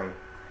glory.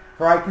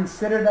 For I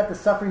consider that the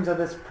sufferings of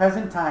this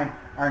present time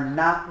are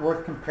not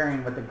worth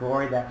comparing with the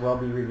glory that will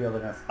be revealed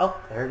in us.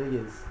 Oh, there it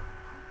is.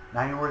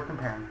 Not even worth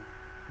comparing.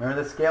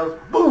 Remember the scales?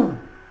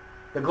 Boom!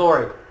 The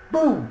glory.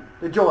 Boom!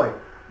 The joy.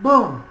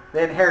 boom,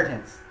 the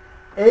inheritance.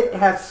 It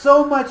has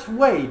so much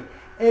weight.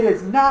 It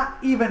is not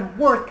even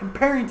worth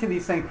comparing to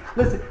these things.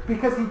 Listen,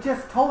 because he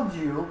just told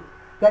you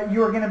that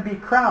you are going to be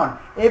crowned.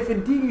 If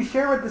indeed you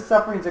share with the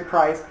sufferings of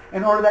Christ,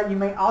 in order that you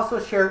may also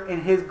share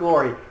in his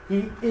glory.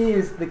 He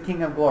is the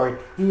King of glory.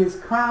 He is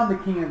crowned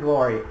the King of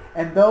glory.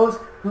 And those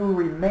who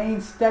remain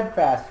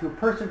steadfast, who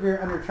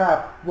persevere under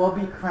trial, will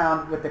be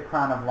crowned with the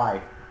crown of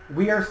life.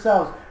 We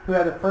ourselves, who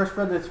have the first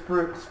fruit of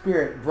the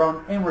Spirit,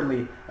 groan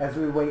inwardly as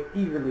we wait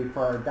eagerly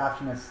for our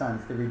adoption as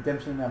sons, the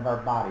redemption of our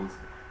bodies.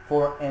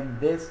 For in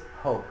this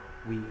hope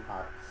we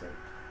are saved.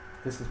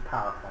 This is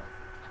powerful.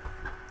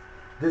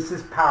 This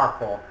is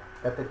powerful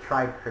that the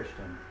tried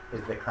Christian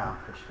is the crowned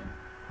Christian.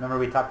 Remember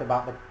we talked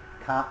about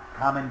the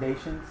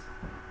commendations?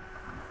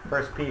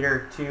 1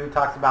 Peter 2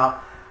 talks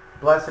about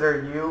blessed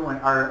are you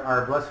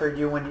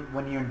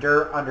when you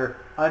endure under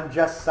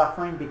unjust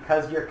suffering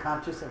because you're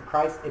conscious of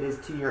Christ. It is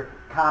to your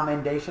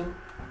commendation.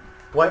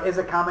 What is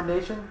a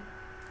commendation?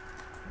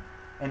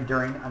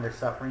 Enduring under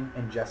suffering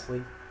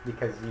unjustly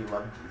because you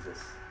love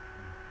Jesus.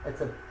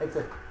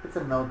 It's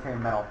a military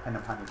medal pinned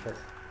upon your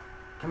chest.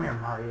 Come here,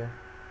 Maria.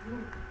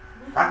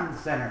 Front and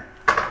center.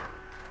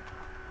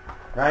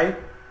 Right?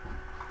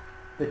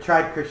 The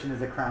tried Christian is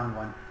the crowned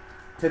one.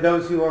 To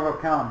those who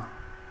overcome,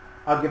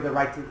 I'll give the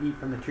right to eat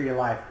from the tree of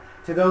life.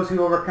 To those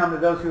who overcome, to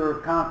those who are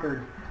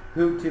conquered,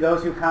 to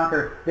those who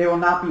conquer, they will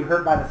not be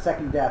hurt by the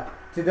second death.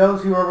 To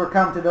those who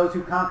overcome, to those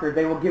who conquer,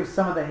 they will be given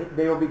some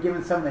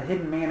of the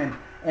hidden manna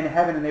in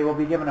heaven, and they will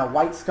be given a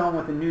white stone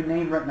with a new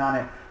name written on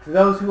it. To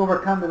those who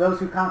overcome, to those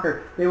who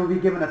conquer, they will be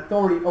given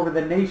authority over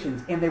the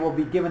nations, and they will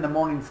be given the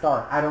morning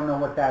star. I don't know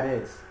what that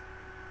is,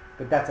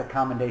 but that's a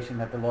commendation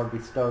that the Lord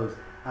bestows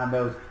on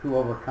those who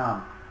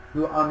overcome,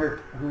 who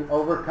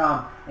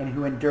overcome and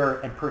who endure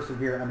and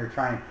persevere under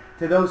trying.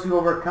 To those who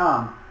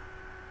overcome,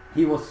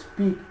 he will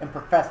speak and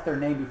profess their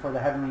name before the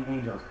heavenly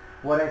angels.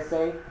 What I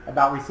say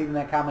about receiving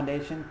that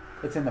commendation,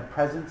 it's in the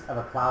presence of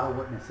a cloud of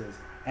witnesses,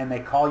 and they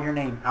call your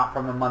name out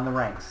from among the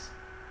ranks.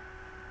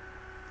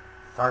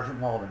 Sergeant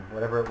Walden,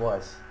 whatever it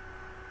was,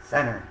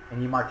 center,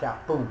 and you march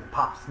out, boom,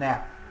 pop,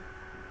 snap.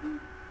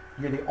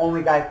 You're the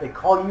only guy. They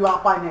call you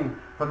out by name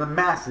from the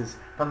masses,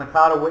 from the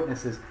cloud of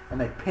witnesses,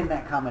 and they pin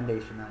that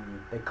commendation on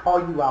you. They call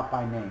you out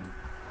by name.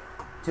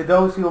 To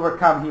those who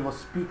overcome, he will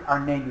speak our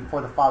name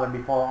before the Father and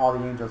before all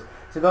the angels.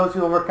 To those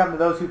who overcome, to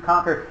those who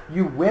conquer,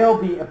 you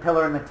will be a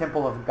pillar in the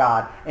temple of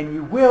God, and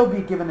you will be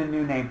given a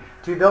new name.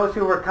 To those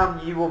who overcome,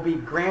 you will be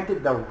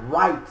granted the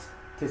right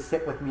to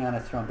sit with me on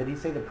his throne. Did he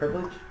say the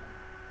privilege?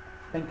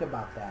 Think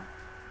about that.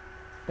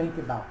 Think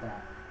about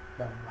that.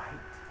 The right.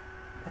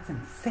 That's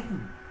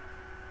insane.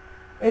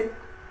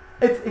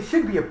 It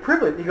should be a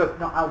privilege. He goes,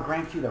 no, I'll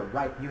grant you the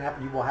right. You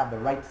will have the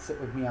right to sit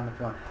with me on the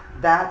throne.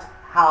 That's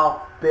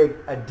how big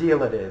a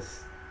deal it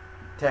is.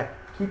 To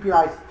keep your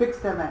eyes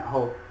fixed on that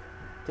hope.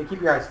 To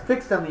keep your eyes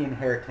fixed on the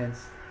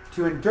inheritance.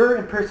 To endure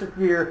and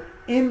persevere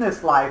in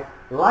this life,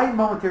 light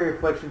momentary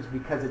afflictions,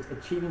 because it's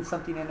achieving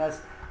something in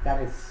us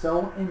that is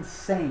so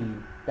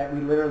insane that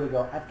we literally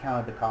go, I've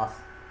counted the cost.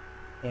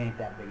 It ain't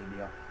that big a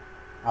deal.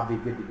 I'll be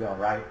good to go,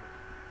 right?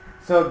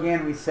 So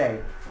again we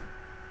say,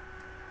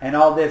 in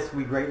all this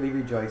we greatly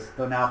rejoice,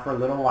 though now for a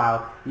little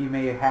while you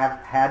may have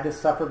had to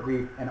suffer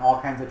grief and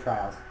all kinds of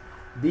trials.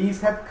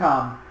 These have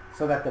come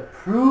so that the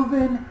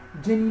proven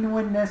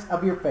genuineness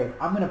of your faith.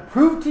 I'm going to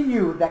prove to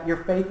you that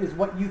your faith is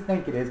what you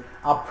think it is.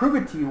 I'll prove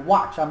it to you.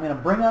 Watch. I'm going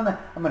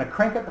to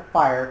crank up the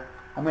fire.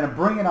 I'm going to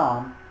bring it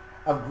on.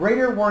 Of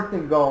greater worth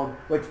than gold,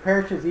 which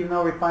perishes even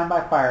though refined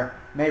by fire,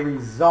 may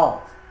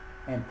result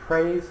in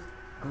praise,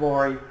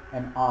 glory,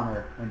 and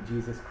honor when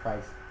Jesus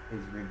Christ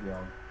is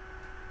revealed.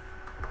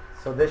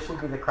 So this should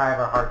be the cry of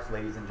our hearts,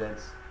 ladies and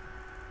gents.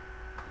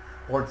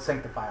 Lord,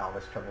 sanctify all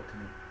this trouble to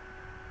me.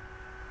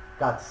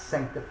 God,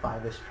 sanctify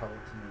this trouble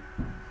to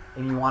me.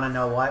 And you want to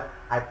know what?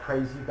 I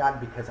praise you, God,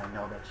 because I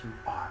know that you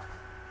are.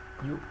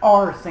 You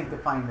are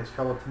sanctifying this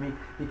trouble to me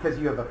because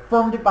you have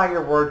affirmed it by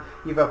your word.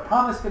 You've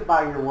promised it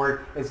by your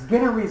word. It's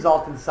going to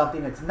result in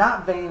something. It's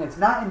not vain. It's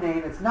not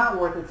inane. It's not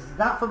worth it. It's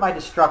not for my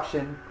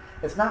destruction.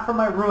 It's not for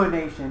my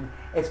ruination.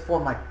 It's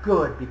for my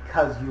good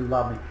because you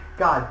love me.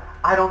 God,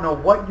 I don't know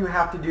what you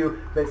have to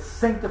do, but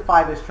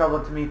sanctify this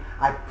trouble to me.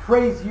 I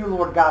praise you,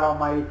 Lord God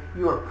Almighty.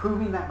 You are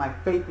proving that my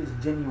faith is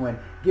genuine.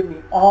 Give me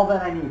all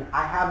that I need.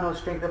 I have no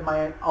strength of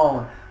my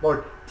own.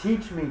 Lord,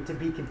 teach me to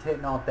be content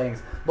in all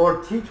things.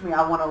 Lord, teach me.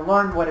 I want to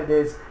learn what it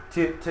is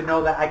to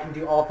know that I can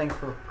do all things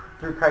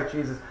through Christ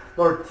Jesus.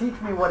 Lord, teach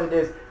me what it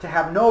is to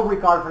have no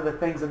regard for the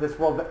things of this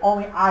world, but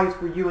only eyes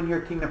for you and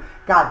your kingdom.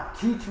 God,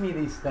 teach me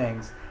these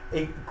things.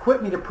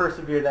 Equip me to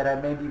persevere that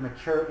I may be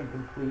mature and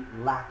complete,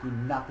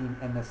 lacking nothing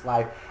in this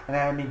life, and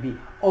that I may be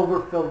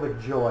overfilled with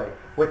joy,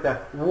 with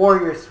a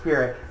warrior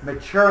spirit,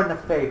 mature in the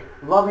faith,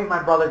 loving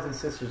my brothers and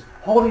sisters,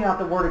 holding out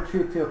the word of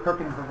truth to a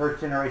crooked and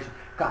perverse generation.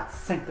 God,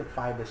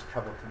 sanctify this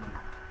trouble to me.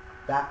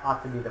 That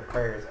ought to be the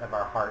prayers of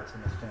our hearts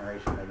in this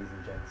generation, ladies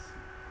and gents.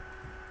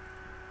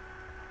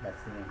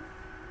 That's the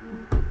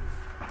end.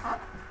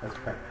 Let's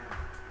pray.